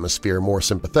 feeling the atmosphere more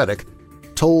sympathetic,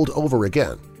 told over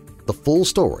again the full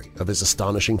story of his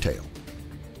astonishing tale.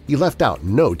 He left out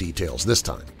no details this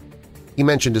time. He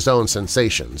mentioned his own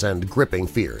sensations and gripping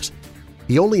fears.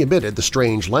 He only omitted the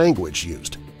strange language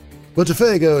used. "But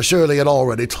DeFago surely had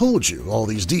already told you all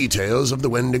these details of the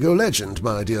Wendigo legend,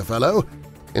 my dear fellow,"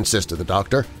 insisted the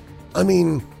doctor. "I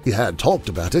mean, he had talked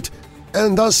about it,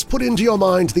 and thus put into your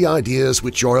mind the ideas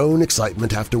which your own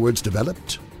excitement afterwards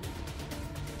developed."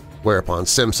 Whereupon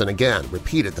Simpson again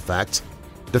repeated the facts.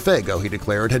 DeFago, he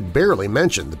declared, had barely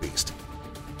mentioned the beast.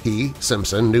 He,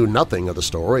 Simpson, knew nothing of the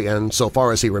story, and so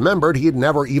far as he remembered, he had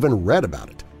never even read about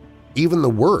it. Even the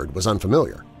word was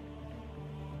unfamiliar.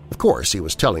 Of course, he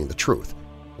was telling the truth,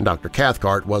 and Dr.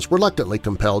 Cathcart was reluctantly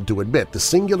compelled to admit the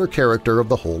singular character of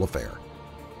the whole affair.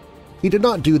 He did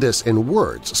not do this in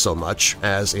words so much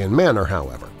as in manner,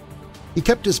 however. He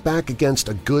kept his back against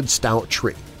a good stout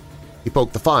tree. He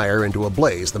poked the fire into a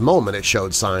blaze the moment it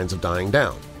showed signs of dying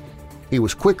down. He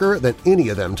was quicker than any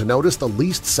of them to notice the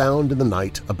least sound in the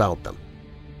night about them.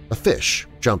 A fish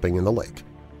jumping in the lake,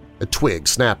 a twig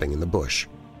snapping in the bush,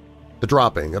 the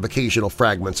dropping of occasional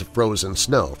fragments of frozen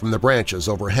snow from the branches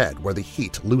overhead where the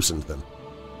heat loosened them.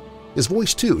 His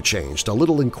voice, too, changed a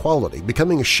little in quality,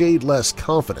 becoming a shade less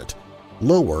confident,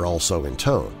 lower also in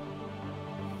tone.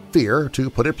 Fear, to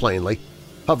put it plainly,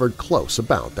 hovered close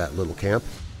about that little camp,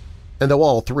 and though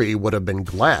all three would have been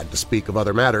glad to speak of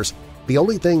other matters, the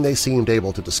only thing they seemed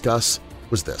able to discuss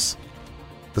was this,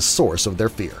 the source of their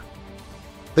fear.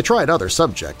 They tried other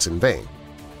subjects in vain.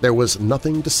 There was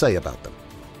nothing to say about them.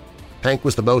 Hank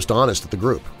was the most honest of the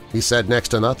group. He said next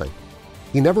to nothing.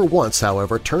 He never once,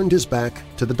 however, turned his back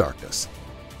to the darkness.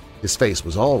 His face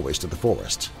was always to the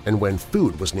forest, and when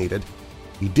food was needed,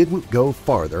 he didn't go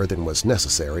farther than was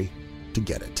necessary to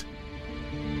get it.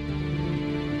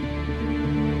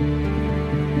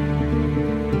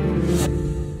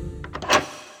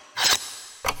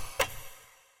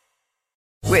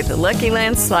 With the Lucky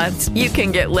Land Slots, you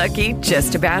can get lucky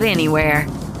just about anywhere.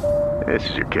 This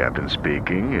is your captain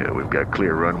speaking. We've got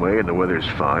clear runway and the weather's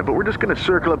fine, but we're just going to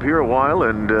circle up here a while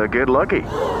and get lucky.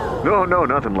 No,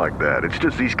 nothing like that. It's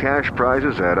just these cash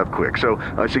prizes add up quick. So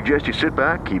I suggest you sit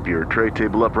back, keep your tray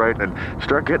table upright, and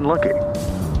start getting lucky.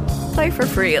 Play for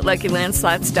free at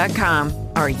LuckyLandSlots.com.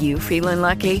 Are you feeling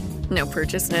lucky? No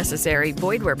purchase necessary.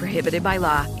 Void where prohibited by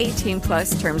law.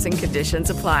 18+ terms and conditions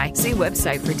apply. See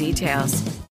website for details.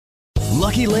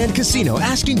 Lucky Land Casino,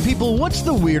 asking people, what's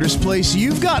the weirdest place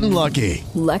you've gotten lucky?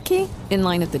 Lucky? In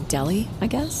line at the deli, I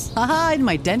guess? Aha, in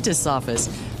my dentist's office.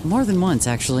 More than once,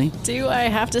 actually. Do I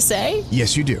have to say?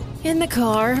 Yes, you do. In the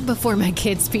car before my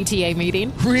kids' PTA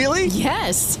meeting. Really?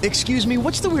 Yes. Excuse me,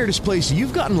 what's the weirdest place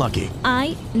you've gotten lucky?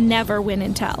 I never win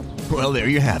and tell. Well, there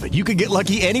you have it. You can get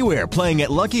lucky anywhere, playing at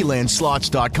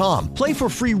LuckyLandSlots.com. Play for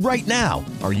free right now.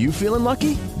 Are you feeling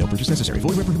lucky? No purchase necessary.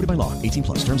 Void where prohibited by law.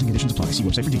 18+. Terms and conditions apply. See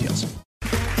website for details.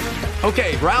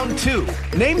 Okay, round two.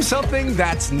 Name something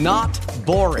that's not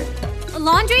boring. A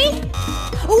laundry?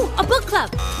 Ooh, a book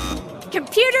club.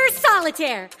 Computer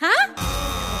solitaire, huh?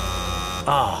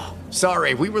 Ah, oh,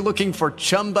 sorry. We were looking for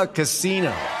Chumba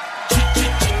Casino.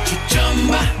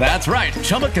 That's right.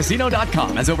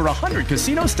 ChumbaCasino.com has over 100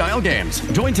 casino-style games.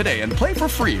 Join today and play for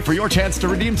free for your chance to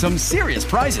redeem some serious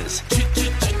prizes.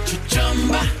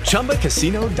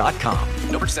 ChumbaCasino.com.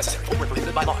 No purchase necessary. Void where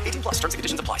prohibited by law. 18+. Terms and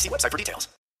conditions apply. See website for details.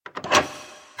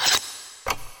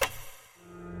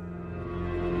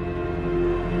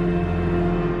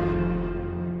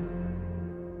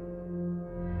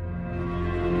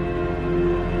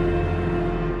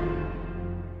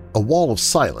 A wall of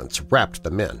silence wrapped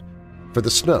them in, for the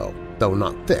snow, though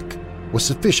not thick, was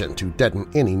sufficient to deaden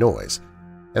any noise,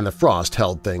 and the frost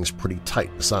held things pretty tight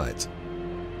besides.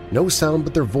 No sound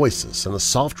but their voices and the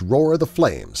soft roar of the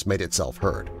flames made itself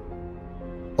heard.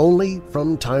 Only,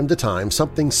 from time to time,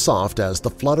 something soft as the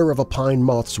flutter of a pine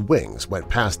moth's wings went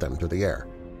past them through the air.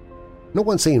 No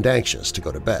one seemed anxious to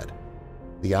go to bed.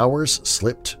 The hours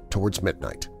slipped towards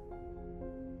midnight.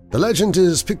 "The legend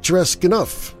is picturesque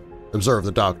enough," observed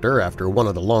the doctor after one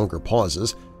of the longer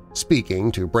pauses, speaking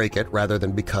to break it rather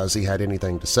than because he had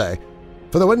anything to say,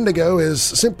 "for the Wendigo is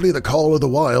simply the call of the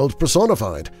wild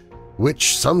personified,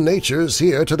 which some natures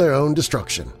hear to their own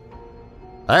destruction."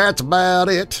 "That's about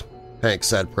it," Hank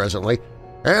said presently,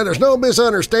 "and there's no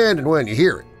misunderstanding when you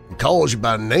hear it. It calls you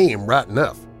by name right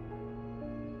enough."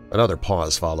 Another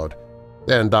pause followed.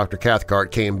 Then Dr.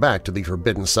 Cathcart came back to the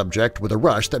forbidden subject with a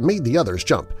rush that made the others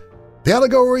jump. "The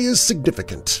allegory is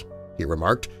significant," he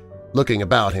remarked, looking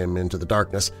about him into the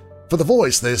darkness, "for the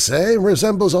voice, they say,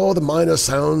 resembles all the minor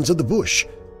sounds of the bush,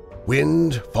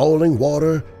 wind, falling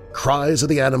water, cries of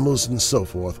the animals, and so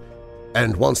forth.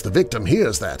 And once the victim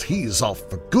hears that, he's off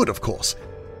for good, of course.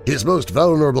 His most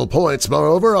vulnerable points,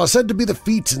 moreover, are said to be the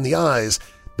feet and the eyes.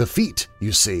 The feet,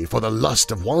 you see, for the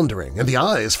lust of wandering, and the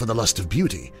eyes for the lust of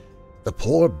beauty. The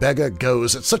poor beggar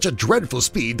goes at such a dreadful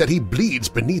speed that he bleeds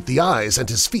beneath the eyes and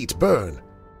his feet burn."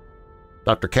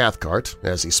 Dr. Cathcart,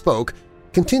 as he spoke,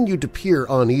 continued to peer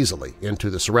uneasily into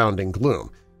the surrounding gloom.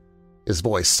 His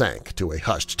voice sank to a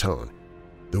hushed tone.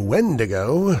 "The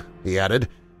Wendigo," he added,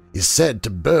 "is said to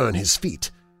burn his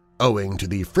feet, owing to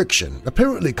the friction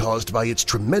apparently caused by its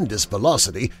tremendous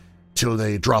velocity till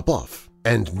they drop off,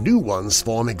 and new ones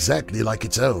form exactly like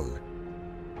its own."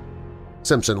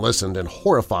 Simpson listened in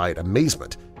horrified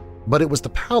amazement, but it was the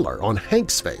pallor on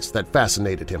Hank's face that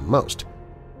fascinated him most.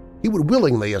 He would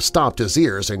willingly have stopped his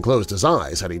ears and closed his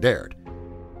eyes had he dared.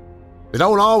 "They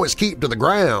don't always keep to the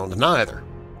ground, neither,"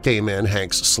 came in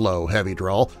Hank's slow, heavy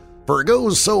drawl, "for it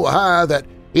goes so high that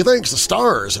he thinks the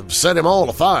stars have set him all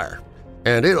afire.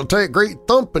 and it'll take great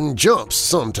thumping jumps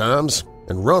sometimes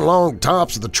and run along the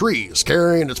tops of the trees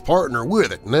carrying its partner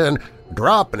with it and then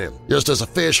dropping him just as a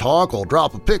fish hawk will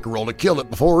drop a pickerel to kill it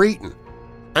before eating.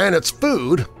 And its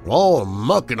food, all the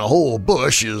muck in a whole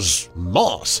bush, is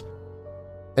moss."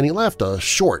 And he laughed a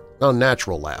short,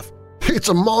 unnatural laugh. "It's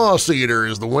a moss-eater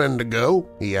is the Wendigo,"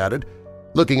 he added,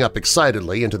 looking up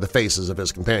excitedly into the faces of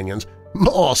his companions.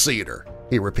 "Moss-eater,"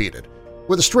 he repeated,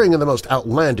 with a string of the most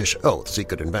outlandish oaths he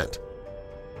could invent.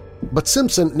 But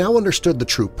Simpson now understood the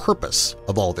true purpose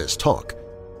of all this talk.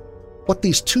 What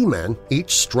these two men,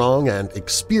 each strong and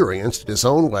experienced in his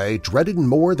own way, dreaded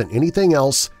more than anything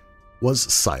else was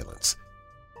silence.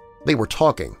 They were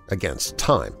talking against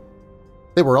time.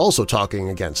 They were also talking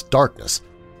against darkness,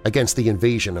 against the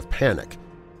invasion of panic,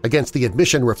 against the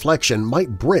admission reflection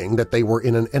might bring that they were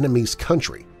in an enemy's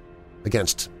country,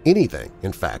 against anything,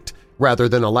 in fact, rather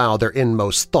than allow their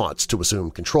inmost thoughts to assume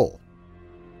control.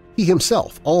 He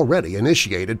himself, already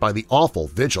initiated by the awful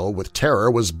vigil with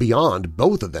terror, was beyond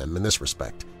both of them in this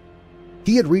respect.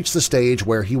 He had reached the stage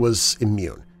where he was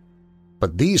immune.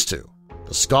 But these two,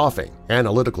 the scoffing,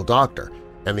 analytical doctor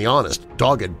and the honest,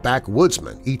 dogged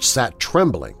backwoodsman, each sat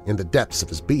trembling in the depths of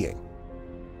his being.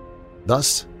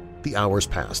 Thus the hours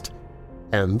passed,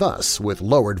 and thus, with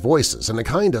lowered voices and a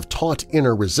kind of taut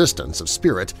inner resistance of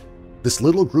spirit, this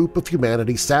little group of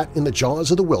humanity sat in the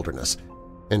jaws of the wilderness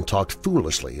and talked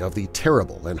foolishly of the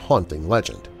terrible and haunting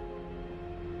legend.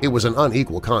 It was an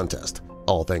unequal contest,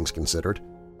 all things considered,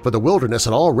 for the wilderness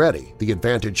had already the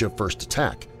advantage of first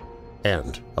attack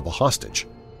and of a hostage.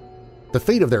 The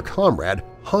fate of their comrade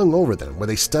hung over them with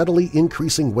a steadily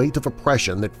increasing weight of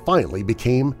oppression that finally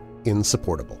became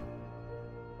insupportable.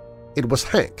 It was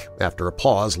Hank, after a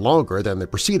pause longer than the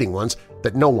preceding ones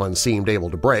that no one seemed able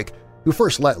to break, who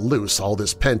first let loose all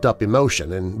this pent-up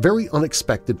emotion in very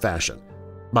unexpected fashion,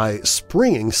 by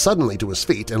springing suddenly to his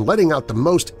feet and letting out the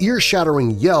most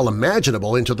ear-shattering yell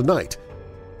imaginable into the night.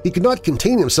 He could not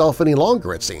contain himself any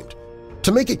longer, it seemed.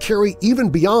 To make it carry even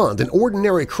beyond an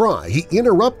ordinary cry, he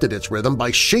interrupted its rhythm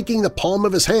by shaking the palm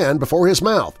of his hand before his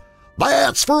mouth.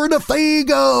 "That's for the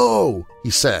Fago!"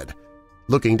 he said,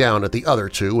 looking down at the other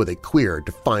two with a queer,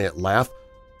 defiant laugh.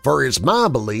 "For it's my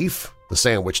belief, the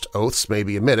sandwiched oaths may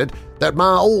be admitted, that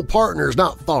my old partner's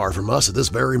not far from us at this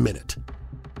very minute."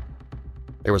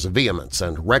 There was a vehemence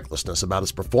and recklessness about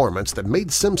his performance that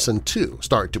made Simpson, too,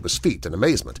 start to his feet in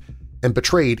amazement, and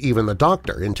betrayed even the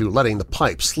doctor into letting the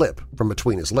pipe slip from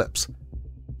between his lips.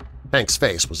 Hank's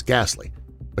face was ghastly,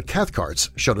 but Cathcart's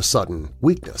showed a sudden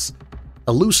weakness,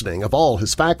 a loosening of all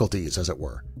his faculties, as it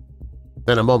were.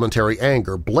 Then a momentary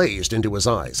anger blazed into his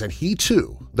eyes, and he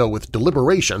too, though with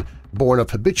deliberation born of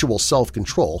habitual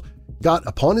self-control, got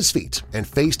upon his feet and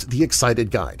faced the excited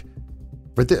guide.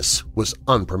 For this was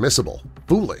unpermissible,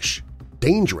 foolish,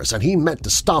 dangerous, and he meant to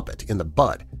stop it in the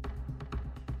bud.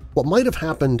 What might have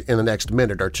happened in the next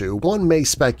minute or two one may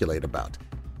speculate about,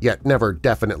 yet never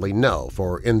definitely know,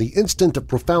 for in the instant of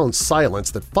profound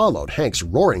silence that followed Hank's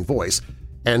roaring voice,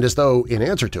 and as though in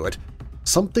answer to it,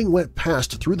 something went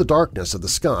past through the darkness of the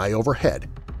sky overhead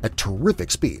at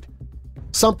terrific speed.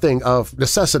 Something of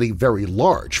necessity very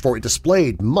large, for it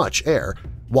displayed much air,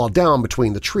 while down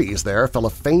between the trees there fell a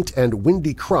faint and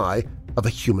windy cry of a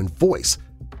human voice,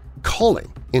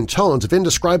 calling in tones of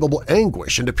indescribable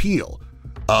anguish and appeal.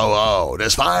 "Oh,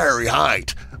 this fiery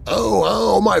height!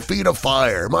 Oh, my feet of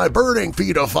fire, my burning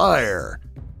feet of fire!"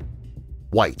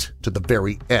 White to the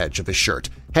very edge of his shirt,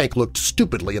 Hank looked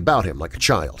stupidly about him like a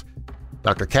child.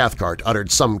 Dr. Cathcart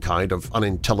uttered some kind of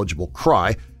unintelligible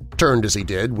cry, turned as he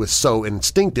did with so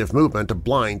instinctive movement of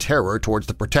blind terror towards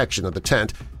the protection of the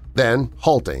tent, then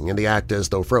halting in the act as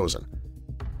though frozen.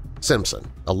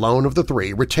 Simpson, alone of the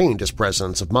three, retained his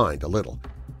presence of mind a little.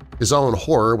 His own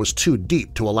horror was too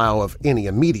deep to allow of any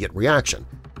immediate reaction.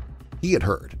 He had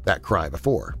heard that cry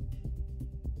before.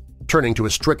 Turning to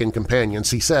his stricken companions,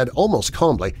 he said almost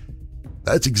calmly,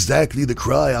 "That's exactly the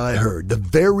cry I heard, the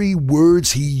very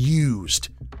words he used."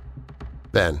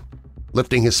 Then,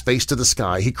 lifting his face to the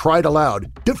sky, he cried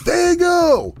aloud,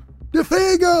 "Defago!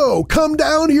 Defago! Come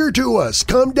down here to us!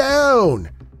 Come down!"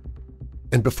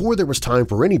 And before there was time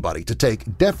for anybody to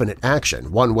take definite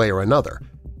action one way or another,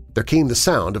 there came the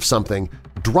sound of something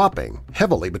dropping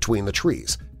heavily between the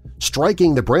trees,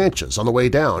 striking the branches on the way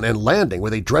down and landing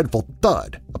with a dreadful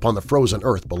thud upon the frozen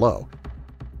earth below.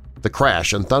 The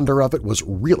crash and thunder of it was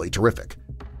really terrific.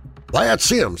 "That's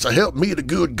him, so help me the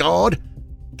good God!"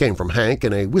 came from Hank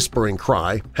in a whispering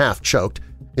cry, half-choked,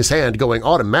 his hand going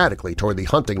automatically toward the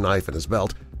hunting knife in his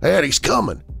belt. "And he's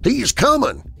coming! He's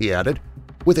coming!" he added,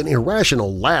 with an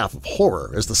irrational laugh of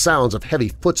horror as the sounds of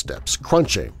heavy footsteps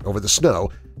crunching over the snow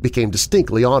became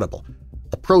distinctly audible.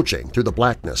 approaching through the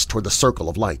blackness toward the circle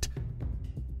of light.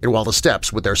 And while the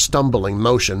steps with their stumbling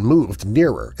motion moved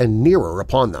nearer and nearer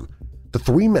upon them, the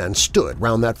three men stood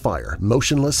round that fire,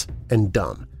 motionless and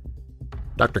dumb.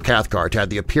 Dr. Cathcart had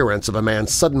the appearance of a man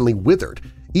suddenly withered.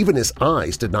 Even his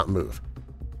eyes did not move.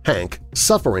 Hank,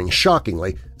 suffering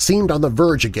shockingly, seemed on the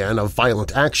verge again of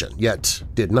violent action, yet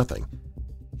did nothing.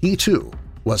 He, too,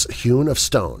 was hewn of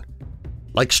stone.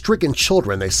 Like stricken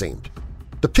children they seemed.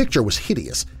 The picture was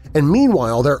hideous, and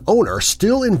meanwhile their owner,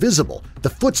 still invisible, the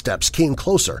footsteps came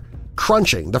closer,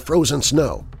 crunching the frozen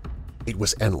snow. It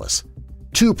was endless.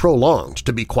 Too prolonged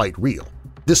to be quite real.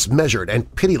 This measured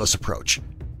and pitiless approach.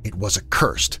 It was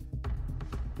accursed.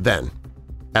 Then,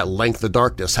 at length the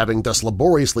darkness, having thus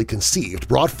laboriously conceived,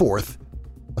 brought forth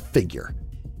a figure.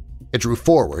 It drew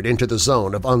forward into the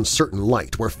zone of uncertain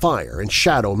light where fire and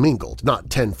shadow mingled not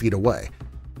 10 feet away,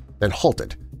 then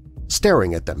halted,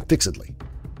 staring at them fixedly.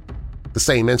 The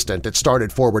same instant it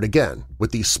started forward again,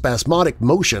 with the spasmodic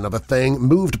motion of a thing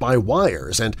moved by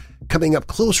wires and coming up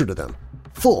closer to them,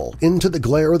 full into the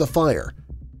glare of the fire.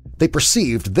 They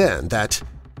perceived then that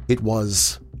it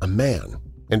was a man,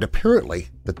 and apparently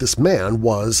that this man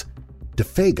was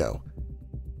DeFago.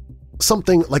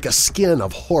 Something like a skin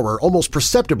of horror almost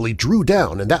perceptibly drew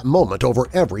down in that moment over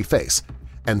every face,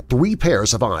 and 3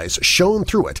 pairs of eyes shone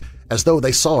through it as though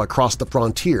they saw across the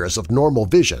frontiers of normal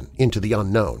vision into the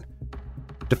unknown.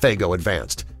 DeFago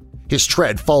advanced, his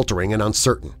tread faltering and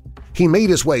uncertain. He made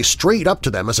his way straight up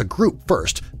to them as a group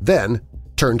first, then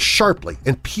turned sharply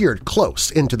and peered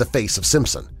close into the face of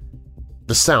Simpson.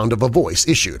 The sound of a voice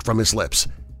issued from his lips.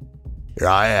 "Here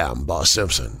I am, Boss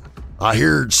Simpson. I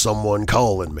heard someone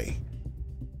calling me."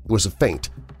 It was a faint,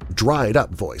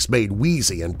 dried-up voice made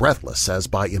wheezy and breathless as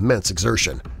by immense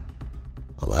exertion.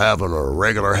 "I'm having a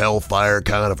regular hellfire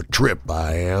kind of a trip,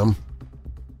 I am."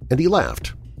 And he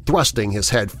laughed, thrusting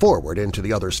his head forward into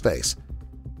the other's face.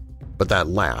 But that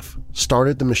laugh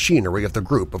started the machinery of the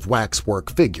group of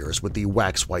waxwork figures with the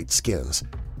wax-white skins.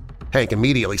 Hank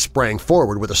immediately sprang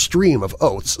forward with a stream of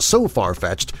oaths so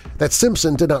far-fetched that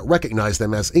Simpson did not recognize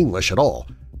them as English at all,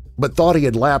 but thought he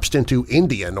had lapsed into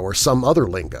Indian or some other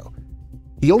lingo.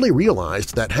 He only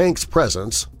realized that Hank's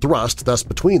presence, thrust thus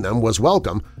between them, was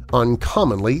welcome,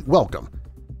 uncommonly welcome.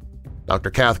 Dr.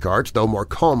 Cathcart, though more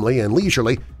calmly and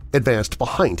leisurely, advanced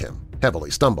behind him,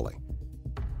 heavily stumbling.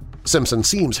 Simpson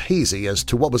seems hazy as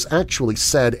to what was actually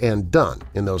said and done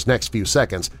in those next few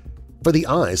seconds, for the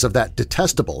eyes of that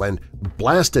detestable and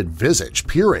blasted visage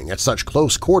peering at such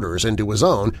close quarters into his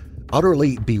own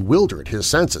utterly bewildered his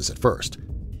senses at first.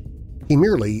 He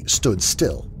merely stood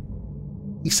still.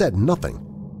 He said nothing.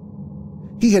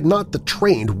 He had not the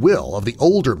trained will of the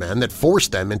older men that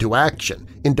forced them into action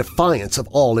in defiance of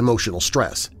all emotional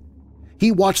stress.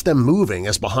 He watched them moving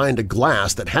as behind a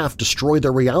glass that half destroyed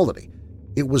their reality.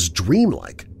 It was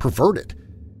dreamlike, perverted.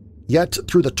 Yet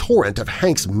through the torrent of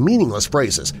Hank's meaningless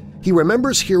phrases, he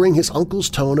remembers hearing his uncle's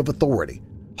tone of authority,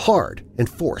 hard and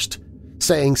forced,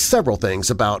 saying several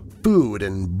things about food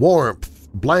and warmth,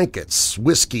 blankets,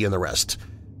 whiskey, and the rest,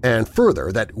 and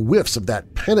further that whiffs of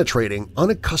that penetrating,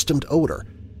 unaccustomed odor,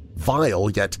 vile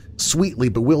yet sweetly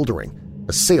bewildering,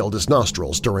 assailed his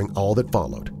nostrils during all that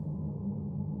followed.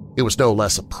 It was no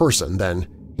less a person than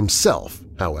himself,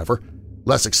 however,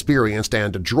 less experienced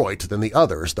and adroit than the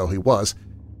others though he was,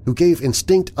 who gave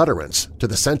instinct utterance to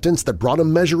the sentence that brought a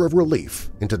measure of relief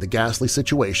into the ghastly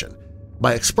situation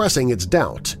by expressing its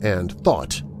doubt and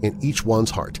thought in each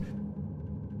one's heart.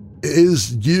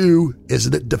 "Is you,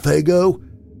 isn't it, DeFago?"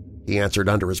 he answered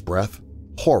under his breath,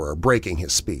 horror breaking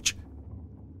his speech.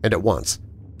 And at once,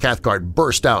 Cathcart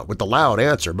burst out with the loud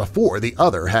answer before the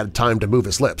other had time to move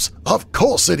his lips. "Of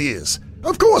course it is!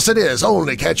 Of course it is!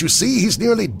 Only can't you see he's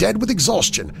nearly dead with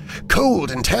exhaustion, cold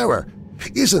and terror?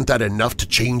 Isn't that enough to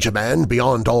change a man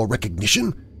beyond all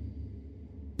recognition?"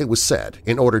 It was said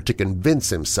in order to convince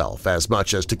himself as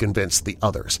much as to convince the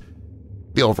others.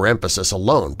 The overemphasis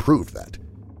alone proved that.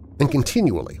 And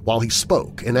continually, while he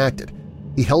spoke and acted,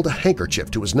 he held a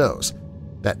handkerchief to his nose.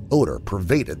 That odor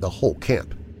pervaded the whole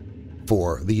camp.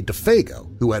 For the DeFago,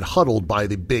 who had huddled by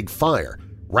the big fire,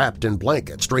 wrapped in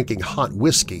blankets, drinking hot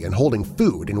whiskey and holding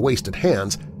food in wasted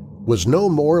hands, was no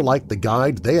more like the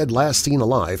guide they had last seen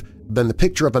alive than the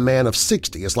picture of a man of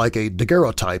 60 is like a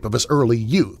daguerreotype of his early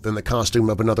youth in the costume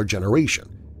of another generation.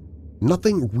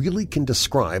 Nothing really can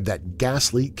describe that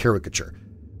ghastly caricature,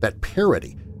 that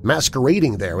parody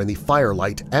masquerading there in the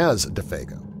firelight as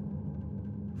DeFago.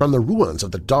 From the ruins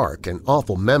of the dark and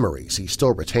awful memories he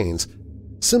still retains,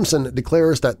 Simpson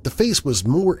declares that the face was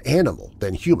more animal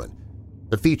than human,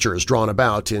 the features drawn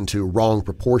about into wrong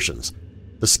proportions,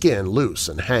 the skin loose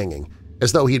and hanging,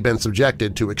 as though he'd been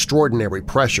subjected to extraordinary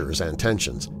pressures and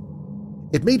tensions.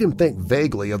 It made him think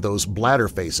vaguely of those bladder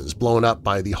faces blown up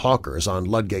by the hawkers on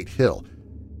Ludgate Hill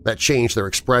that change their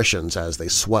expressions as they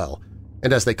swell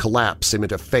and as they collapse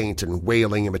into faint and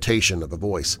wailing imitation of a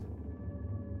voice.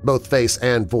 Both face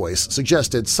and voice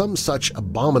suggested some such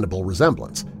abominable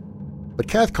resemblance, but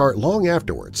Cathcart long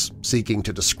afterwards, seeking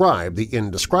to describe the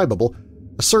indescribable,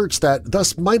 asserts that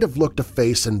thus might have looked a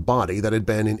face and body that had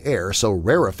been in air so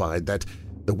rarefied that,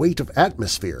 the weight of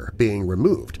atmosphere being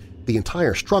removed, the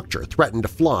entire structure threatened to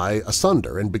fly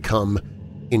asunder and become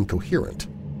incoherent.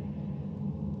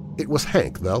 It was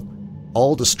Hank, though,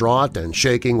 all distraught and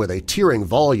shaking with a tearing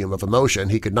volume of emotion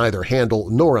he could neither handle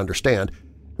nor understand,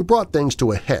 who brought things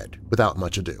to a head without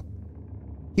much ado.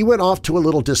 He went off to a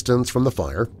little distance from the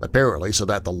fire, apparently so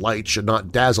that the light should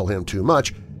not dazzle him too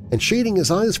much, and shading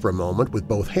his eyes for a moment with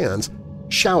both hands,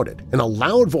 shouted in a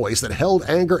loud voice that held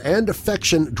anger and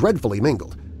affection dreadfully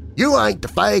mingled, "You ain't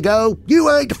Defago! You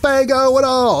ain't Defago at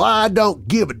all! I don't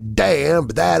give a damn,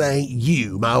 but that ain't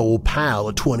you, my old pal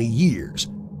of 20 years!"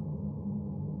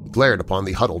 He glared upon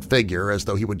the huddled figure as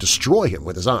though he would destroy him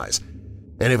with his eyes.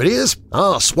 "And if it is,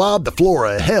 I'll swab the floor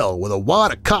of hell with a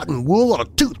wad of cotton wool on a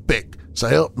toothpick, so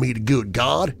help me the good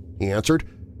God," he answered,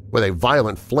 with a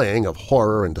violent fling of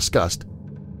horror and disgust.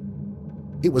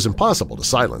 It was impossible to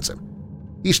silence him.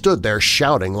 He stood there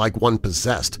shouting like one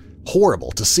possessed,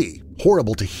 horrible to see,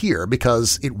 horrible to hear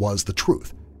because it was the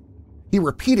truth. He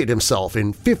repeated himself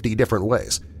in 50 different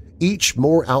ways, each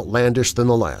more outlandish than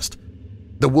the last.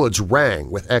 The woods rang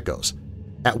with echoes.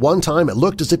 At one time it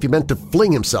looked as if he meant to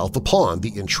fling himself upon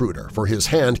the intruder, for his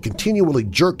hand continually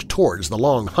jerked towards the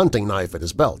long hunting knife at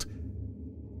his belt.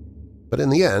 But in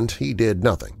the end he did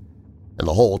nothing, and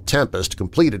the whole tempest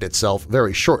completed itself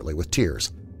very shortly with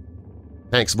tears.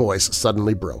 Hank's voice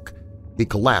suddenly broke. He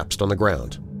collapsed on the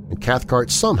ground, and Cathcart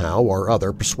somehow or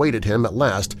other persuaded him at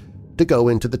last to go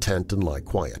into the tent and lie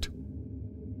quiet.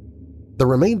 The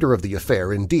remainder of the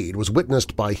affair indeed was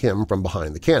witnessed by him from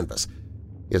behind the canvas,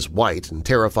 his white and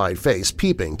terrified face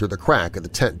peeping through the crack of the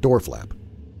tent door flap.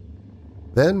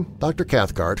 Then Dr.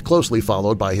 Cathcart, closely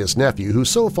followed by his nephew who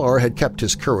so far had kept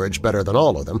his courage better than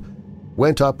all of them,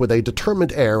 went up with a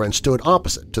determined air and stood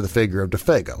opposite to the figure of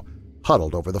Defago,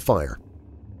 huddled over the fire.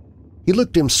 He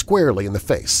looked him squarely in the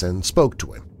face and spoke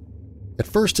to him. At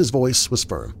first his voice was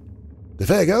firm.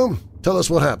 "Defago, tell us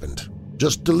what happened,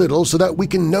 just a little so that we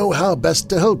can know how best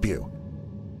to help you,"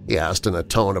 he asked in a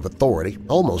tone of authority,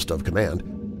 almost of command.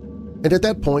 And at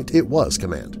that point it was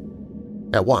command.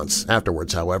 At once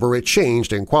afterwards, however, it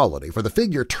changed in quality, for the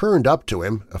figure turned up to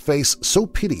him a face so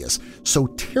piteous, so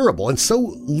terrible, and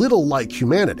so little like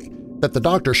humanity that the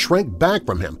doctor shrank back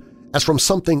from him as from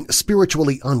something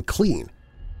spiritually unclean.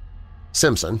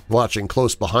 Simpson, watching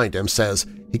close behind him, says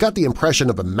he got the impression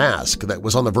of a mask that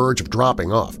was on the verge of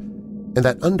dropping off, and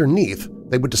that underneath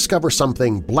they would discover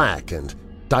something black and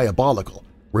diabolical,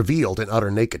 revealed in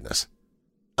utter nakedness.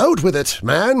 "Out with it,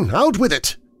 man! Out with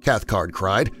it!" Cathcart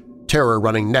cried, terror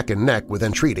running neck and neck with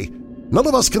entreaty. "None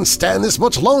of us can stand this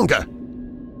much longer!"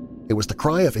 It was the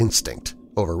cry of instinct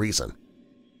over reason.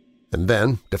 And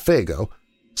then Defago,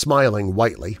 smiling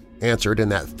whitely, answered in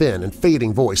that thin and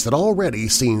fading voice that already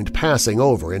seemed passing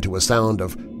over into a sound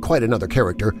of quite another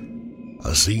character.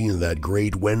 "I seen that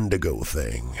great Wendigo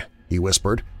thing," he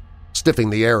whispered, sniffing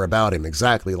the air about him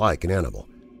exactly like an animal.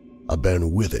 "I've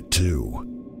been with it, too."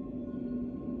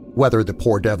 Whether the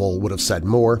poor devil would have said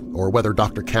more, or whether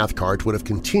Dr. Cathcart would have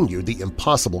continued the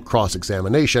impossible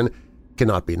cross-examination,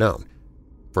 cannot be known,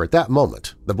 for at that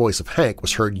moment the voice of Hank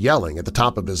was heard yelling at the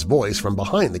top of his voice from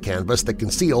behind the canvas that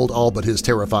concealed all but his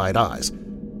terrified eyes.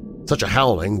 Such a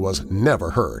howling was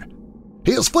never heard.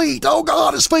 "His feet! Oh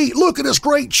God, his feet! Look at his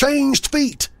great changed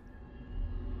feet!"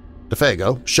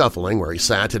 Defago, shuffling where he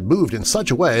sat, had moved in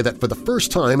such a way that for the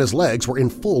first time his legs were in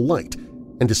full light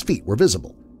and his feet were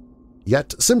visible.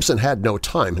 Yet Simpson had no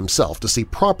time himself to see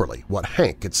properly what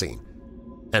Hank had seen,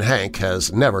 and Hank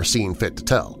has never seen fit to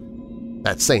tell.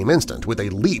 That same instant, with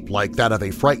a leap like that of a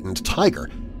frightened tiger,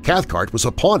 Cathcart was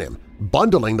upon him,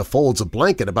 bundling the folds of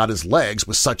blanket about his legs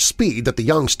with such speed that the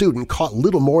young student caught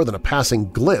little more than a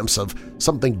passing glimpse of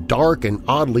something dark and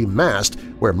oddly masked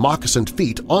where moccasined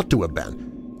feet ought to have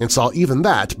been, and saw even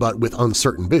that but with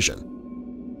uncertain vision.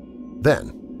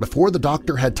 Then, before the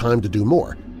doctor had time to do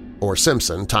more, or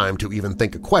Simpson time to even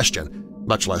think a question,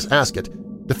 much less ask it,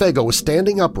 Defago was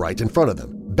standing upright in front of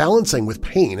them, balancing with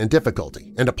pain and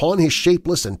difficulty, and upon his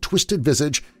shapeless and twisted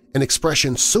visage an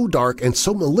expression so dark and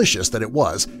so malicious that it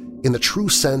was, in the true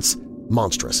sense,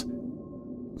 monstrous.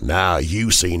 "Now you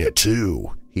seen it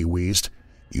too," he wheezed.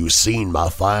 "You seen my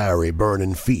fiery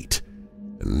burning feet.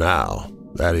 And now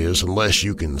That is, unless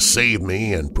you can save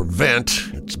me and prevent,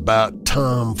 it's about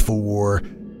time for—"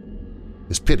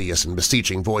 His piteous and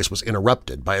beseeching voice was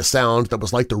interrupted by a sound that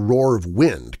was like the roar of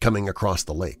wind coming across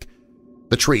the lake.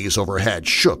 The trees overhead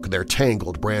shook their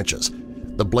tangled branches.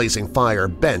 The blazing fire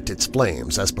bent its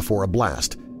flames as before a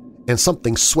blast, and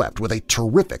something swept with a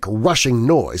terrific rushing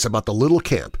noise about the little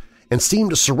camp and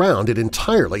seemed to surround it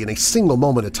entirely in a single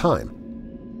moment of time.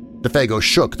 DeFago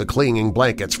shook the clinging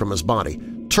blankets from his body,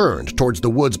 turned towards the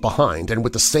woods behind, and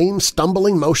with the same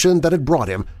stumbling motion that had brought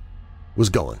him, was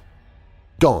gone.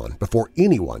 Gone before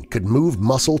anyone could move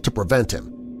muscle to prevent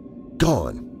him.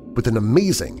 Gone with an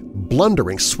amazing,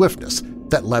 blundering swiftness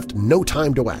that left no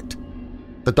time to act.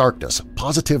 The darkness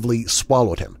positively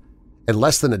swallowed him, and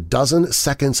less than a dozen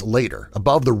seconds later,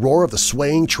 above the roar of the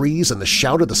swaying trees and the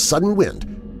shout of the sudden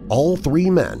wind, all three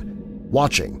men,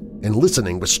 watching and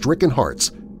listening with stricken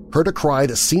hearts, heard a cry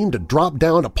that seemed to drop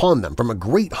down upon them from a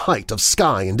great height of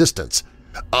sky and distance.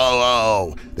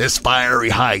 "Oh, this fiery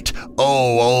height!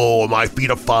 Oh, my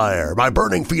feet of fire, my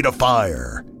burning feet of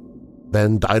fire!"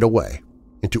 then died away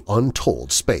into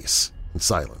untold space and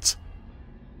silence.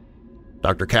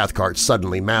 Dr. Cathcart,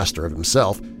 suddenly master of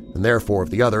himself, and therefore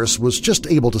of the others, was just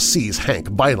able to seize Hank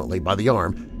violently by the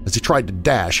arm as he tried to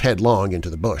dash headlong into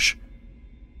the bush.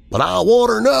 "But I want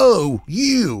to know,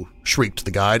 you!" shrieked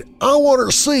the guide. "I want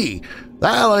to see!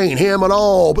 That ain't him at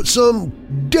all, but some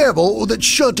devil that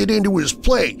shunted into his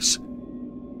place."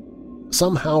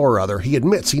 Somehow or other, he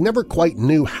admits he never quite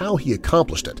knew how he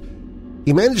accomplished it.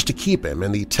 He managed to keep him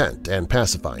in the tent and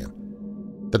pacify him.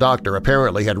 The doctor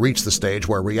apparently had reached the stage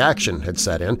where reaction had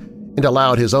set in and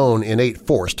allowed his own innate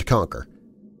force to conquer.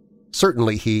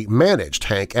 Certainly he managed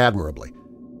Hank admirably.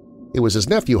 It was his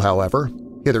nephew, however,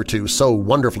 hitherto so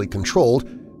wonderfully controlled,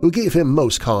 who gave him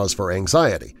most cause for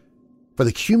anxiety, for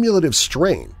the cumulative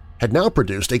strain had now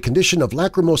produced a condition of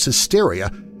lachrymose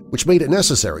hysteria which made it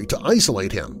necessary to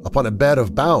isolate him upon a bed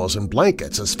of boughs and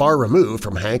blankets as far removed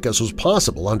from Hank as was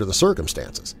possible under the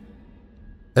circumstances.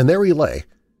 And there he lay,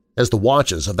 as the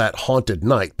watches of that haunted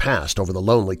night passed over the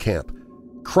lonely camp,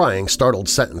 crying startled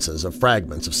sentences of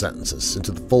fragments of sentences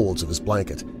into the folds of his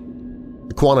blanket.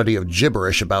 The quantity of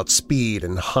gibberish about speed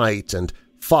and height and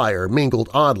fire mingled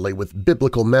oddly with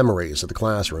biblical memories of the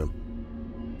classroom.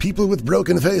 "People with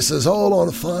broken faces all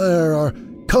on fire are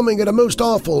coming at a most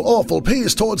awful, awful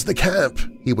pace towards the camp,"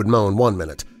 he would moan one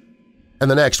minute,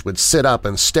 and the next would sit up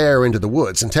and stare into the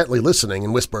woods, intently listening,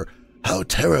 and whisper, "How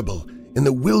terrible in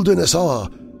the wilderness are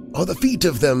the feet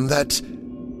of them that—"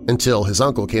 until his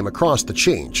uncle came across the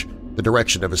change, the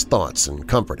direction of his thoughts, and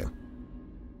comforted him.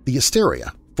 The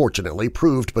hysteria, fortunately,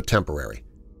 proved but temporary.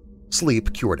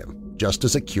 Sleep cured him, just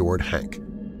as it cured Hank.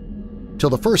 Till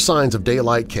the first signs of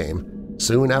daylight came,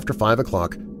 soon after 5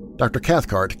 o'clock, Dr.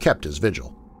 Cathcart kept his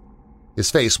vigil. His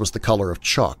face was the color of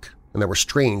chalk, and there were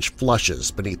strange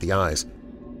flushes beneath the eyes.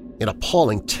 An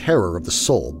appalling terror of the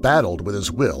soul battled with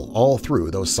his will all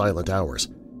through those silent hours.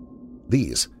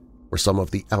 These were some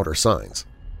of the outer signs.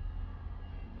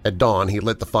 At dawn he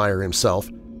lit the fire himself,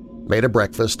 made a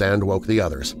breakfast, and woke the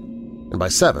others, and by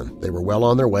 7 they were well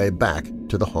on their way back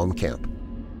to the home camp.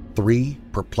 3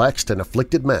 perplexed and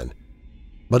afflicted men,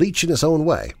 but each in his own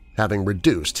way, having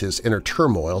reduced his inner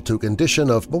turmoil to a condition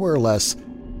of more or less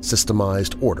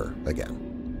systemized order again.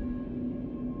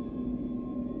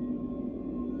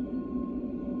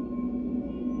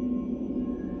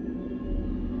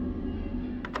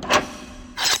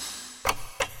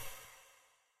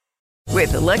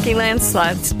 With the Lucky Land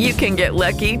Slots, you can get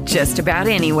lucky just about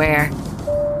anywhere.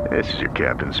 This is your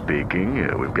captain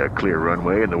speaking. We've got clear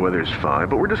runway and the weather's fine,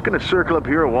 but we're just going to circle up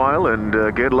here a while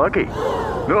and get lucky.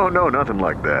 No, nothing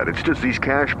like that. It's just these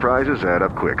cash prizes add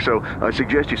up quick. So I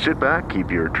suggest you sit back, keep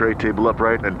your tray table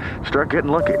upright, and start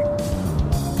getting lucky.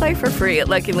 Play for free at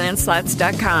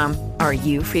LuckyLandSlots.com. Are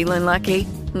you feeling lucky?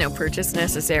 No purchase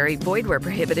necessary. Void where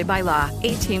prohibited by law.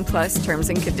 18+ terms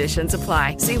and conditions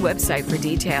apply. See website for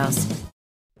details.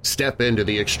 Step into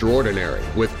the extraordinary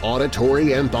with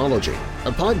Auditory Anthology,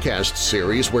 a podcast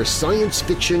series where science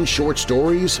fiction short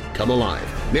stories come alive.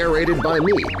 Narrated by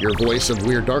me, your voice of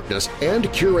Weird Darkness, and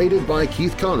curated by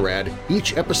Keith Conrad,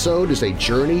 each episode is a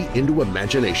journey into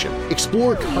imagination.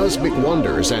 Explore cosmic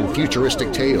wonders and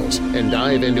futuristic tales, and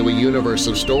dive into a universe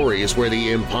of stories where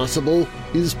the impossible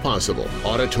is possible.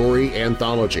 Auditory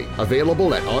Anthology,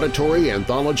 available at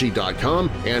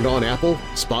auditoryanthology.com and on Apple,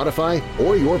 Spotify,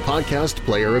 or your podcast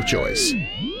player of choice.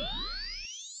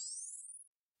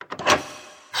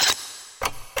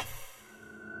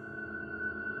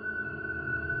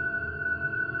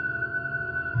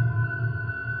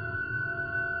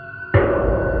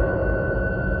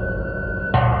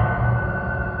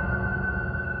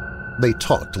 they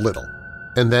talked little,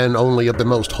 and then only of the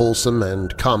most wholesome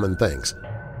and common things,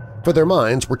 for their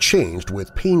minds were changed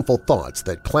with painful thoughts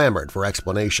that clamored for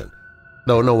explanation,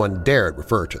 though no one dared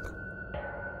refer to them.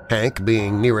 Hank,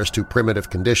 being nearest to primitive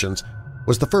conditions,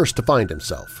 was the first to find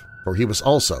himself, for he was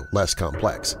also less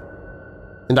complex.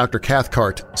 In Dr.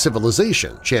 Cathcart,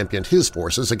 civilization championed his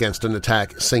forces against an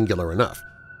attack singular enough.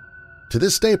 To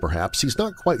this day, perhaps, he's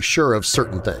not quite sure of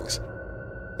certain things.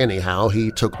 Anyhow,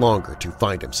 he took longer to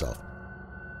find himself.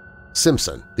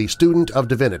 Simpson, the student of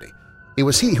divinity, it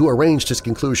was he who arranged his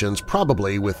conclusions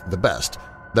probably with the best,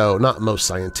 though not most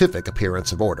scientific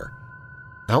appearance of order.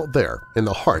 Out there, in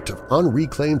the heart of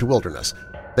unreclaimed wilderness,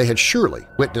 they had surely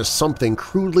witnessed something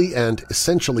crudely and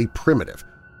essentially primitive,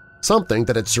 something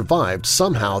that had survived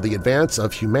somehow the advance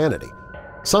of humanity,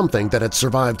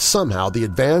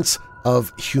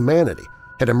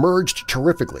 had emerged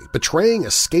terrifically, betraying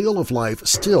a scale of life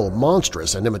still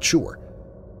monstrous and immature.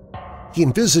 He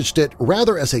envisaged it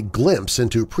rather as a glimpse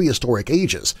into prehistoric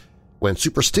ages, when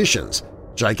superstitions,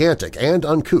 gigantic and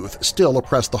uncouth, still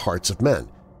oppressed the hearts of men,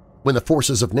 when the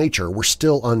forces of nature were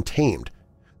still untamed,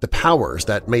 the powers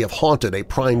that may have haunted a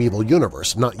primeval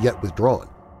universe not yet withdrawn.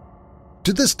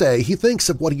 To this day, he thinks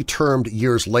of what he termed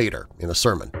years later in a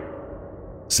sermon,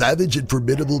 "Savage and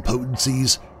formidable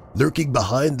potencies lurking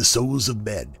behind the souls of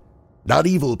men, not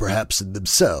evil perhaps in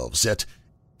themselves, yet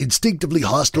instinctively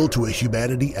hostile to a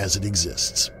humanity as it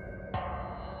exists."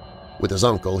 With his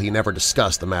uncle, he never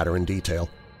discussed the matter in detail,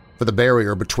 for the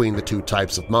barrier between the two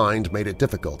types of mind made it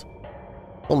difficult.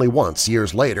 Only once,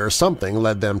 years later, something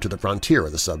led them to the frontier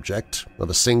of the subject, of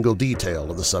a single detail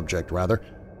of the subject, rather.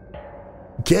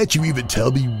 "Can't you even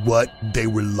tell me what they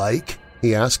were like?"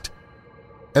 he asked.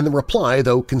 And the reply,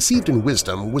 though conceived in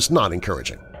wisdom, was not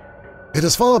encouraging. "It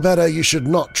is far better you should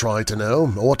not try to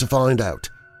know or to find out."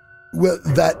 "Well,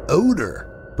 that odor,"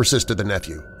 persisted the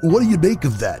nephew. "What do you make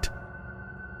of that?"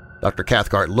 Dr.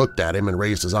 Cathcart looked at him and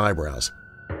raised his eyebrows.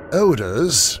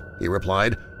 "Odors," he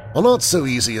replied, "are not so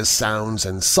easy as sounds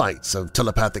and sights of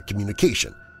telepathic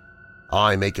communication.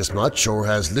 I make as much or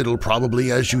as little probably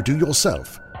as you do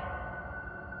yourself."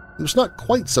 He was not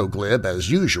quite so glib as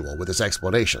usual with his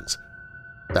explanations.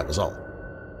 That was all.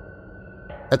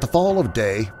 At the fall of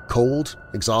day, cold,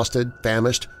 exhausted,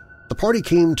 famished, the party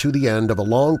came to the end of a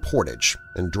long portage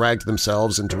and dragged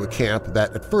themselves into a camp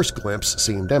that at first glimpse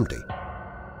seemed empty.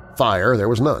 Fire there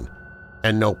was none,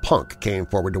 and no punk came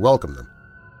forward to welcome them.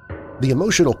 The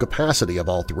emotional capacity of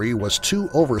all three was too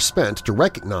overspent to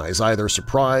recognize either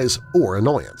surprise or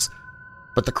annoyance,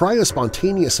 but the cry of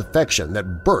spontaneous affection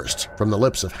that burst from the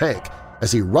lips of Hank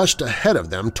as he rushed ahead of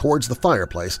them towards the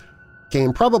fireplace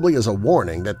came probably as a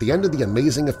warning that the end of the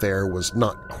amazing affair was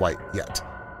not quite yet.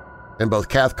 And both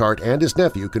Cathcart and his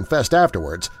nephew confessed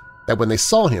afterwards that when they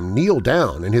saw him kneel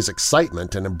down in his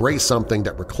excitement and embrace something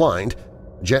that reclined,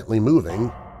 gently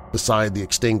moving, beside the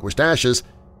extinguished ashes,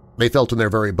 they felt in their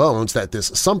very bones that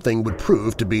this something would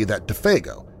prove to be that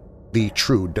Defago, the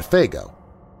true Defago,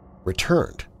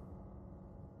 returned.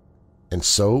 And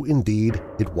so indeed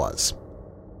it was.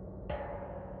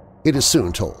 It is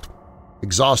soon told.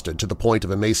 Exhausted to the point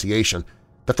of emaciation,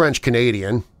 the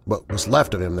French-Canadian, what was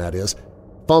left of him that is,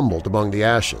 fumbled among the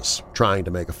ashes, trying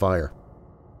to make a fire.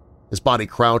 His body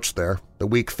crouched there, the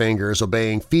weak fingers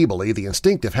obeying feebly the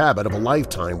instinctive habit of a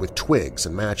lifetime with twigs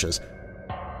and matches.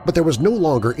 But there was no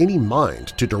longer any mind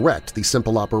to direct the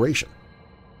simple operation.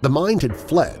 The mind had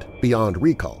fled beyond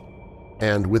recall,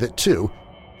 and with it, too,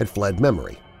 had fled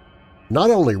memory.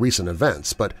 Not only recent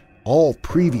events, but all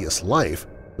previous life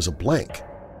was a blank.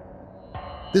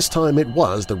 This time it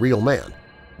was the real man,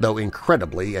 though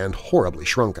incredibly and horribly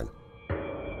shrunken.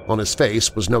 On his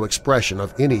face was no expression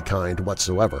of any kind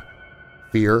whatsoever,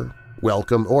 fear,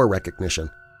 welcome, or recognition.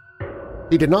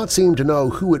 He did not seem to know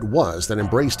who it was that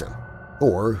embraced him,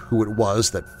 or who it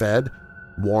was that fed,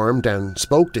 warmed, and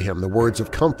spoke to him the words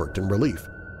of comfort and relief.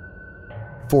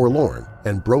 Forlorn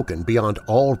and broken beyond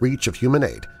all reach of human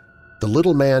aid, the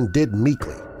little man did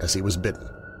meekly as he was bidden.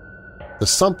 The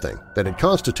something that had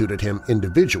constituted him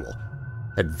individual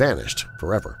had vanished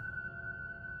forever.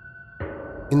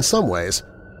 In some ways,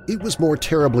 it was more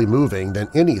terribly moving than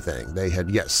anything they had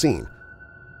yet seen.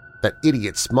 That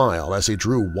idiot smile as he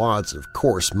drew wads of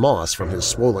coarse moss from his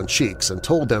swollen cheeks and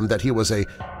told them that he was a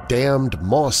damned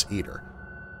moss-eater,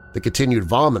 the continued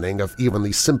vomiting of even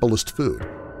the simplest food,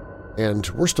 and,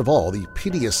 worst of all, the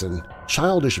piteous and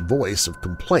childish voice of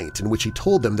complaint in which he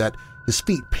told them that his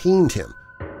feet pained him,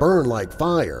 burned like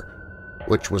fire,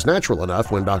 which was natural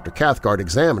enough when Dr. Cathcart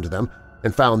examined them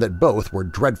and found that both were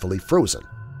dreadfully frozen.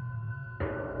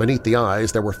 Beneath the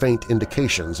eyes there were faint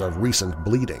indications of recent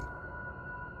bleeding.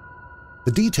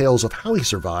 the details of how he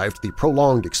survived the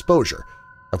prolonged exposure,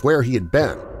 of where he had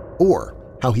been, or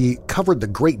how he covered the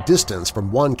great distance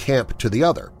from one camp to the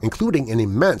other, including an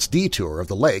immense detour of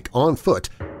the lake on foot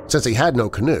since he had no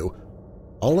canoe,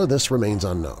 all of this remains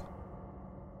unknown.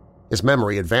 His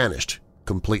memory had vanished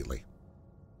completely.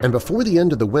 And before the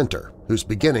end of the winter, whose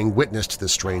beginning witnessed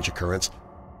this strange occurrence,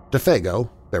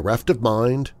 DeFago, bereft of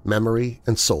mind, memory,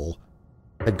 and soul,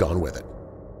 had gone with it.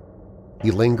 He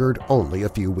lingered only a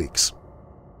few weeks.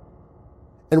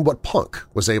 And what Punk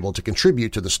was able to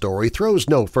contribute to the story throws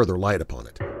no further light upon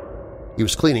it. He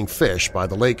was cleaning fish by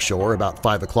the lake shore about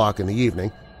 5 o'clock in the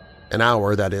evening, an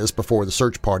hour, that is, before the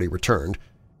search party returned,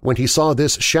 when he saw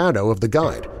this shadow of the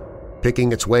guide,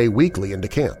 picking its way weakly into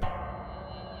camp.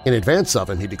 In advance of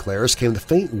him, he declares, came the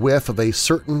faint whiff of a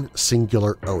certain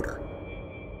singular odor.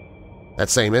 That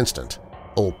same instant,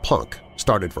 old Punk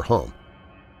started for home.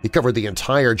 He covered the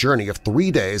entire journey of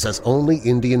 3 days as only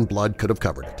Indian blood could have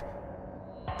covered it.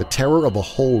 The terror of a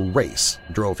whole race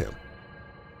drove him.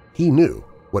 He knew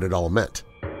what it all meant.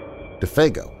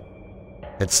 DeFago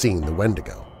had seen the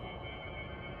Wendigo.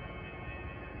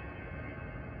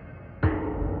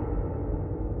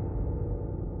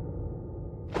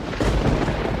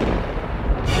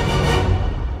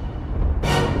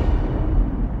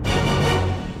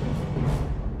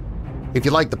 If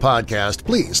you like the podcast,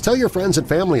 please tell your friends and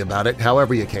family about it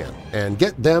however you can and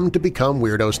get them to become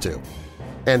weirdos too.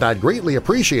 And I'd greatly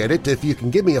appreciate it if you can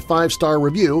give me a 5-star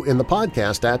review in the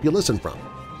podcast app you listen from.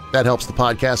 That helps the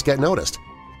podcast get noticed.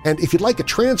 And if you'd like a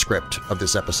transcript of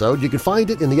this episode, you can find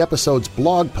it in the episode's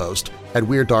blog post at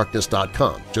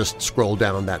WeirdDarkness.com. Just scroll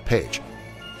down that page.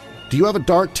 Do you have a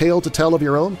dark tale to tell of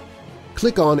your own?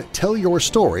 Click on Tell Your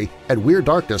Story at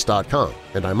WeirdDarkness.com,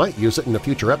 and I might use it in a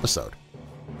future episode.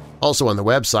 Also on the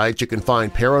website, you can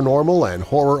find paranormal and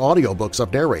horror audiobooks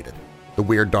I've narrated, the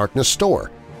Weird Darkness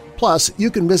store. Plus, you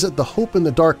can visit the Hope in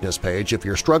the Darkness page if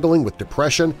you're struggling with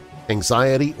depression,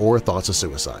 anxiety, or thoughts of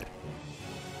suicide.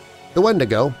 The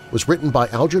Wendigo was written by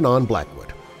Algernon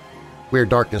Blackwood. Weird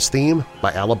Darkness theme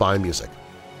by Alibi Music.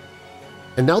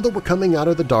 And now that we're coming out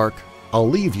of the dark, I'll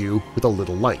leave you with a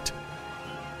little light.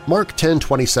 Mark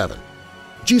 10:27.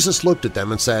 Jesus looked at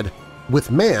them and said,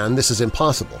 "With man this is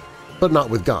impossible, but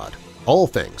not with God. All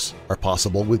things are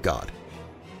possible with God."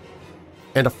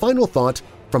 And a final thought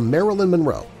from Marilyn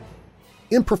Monroe.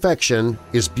 Imperfection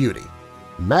is beauty.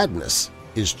 Madness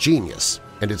is genius,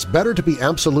 and it's better to be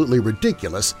absolutely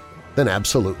ridiculous than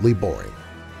absolutely boring.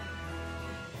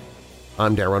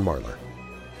 I'm Darren Marlar.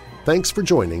 Thanks for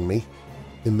joining me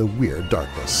in the Weird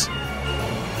Darkness.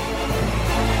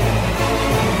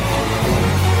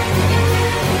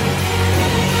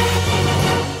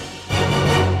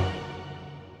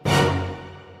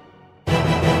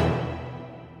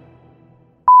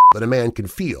 That a man can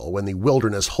feel when the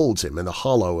wilderness holds him in the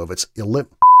hollow of its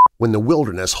illimitable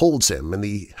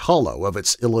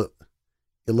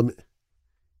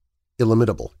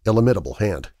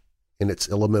hand, in its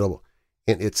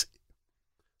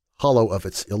hollow of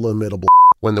its illimitable,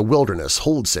 when the wilderness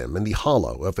holds him in the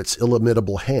hollow of its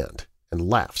illimitable hand and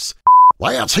laughs.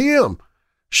 "That's him!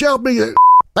 Shout me the...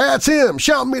 That's him!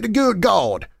 Shout me the good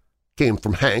God!" came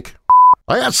from Hank.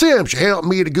 "That's him! Shout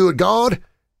me the good God!"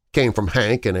 came from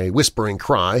Hank in a whispering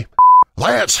cry.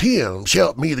 "That's him! So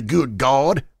help me the good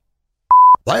God!"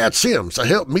 "That's him! So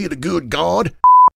help me the good God!"